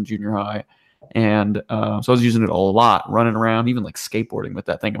 when I was in junior high. And so I was using it a lot, running around, even like skateboarding with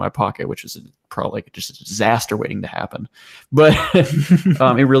that thing in my pocket, which is probably like just a disaster waiting to happen. But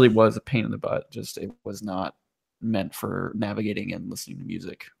it really was a pain in the butt. Just it was not meant for navigating and listening to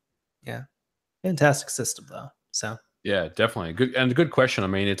music. Yeah, fantastic system though. So yeah, definitely good question. I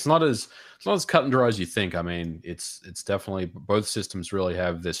mean, it's not as cut and dry as you think. I mean, it's definitely both systems really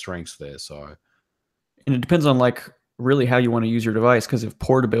have their strengths there. So, and it depends on like really how you want to use your device, because if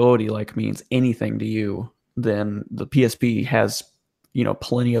portability like means anything to you, then the PSP has, you know,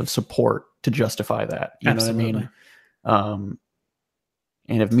 plenty of support to justify that. You Absolutely. know what I mean?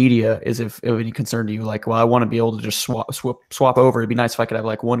 And if media is of any concern to you, like, well, I want to be able to just swap over. It'd be nice if I could have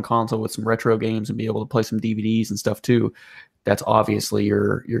like one console with some retro games and be able to play some DVDs and stuff too. That's obviously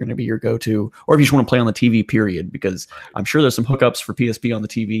you're going to be your go-to. Or if you just want to play on the TV, period, because I'm sure there's some hookups for PSP on the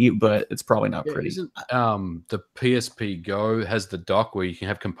TV, but it's probably not pretty. Isn't the PSP Go has the dock where you can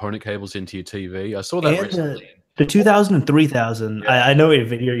have component cables into your TV? I saw that recently. The 2000 and 3000, I know what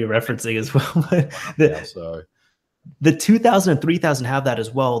video you're referencing as well. The 2000 and 3000 have that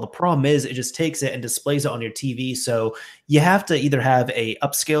as well. The problem is it just takes it and displays it on your TV. So you have to either have a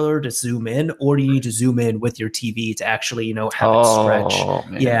upscaler to zoom in, or you need to zoom in with your TV to actually, you know, have it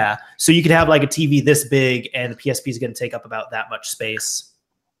stretch. Man. Yeah. So you could have like a TV this big and the PSP is going to take up about that much space.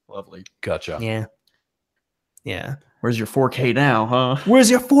 Lovely. Gotcha. Yeah. Yeah. Where's your 4K now, huh? Where's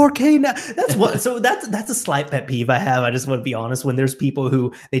your 4K now? That's what. So that's a slight pet peeve I have. I just want to be honest. When there's people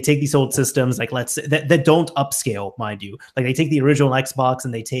who they take these old systems, like let's say, that don't upscale, mind you. Like they take the original Xbox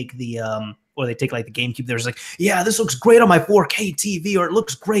and they take the or they take like the GameCube. There's like, yeah, this looks great on my 4K TV, or it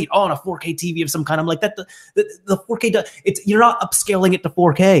looks great on a 4K TV of some kind. I'm like that. The 4K you're not upscaling it to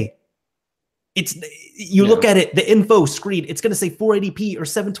 4K. It's look at it, the info screen. It's gonna say 480p or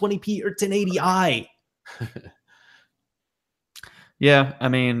 720p or 1080i. Yeah, I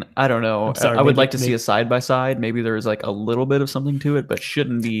mean, I don't know. I would like to see a side-by-side. Maybe there's like a little bit of something to it, but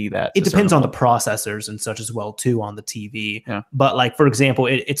shouldn't be that. It depends on the processors and such as well, too, on the TV. Yeah. But like, for example,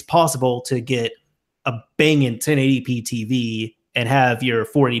 it's possible to get a banging 1080p TV and have your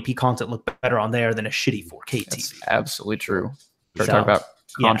 480p content look better on there than a shitty 4K TV. That's absolutely true. We're talking about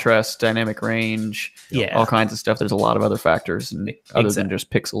contrast, dynamic range, all kinds of stuff. There's a lot of other factors other than just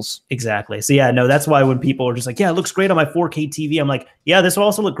pixels. Exactly. So yeah, no, that's why when people are just like, yeah, it looks great on my 4K TV, I'm like, yeah, this will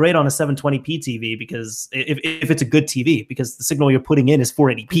also look great on a 720p TV, because if it's a good TV, because the signal you're putting in is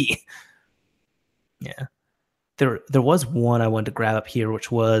 480p. Yeah. There was one I wanted to grab up here, which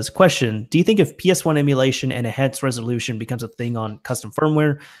was question: do you think if PS1 emulation and enhanced resolution becomes a thing on custom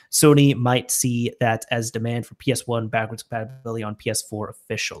firmware, Sony might see that as demand for PS1 backwards compatibility on PS4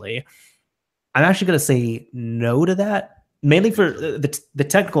 officially? I'm actually going to say no to that, mainly for the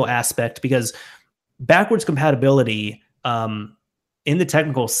technical aspect, because backwards compatibility in the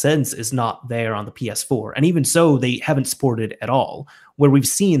technical sense is not there on the PS4. And even so, they haven't supported at all. Where we've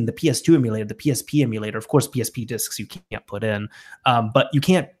seen the PS2 emulator, the PSP emulator, of course, PSP discs you can't put in, but you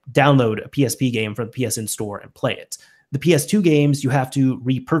can't download a PSP game from the PSN store and play it. The PS2 games you have to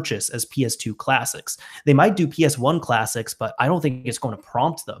repurchase as PS2 classics. They might do PS1 classics, but I don't think it's going to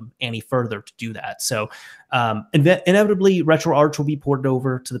prompt them any further to do that. So inevitably, RetroArch will be ported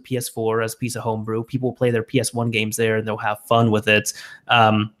over to the PS4 as a piece of homebrew. People will play their PS1 games there and they'll have fun with it.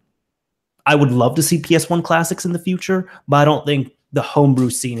 I would love to see PS1 classics in the future, but I don't think the homebrew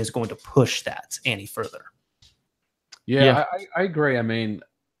scene is going to push that any further. Yeah. I agree. I mean,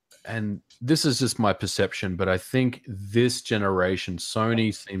 and this is just my perception, but I think this generation,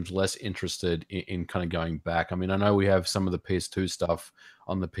 Sony seems less interested in kind of going back. I mean, I know we have some of the PS2 stuff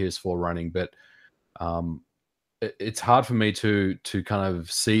on the PS4 running, but it's hard for me to kind of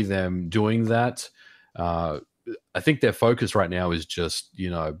see them doing that. I think their focus right now is just,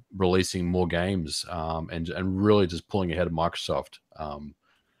 releasing more games and really just pulling ahead of Microsoft.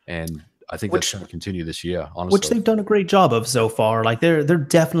 And I think that's going to continue this year, honestly. Which they've done a great job of so far. Like they're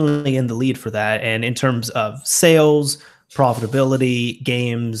definitely in the lead for that. And in terms of sales, profitability,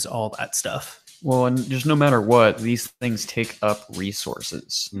 games, all that stuff. Well, and just no matter what, these things take up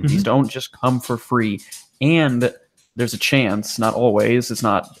resources. Mm-hmm. These don't just come for free. And there's a chance, not always, it's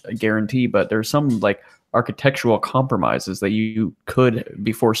not a guarantee, but there's some like architectural compromises that you could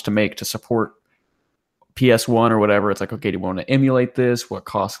be forced to make to support PS1 or whatever. It's like, okay, do we want to emulate this? What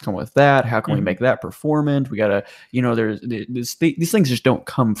costs come with that? How can we make that performant? We gotta, these things just don't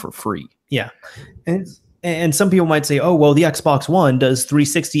come for free. Yeah, and some people might say, oh, well, the Xbox One does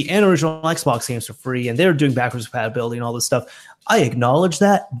 360 and original Xbox games for free, and they're doing backwards compatibility and all this stuff. I acknowledge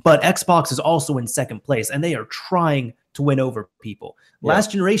that, but Xbox is also in second place, and they are trying to win over people. Yeah.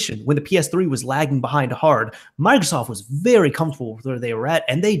 Last generation, when the PS3 was lagging behind hard, Microsoft was very comfortable with where they were at,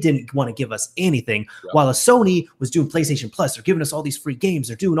 and they didn't want to give us anything. Yeah. While a Sony was doing PlayStation Plus, they're giving us all these free games,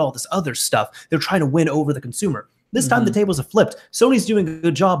 they're doing all this other stuff. They're trying to win over the consumer. This time the tables have flipped. Sony's doing a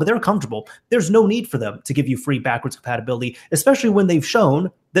good job, but they're comfortable. There's no need for them to give you free backwards compatibility, especially when they've shown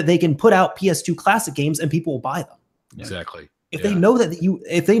that they can put out PS2 classic games and people will buy them. Exactly. If they know that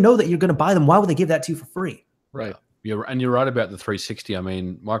if they know that you're going to buy them, why would they give that to you for free? Right. You're right about the 360. I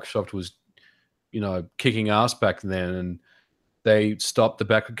mean, Microsoft was, kicking ass back then, and they stopped the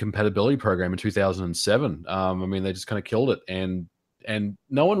backward compatibility program in 2007. I mean, they just kind of killed it, and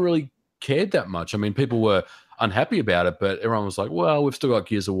no one really cared that much. I mean, people were unhappy about it, but everyone was like, well, we've still got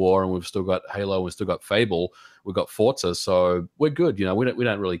Gears of War, and we've still got Halo, and we've still got Fable, we've got Forza, so we're good. We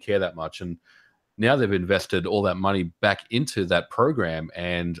don't really care that much. And now they've invested all that money back into that program,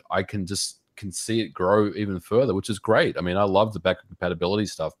 and I can see it grow even further, which is great. I mean, I love the backward compatibility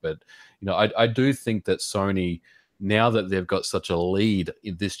stuff, but I do think that Sony, now that they've got such a lead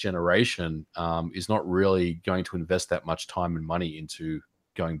in this generation, is not really going to invest that much time and money into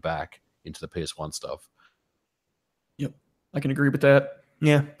going back into the PS1 stuff. Yep, I can agree with that.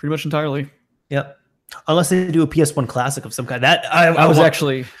 Yeah, pretty much entirely. Yep. Unless they do a PS1 classic of some kind. That I was want,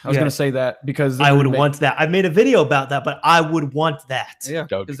 going to say that, because I would want that. I made a video about that, but I would want that. Yeah,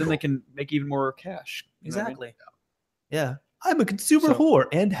 because then they can make even more cash. Exactly. I mean? Yeah. I'm a consumer whore.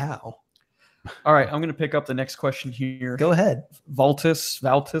 And how? All right, I'm going to pick up the next question here. Go ahead. Valtis.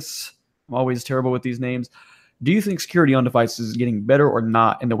 I'm always terrible with these names. Do you think security on devices is getting better or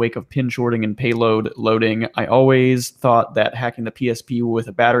not in the wake of pin shorting and payload loading? I always thought that hacking the PSP with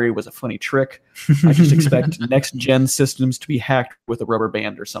a battery was a funny trick. I just expect next-gen systems to be hacked with a rubber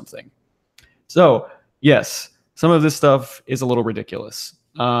band or something. So, yes, some of this stuff is a little ridiculous.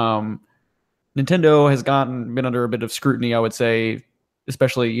 Nintendo has been under a bit of scrutiny, I would say,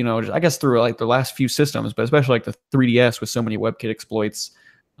 especially, I guess through like the last few systems, but especially like the 3DS with so many WebKit exploits.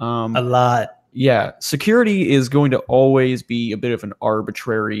 A lot. Yeah, security is going to always be a bit of an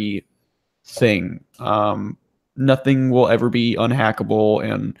arbitrary thing. Nothing will ever be unhackable,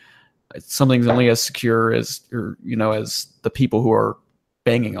 and something's only as secure as as the people who are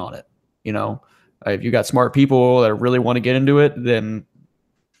banging on it. If you got smart people that really want to get into it, then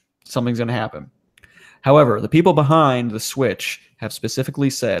something's going to happen. However, the people behind the Switch have specifically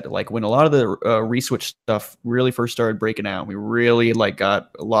said, like, when a lot of the reswitch stuff really first started breaking out, we really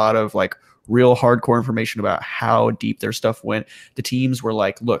got a lot of real hardcore information about how deep their stuff went. The teams were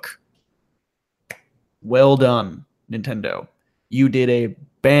like, look, well done, Nintendo. You did a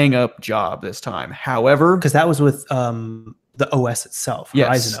bang up job this time. However, because that was with the OS itself,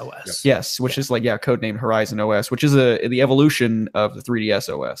 Horizon OS. Yes, which is codenamed Horizon OS, which is the evolution of the 3DS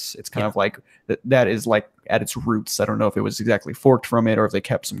OS. It's kind of like that is at its roots. I don't know if it was exactly forked from it or if they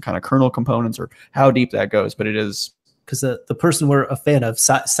kept some kind of kernel components or how deep that goes, but it is. Because the person we're a fan of,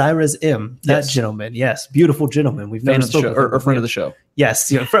 Cyrus M, that gentleman, yes, beautiful gentleman. We've never spoken or friend of the show.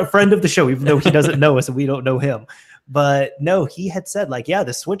 Yes, friend of the show, even though he doesn't know us and we don't know him. But no, he had said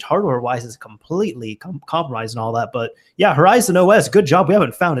the Switch hardware-wise is completely compromised and all that. But yeah, Horizon OS, good job. We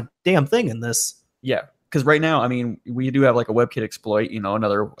haven't found a damn thing in this. Yeah, because right now, I mean, we do have a WebKit exploit,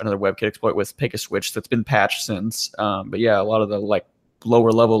 another WebKit exploit with Pick a Switch that's been patched since. But yeah, a lot of the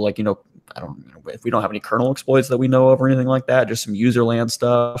lower level, I don't know if we don't have any kernel exploits that we know of or anything like that, just some userland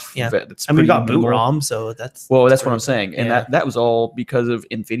stuff. Yeah, we got boot ROM, so that's what I'm saying, and that was all because of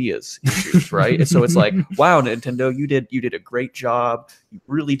NVIDIA's issues, right? So it's like, wow, Nintendo, you did a great job. You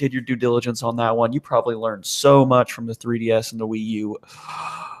really did your due diligence on that one. You probably learned so much from the 3DS and the Wii U,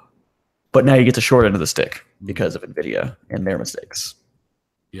 but now you get the short end of the stick because of NVIDIA and their mistakes.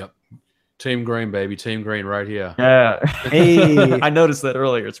 Yep. Team Green, baby. Team Green right here. Yeah. Hey. I noticed that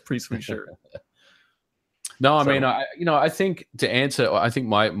earlier. It's a pretty sweet shirt. No, I mean, I think to answer, I think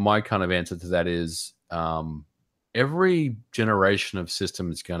my kind of answer to that is every generation of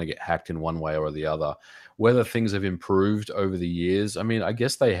system is going to get hacked in one way or the other. Whether things have improved over the years, I mean, I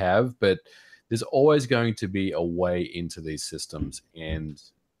guess they have, but there's always going to be a way into these systems. And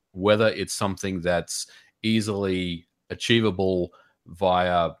whether it's something that's easily achievable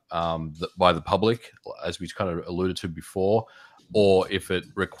via by the public, as we kind of alluded to before, or if it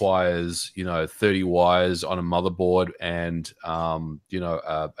requires 30 wires on a motherboard and a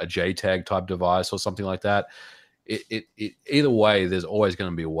JTAG type device or something like that, it either way, there's always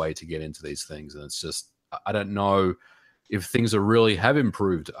going to be a way to get into these things. And it's just, I don't know if things are really have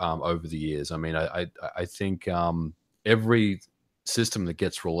improved over the years. I mean, I think every system that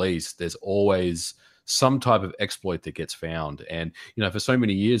gets released, there's always some type of exploit that gets found. And for so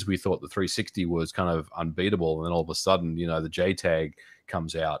many years we thought the 360 was kind of unbeatable, and then all of a sudden, the JTAG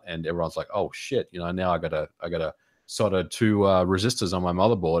comes out, and everyone's like, oh shit, now I gotta solder 2 resistors on my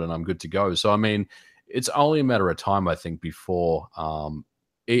motherboard, and I'm good to go. So I mean, it's only a matter of time, I think, before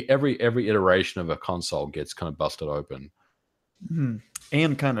every iteration of a console gets kind of busted open.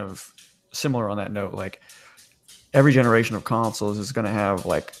 And kind of similar on that note, like every generation of consoles is going to have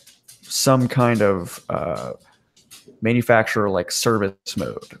like some kind of manufacturer like service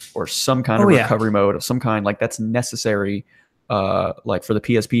mode or some kind of recovery mode of some kind, like that's necessary. Like for the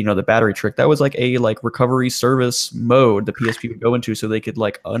PSP, the battery trick, that was like a recovery service mode the PSP would go into so they could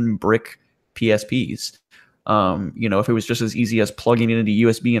like unbrick PSPs. If it was just as easy as plugging it into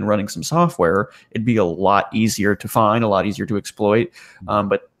USB and running some software, it'd be a lot easier to find, a lot easier to exploit.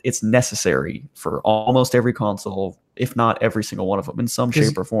 But it's necessary for almost every console, if not every single one of them in some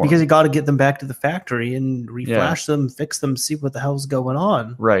shape or form. Because you got to get them back to the factory and reflash them, fix them, see what the hell's going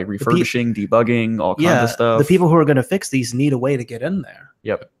on. Right. Refurbishing, debugging, all kinds of stuff. The people who are going to fix these need a way to get in there.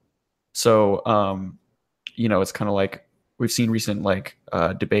 Yep. So, it's kind of like we've seen recent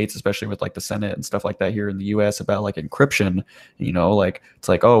debates, especially with like the Senate and stuff like that here in the US about like encryption, it's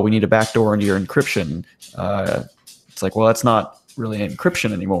like, oh, we need a backdoor into your encryption. It's like, well, that's not really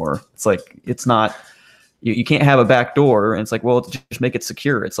encryption anymore. It's like, it's not, you can't have a backdoor, and it's like, well, just make it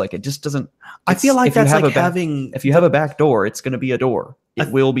secure. It's like, it just doesn't. I feel like that's like having. If you have a back door, it's going to be a door.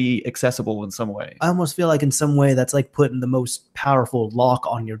 It will be accessible in some way. I almost feel like in some way that's like putting the most powerful lock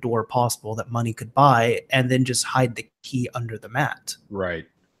on your door possible that money could buy, and then just hide the key under the mat. Right.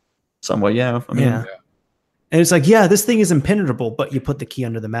 Somewhat, yeah. I mean, yeah. And it's like, yeah, this thing is impenetrable, but you put the key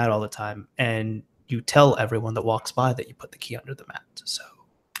under the mat all the time, and you tell everyone that walks by that you put the key under the mat. So.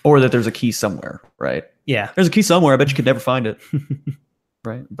 Or that there's a key somewhere, right? Yeah. There's a key somewhere. I bet you could never find it.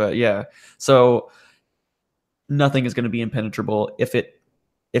 Right? But yeah. So nothing is going to be impenetrable. If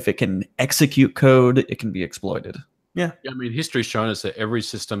it can execute code, it can be exploited. Yeah. I mean, history's shown us that every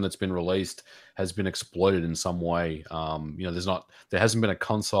system that's been released has been exploited in some way. There hasn't been a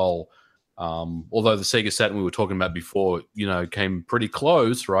console, although the Sega Saturn we were talking about before, came pretty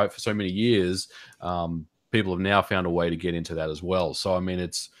close, right? For so many years. People have now found a way to get into that as well. So, I mean,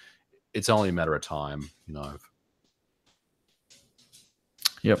 it's only a matter of time,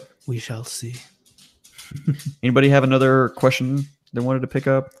 Yep. We shall see. Anybody have another question they wanted to pick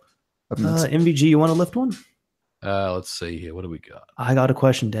up? MVG, you want to lift one? Let's see here. What do we got? I got a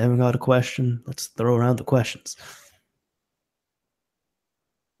question. Devin got a question. Let's throw around the questions.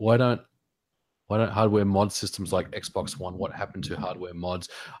 Why don't hardware mod systems like Xbox One? What happened to hardware mods?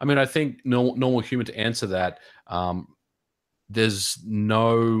 I mean, I think normal human to answer that. There's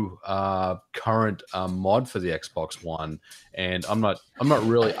no current mod for the Xbox One, and I'm not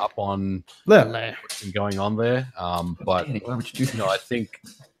really up on what's been going on there. But Danny, why would you do that? I think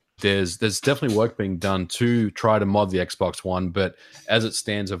there's definitely work being done to try to mod the Xbox One. But as it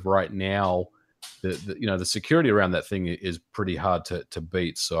stands of right now, the security around that thing is pretty hard to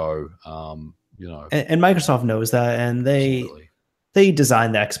beat. So and Microsoft knows that, and they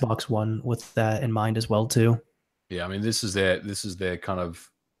designed the Xbox One with that in mind as well too. Yeah, I mean, this is their kind of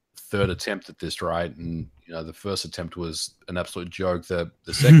third attempt at this, right? And the first attempt was an absolute joke. The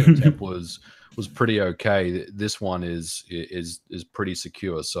second attempt was pretty okay. This one is pretty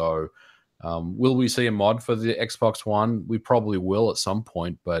secure. So, will we see a mod for the Xbox One? We probably will at some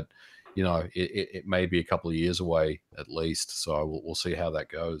point, but it may be a couple of years away at least. So we'll see how that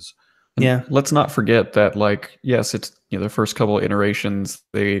goes. Yeah, let's not forget that, yes, it's the first couple of iterations,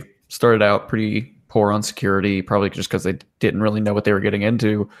 they started out pretty poor on security, probably just because they didn't really know what they were getting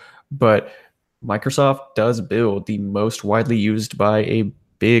into. But Microsoft does build the most widely used by a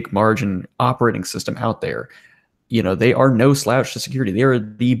big margin operating system out there. They are no slouch to security. They are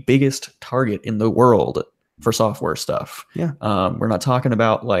the biggest target in the world for software stuff. Yeah. We're not talking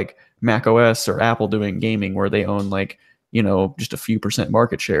about Mac OS or Apple doing gaming where they own just a few %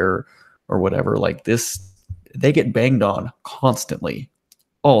 market share or whatever. They get banged on constantly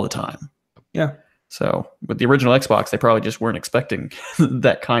all the time. Yeah. So with the original Xbox, they probably just weren't expecting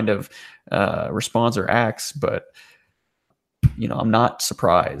that kind of response or acts. But, I'm not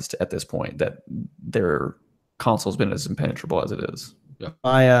surprised at this point that their console's been as impenetrable as it is.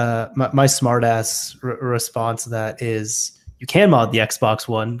 Yeah. My smart ass response to that is you can mod the Xbox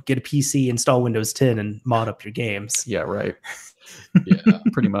One, get a PC, install Windows 10, and mod up your games. Yeah, right. Yeah,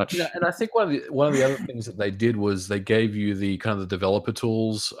 pretty much. Yeah, and I think one of the other things that they did was they gave you the kind of the developer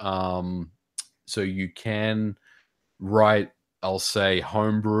tools. So you can write, I'll say,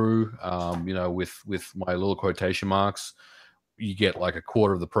 homebrew, with my little quotation marks. you get like a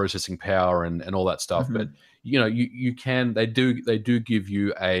quarter of the processing power and all that stuff. But you can they do give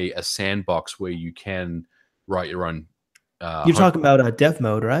you a sandbox where you can write your own. You're talking about a dev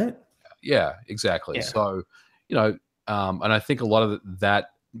mode, right? Yeah, exactly. Yeah. So and I think a lot of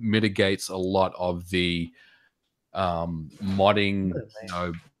that mitigates a lot of the modding,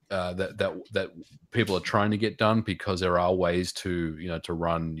 that people are trying to get done, because there are ways to to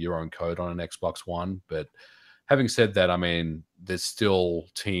run your own code on an Xbox One. But having said that, I mean, there's still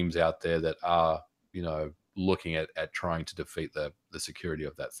teams out there that are looking at trying to defeat the security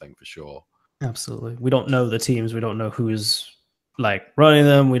of that thing for sure. Absolutely. We don't know the teams. We don't know who's like running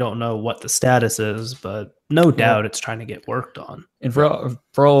them. We don't know what the status is, but no doubt it's trying to get worked on. And for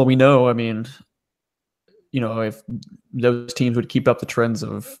all we know, I mean, if those teams would keep up the trends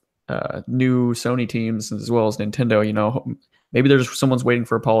of new Sony teams as well as Nintendo, maybe there's someone's waiting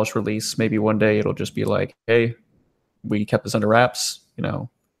for a polished release. Maybe one day it'll just be like, hey, we kept this under wraps.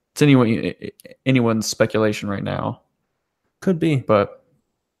 It's anyone's speculation right now. Could be, but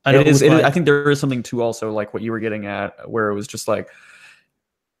I think there is something to also like what you were getting at, where it was just like,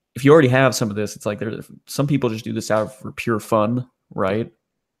 if you already have some of this, it's like some people just do this out for pure fun, right?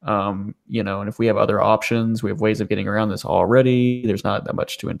 And if we have other options, we have ways of getting around this already. There's not that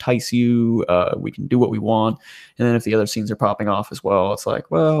much to entice you. We can do what we want. And then if the other scenes are popping off as well, it's like,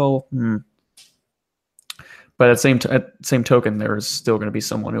 well, But at the same token, there's still going to be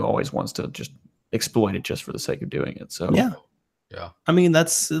someone who always wants to just exploit it just for the sake of doing it. So yeah. I mean,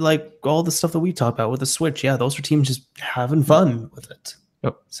 that's like all the stuff that we talk about with the Switch. Yeah, those are teams just having fun with it.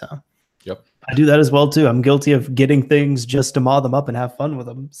 Yep. So yep. I do that as well too. I'm guilty of getting things just to mod them up and have fun with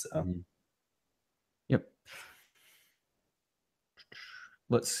them. So yep.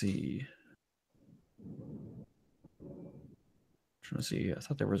 Let's see. Trying to see. I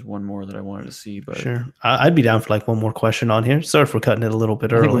thought there was one more that I wanted to see, but sure. I'd be down for like one more question on here. Sorry for cutting it a little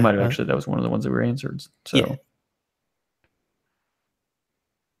bit early. I think we might have that was one of the ones that were answered. So yeah.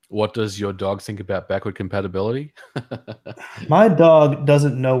 What does your dog think about backward compatibility? My dog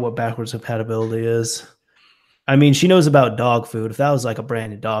doesn't know what backwards compatibility is. I mean, she knows about dog food. If that was like a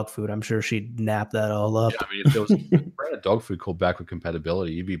branded dog food, I'm sure she'd nap that all up. Yeah, I mean, if there was a branded dog food called backward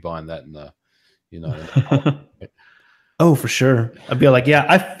compatibility, you'd be buying that in the, Oh, for sure. I'd be like, yeah,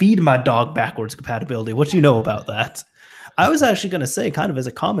 I feed my dog backwards compatibility. What do you know about that? I was actually going to say, kind of as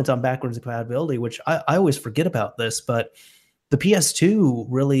a comment on backwards compatibility, which I always forget about this, but the PS2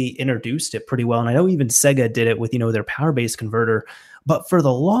 really introduced it pretty well. And I know even Sega did it with, their power-based converter. But for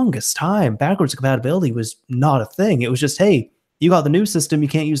the longest time, backwards compatibility was not a thing. It was just, hey, you got the new system, you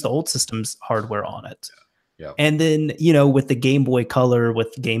can't use the old system's hardware on it. Yeah. And then, with the Game Boy Color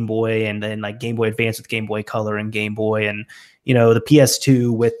with Game Boy, and then like Game Boy Advance with Game Boy Color and Game Boy, and, the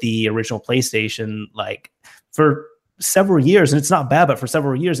PS2 with the original PlayStation, like for several years, and it's not bad, but for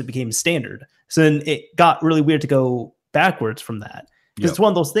several years it became standard. So then it got really weird to go backwards from that, because it's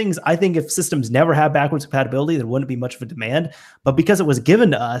one of those things. I think if systems never had backwards compatibility, there wouldn't be much of a demand, but because it was given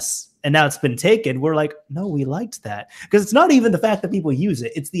to us and now it's been taken, we're like, no, we liked that. Because it's not even the fact that people use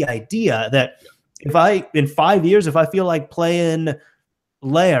it, it's the idea that in 5 years, if I feel like playing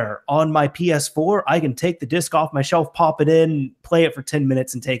Lair on my PS4, I can take the disc off my shelf, pop it in, play it for 10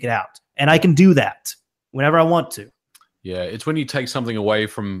 minutes and take it out, and I can do that whenever I want to. Yeah, it's when you take something away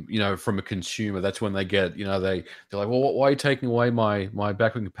from from a consumer, that's when they get they're like, well, why are you taking away my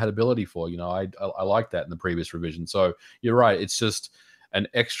backward compatibility for? I like that in the previous revision. So you're right, it's just an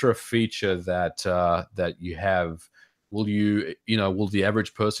extra feature that that you have. Will will the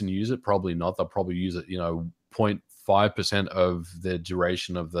average person use it? Probably not. They'll probably use it 0.5% of the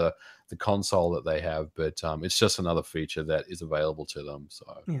duration of the console that they have, but it's just another feature that is available to them. So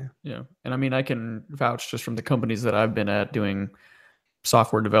yeah. And I mean, I can vouch just from the companies that I've been at doing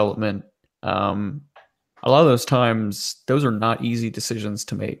software development. A lot of those times, those are not easy decisions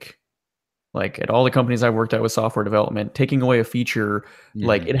to make. Like at all the companies I've worked at with software development, taking away a feature,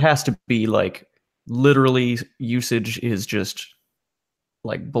 like it has to be like literally usage is just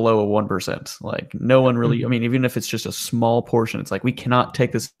like below a 1%. Like no one really, I mean, even if it's just a small portion, it's like, we cannot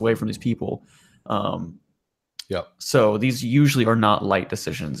take this away from these people. Yeah. So these usually are not light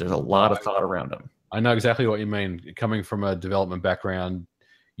decisions. There's a lot of thought around them. I know exactly what you mean. Coming from a development background,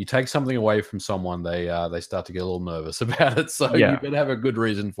 you take something away from someone, they start to get a little nervous about it. So you better have a good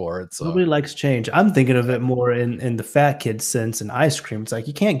reason for it. So nobody likes change. I'm thinking of it more in the fat kid sense in ice cream. It's like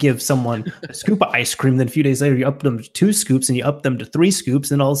you can't give someone a scoop of ice cream, then a few days later you up them to 2 scoops and you up them to 3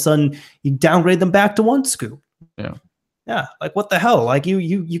 scoops, and all of a sudden you downgrade them back to 1 scoop. Yeah, like what the hell? Like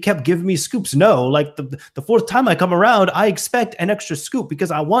you kept giving me scoops. No, like the 4th time I come around, I expect an extra scoop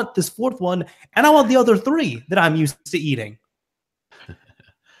because I want this 4th one and I want the other 3 that I'm used to eating.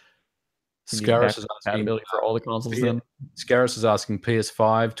 Can you Scaris back is asking compatibility for all the consoles yeah. then? Scaris is asking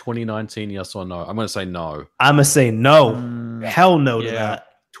PS5 2019, yes or no? I'm going to say no. I'm gonna say no. Mm, Hell no to yeah. that.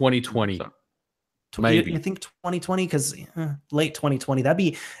 2020. So- Maybe. You think 2020? Because late 2020, that'd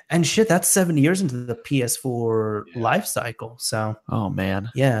be, and shit, that's 7 years into the PS4 life cycle. So Oh man.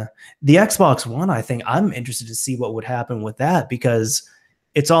 yeah, the Xbox One, I think I'm interested to see what would happen with that, because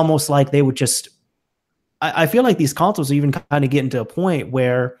it's almost like they would just. I feel like these consoles are even kind of getting to a point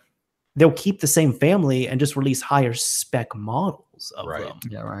where they'll keep the same family and just release higher spec models of Right. them.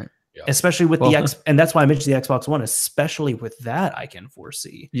 Yeah, right. Yeah. Especially with Well, the X, and that's why I mentioned the Xbox One. Especially with that, I can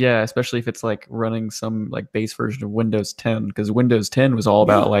foresee. Yeah, especially if it's like running some like base version of Windows 10, because Windows 10 was all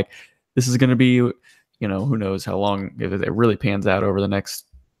about like, this is going to be, you know, who knows how long if it really pans out over the next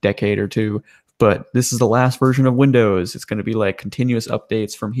decade or two. But this is the last version of Windows. It's going to be like continuous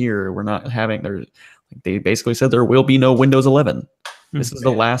updates from here. We're not having there. They basically said there will be no Windows 11. This is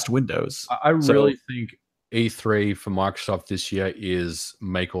the last Windows. I really think E3 for Microsoft this year is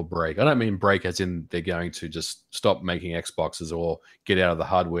make or break. I don't mean break as in they're going to just stop making Xboxes or get out of the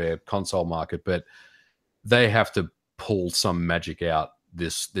hardware console market, but they have to pull some magic out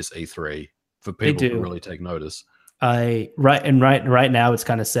this E3 for people to really take notice. Right now it's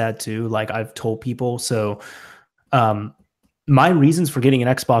kind of sad too. Like I've told people, so my reasons for getting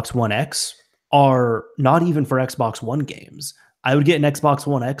an Xbox One X are not even for Xbox One games. I would get an Xbox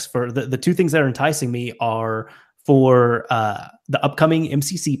One X for the two things that are enticing me are for the upcoming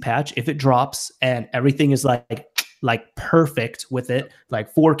MCC patch. If it drops and everything is like perfect with it,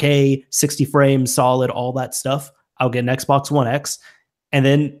 like 4K, 60 frames, solid, all that stuff, I'll get an Xbox One X. And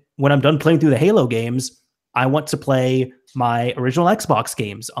then when I'm done playing through the Halo games, I want to play my original Xbox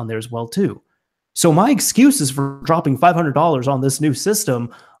games on there as well too. So my excuses for dropping $500 on this new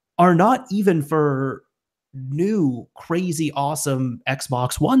system are not even for new crazy awesome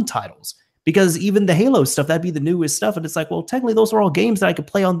Xbox One titles, because even the Halo stuff, that'd be the newest stuff, and it's like, well, technically those are all games that I could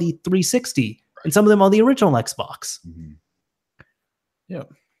play on the 360 and some of them on the original Xbox. Yeah,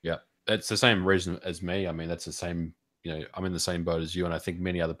 that's the same reason as me. I mean, that's the same, you know, I'm in the same boat as you, and I think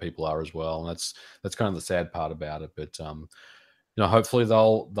many other people are as well, and that's kind of the sad part about it. But you know, hopefully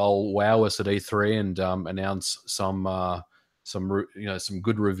they'll wow us at E3 and announce some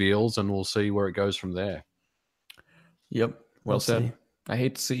good reveals, and we'll see where it goes from there. Yep. Well said. See. I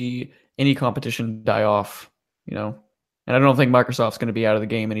hate to see any competition die off, you know, and I don't think Microsoft's going to be out of the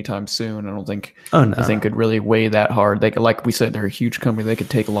game anytime soon. I don't think anything could really weigh that hard. They could, like we said, they're a huge company. They could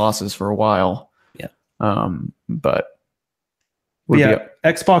take losses for a while. Yeah. But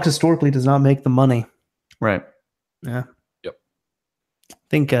Xbox historically does not make the money. Right. Yeah. Yep. I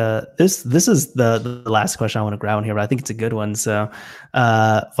think this is the last question I want to ground here, but I think it's a good one. So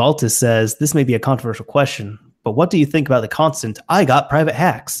Valtis says, this may be a controversial question, but what do you think about the constant "I got private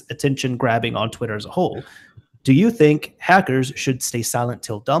hacks" attention grabbing on Twitter as a whole? Do you think hackers should stay silent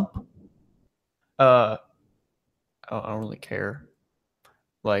till dump? I don't really care.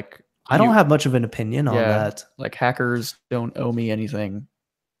 Like, I don't have much of an opinion on that. Like, hackers don't owe me anything.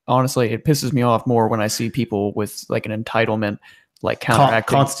 Honestly, it pisses me off more when I see people with like an entitlement, like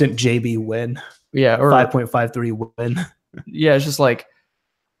counteracting. Constant JB win. Yeah, or 5.53 win. Yeah, it's just like,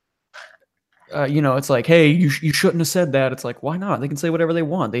 you know, it's like, hey, you shouldn't have said that. It's like, why not? They can say whatever they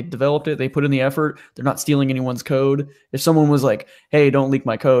want. They developed it. They put in the effort. They're not stealing anyone's code. If someone was like, hey, don't leak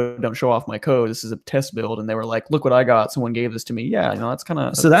my code, don't show off my code, this is a test build, and they were like, look what I got, someone gave this to me. Yeah, you know, that's kind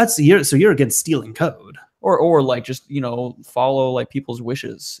of so you're against stealing code. Or like, just, you know, follow like people's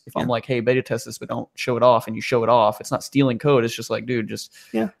wishes. If I'm like, hey, beta test this, but don't show it off, and you show it off, it's not stealing code. It's just like, dude,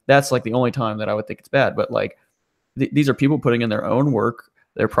 that's like the only time that I would think it's bad. But like, these are people putting in their own work.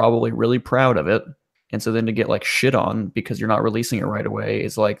 They're probably really proud of it. And so then to get like shit on because you're not releasing it right away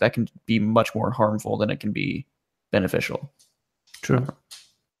is like, that can be much more harmful than it can be beneficial. True.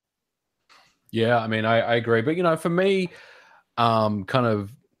 Yeah, I mean, I agree. But, you know, for me, kind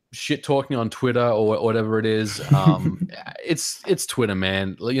of shit talking on Twitter or whatever it is, it's Twitter,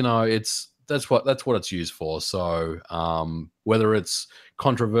 man. You know, that's what it's used for. So whether it's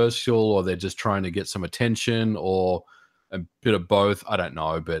controversial or they're just trying to get some attention or a bit of both, I don't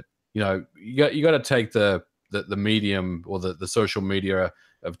know. But, you know, you got to take the medium or the social media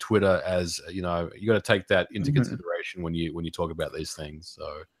of Twitter as, you know, you got to take that into consideration when you talk about these things.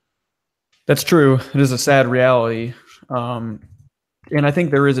 So that's true. It is a sad reality. And I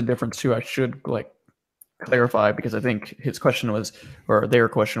think there is a difference too. I should like clarify, because I think his question was, or their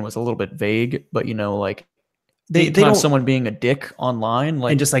question was, a little bit vague, but, you know, like they don't, someone being a dick online,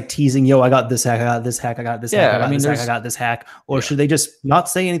 like, and just like teasing, yo, I got this hack, I got this hack, I got this hack, I got this hack, I got this hack, or should they just not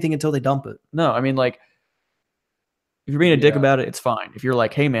say anything until they dump it? No, I mean, like, If you're being a dick Yeah. about it, it's fine. If you're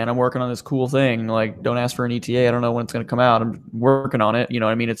like, hey man, I'm working on this cool thing, like don't ask for an ETA. I don't know when it's gonna come out. I'm working on it. You know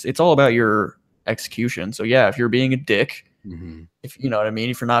what I mean? It's all about your execution. So yeah, if you're being a dick, Mhm. if you know what I mean,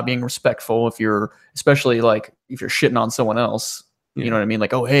 if you're not being respectful, if you're especially like if you're shitting on someone else, you know what I mean?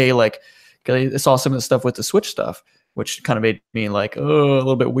 Like, oh hey, like 'cause I saw some of the stuff with the Switch stuff, which kind of made me like, oh, a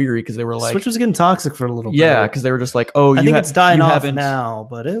little bit weary because they were like, Switch was getting toxic for a little yeah, bit. because they were just like, oh, I think it's dying you off haven't now,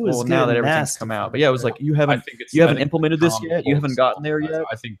 but it was well now that getting everything's nasty come for out. a But yeah, it was bit. like you haven't implemented this yet. You haven't gotten there yet.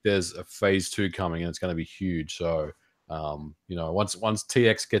 I think there's a phase 2 coming, and it's going to be huge. So, you know, once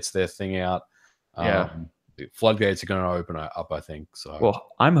TX gets their thing out, Yeah. the floodgates are going to open up. I think so. Well,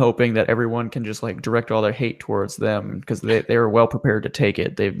 I'm hoping that everyone can just like direct all their hate towards them because they are well prepared to take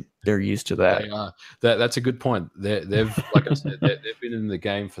it. They're used to that. They are. That's a good point. They've like I said, they've been in the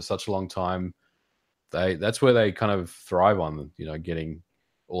game for such a long time. That's where they kind of thrive on, you know, getting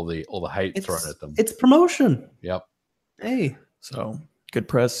all the hate thrown at them. It's promotion. Yep. Hey, So good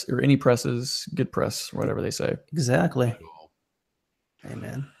press or any press is good press, whatever they say. exactly. Hey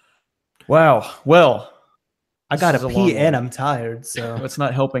man, Wow. Well, I got this to is a long pee and one. I'm tired. So It's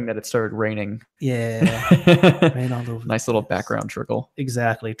not helping that it started raining. yeah, rain all over. Nice little background trickle.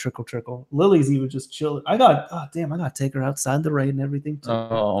 Exactly, trickle trickle. Lily's even just chilling. I got I got to take her outside the rain and everything too.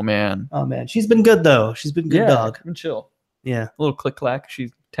 Oh man. Oh man, she's been good though. She's been good dog. Come and chill. Yeah, A little click clack.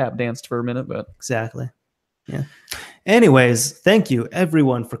 She tap danced for a minute, but exactly. Yeah. Anyways, thank you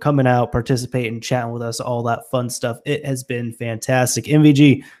everyone for coming out, participating, chatting with us, all that fun stuff. It has been fantastic.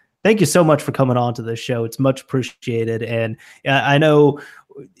 MVG, thank you so much for coming on to this show. It's much appreciated. And I know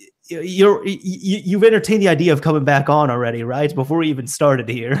you've entertained the idea of coming back on already, right? Before we even started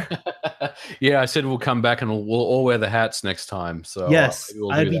here. Yeah, I said we'll come back and we'll all wear the hats next time. So Yes, maybe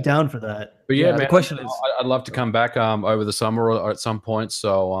we'll I'd do be that. down for that. But yeah, Yeah, man, the question you know, is- I'd love to come back over the summer or at some point.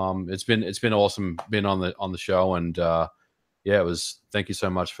 So it's been awesome being on the show, and yeah, it was. Thank you so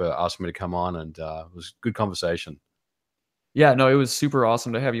much for asking me to come on, and it was good conversation. yeah, no, it was super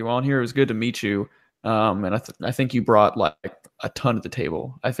awesome to have you on here. It was good to meet you. And I think you brought like a ton to the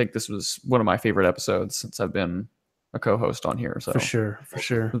table. I think this was one of my favorite episodes since I've been a co-host on here. So For sure.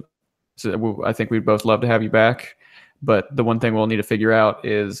 So I think we'd both love to have you back. But the one thing we'll need to figure out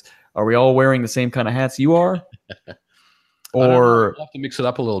is, are we all wearing the same kind of hats you are? I don't know, Or we'll have to mix it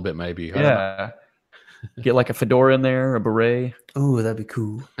up a little bit, maybe. I don't know. yeah, get like a fedora in there, a beret. Oh, that'd be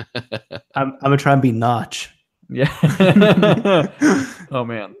cool. I'm gonna try and be Notch. Yeah. Oh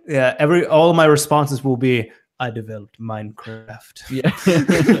man. Yeah, all of my responses will be, I developed Minecraft.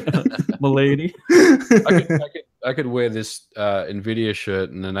 Yeah. Milady. I could wear this Nvidia shirt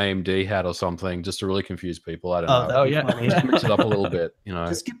and an AMD hat or something just to really confuse people. I don't know. that'd be yeah. funny. Just mix it up a little bit, you know.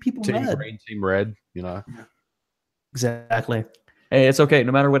 Just get people Team mad. green, team red, you know. Exactly. Hey, it's okay.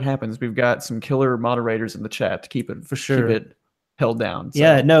 No matter what happens, we've got some killer moderators in the chat to keep it For sure. keep it held down. So,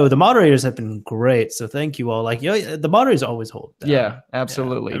 Yeah, no, the moderators have been great. So thank you all. Like, the moderators always hold down. yeah,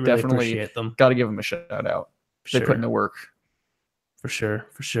 absolutely, I really definitely appreciate them. got to give them a shout out. They Sure. put in the work. For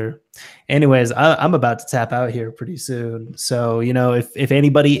sure. Anyways, I'm about to tap out here pretty soon. So, you know, if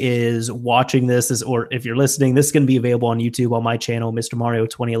anybody is watching this, or if you're listening, this is going to be available on YouTube on my channel, Mr. Mario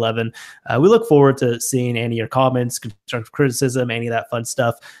 2011. We look forward to seeing any of your comments, constructive criticism, any of that fun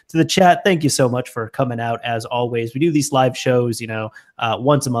stuff. To the chat, thank you so much for coming out. As always, we do these live shows, you know,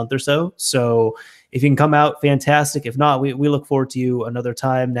 once a month or so. So if you can come out, fantastic. If not, we look forward to you another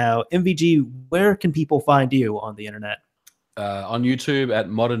time. Now, MVG, where can people find you on the internet? On YouTube at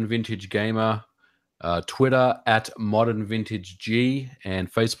Modern Vintage Gamer, Twitter at Modern Vintage G,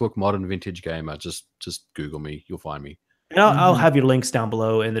 and Facebook Modern Vintage Gamer. Just Google me, you'll find me. And I'll have your links down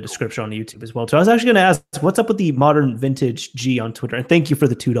below in the description on YouTube as well. So I was actually going to ask, what's up with the Modern Vintage G on Twitter? And thank you for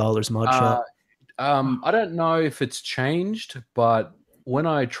the $2 mod shot. I don't know if it's changed, but when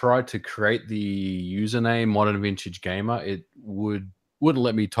I tried to create the username Modern Vintage Gamer, it wouldn't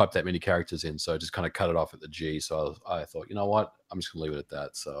let me type that many characters in, so I just kind of cut it off at the G. So I thought, you know what, I'm just gonna leave it at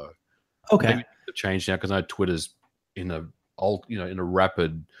that. So Okay. maybe it's changed now because I know Twitter's in a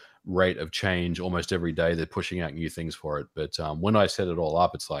rapid rate of change almost every day. They're pushing out new things for it, but when I set it all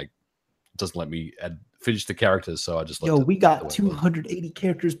up, it's like it doesn't let me finish the characters. So I just Yo, we got 280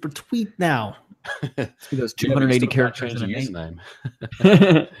 characters per tweet now. Those 280 characters change in the a name.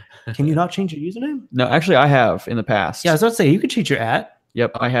 username. Can you not change your username? No, actually, I have in the past. Yeah, I was about to say, you could change your @.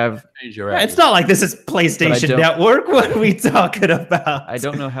 Yep, I have. Change your Yeah, it's not like this is PlayStation don't- Network. What are we talking about? I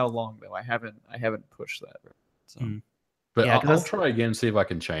don't know how long though. I haven't pushed that. So. But Yeah, 'cause I'll that's- try again, see if I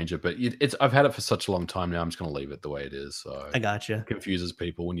can change it. But I've had it for such a long time now. I'm just going to leave it the way it is. So I gotcha. it confuses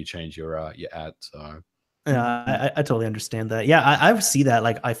people when you change your @. So Yeah, I totally understand that. Yeah, I see that.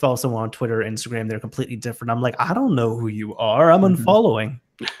 Like, I follow someone on Twitter, Instagram, they're completely different. I'm like, I don't know who you are. I'm unfollowing.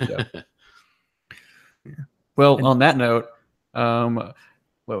 Yeah. Well, And- on that note,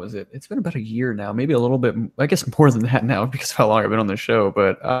 what was it? It's been about a year now, maybe a little bit, I guess more than that now because of how long I've been on the show.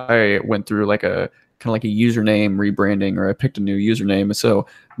 But I went through like a kind of like a username rebranding, or I picked a new username. So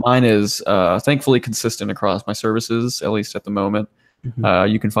mine is thankfully consistent across my services, at least at the moment.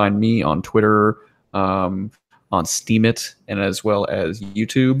 You can find me on Twitter, on Steemit, and as well as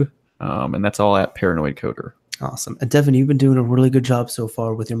YouTube. And that's all at Paranoid Coder. Awesome. And Devin, you've been doing a really good job so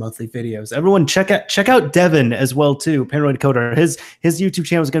far with your monthly videos. Everyone check out Devin as well too. Paranoid Coder. His YouTube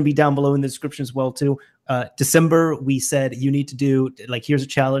channel is going to be down below in the description as well too. December, we said you need to do, like, here's a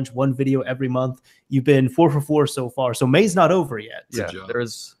challenge, 1 video every month. You've been 4 for 4 so far. So May's not over yet. Yeah,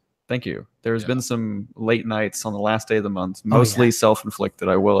 thank you. There's been some late nights on the last day of the month, mostly self-inflicted,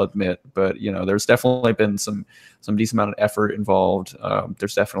 I will admit. But there's definitely been some decent amount of effort involved.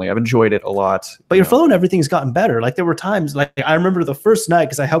 I've enjoyed it a lot. But your flow and everything's gotten better. Like, there were times, like, I remember the first night,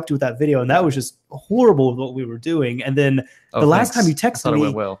 because I helped you with that video, and that was just horrible with what we were doing. And then the last time you texted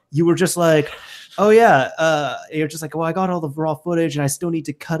me, you were just like, oh yeah, you're just like, well, I got all the raw footage and I still need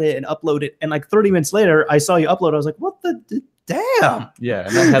to cut it and upload it. And like 30 minutes later, I saw you upload. I was like, what the damn? Yeah,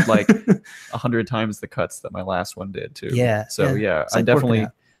 and I had like 100 times the cuts that my last one did too. Yeah. So yeah, I definitely,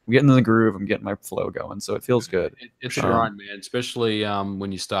 I'm getting in the groove. I'm getting my flow going, so it feels good. It's a grind, man, especially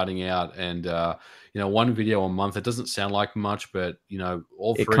when you're starting out. And 1 video a month, it doesn't sound like much, but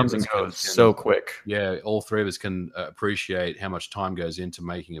all three it comes and goes so quick. Yeah, all three of us can appreciate how much time goes into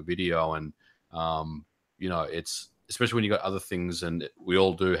making a video. And it's, especially when you got other things, and we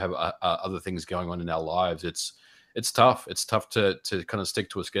all do have other things going on in our lives. It's tough. It's tough to kind of stick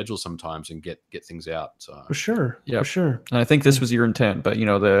to a schedule sometimes and get things out. So for sure. And I think this was your intent, but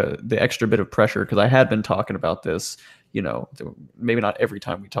the extra bit of pressure, because I had been talking about this, maybe not every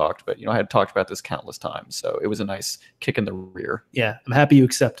time we talked, but I had talked about this countless times. So it was a nice kick in the rear. Yeah, I'm happy you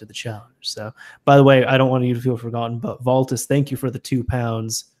accepted the challenge. So, by the way, I don't want you to feel forgotten, but Valtus, thank you for the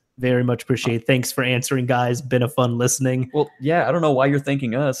 £2. Very much appreciate. Thanks for answering, guys. Been a fun listening. Well, yeah, I don't know why you're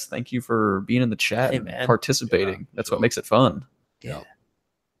thanking us. Thank you for being in the chat and participating. That's what makes it fun. Yeah.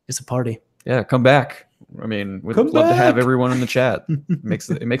 It's a party. Yeah, come back. I mean, we'd love to have everyone in the chat. It makes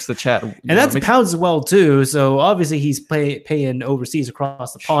the chat. And that's pounds as well too. So obviously he's paying overseas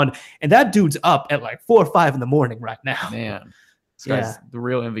across the pond, and that dude's up at like 4 or 5 in the morning right now. Man, this guy's the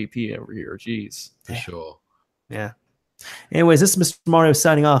real MVP over here. Jeez, for sure. Yeah. Anyways, this is Mr. Mario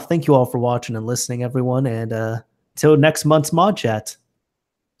signing off. Thank you all for watching and listening, everyone. And till next month's Mod Chat.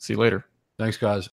 See you later. Thanks, guys.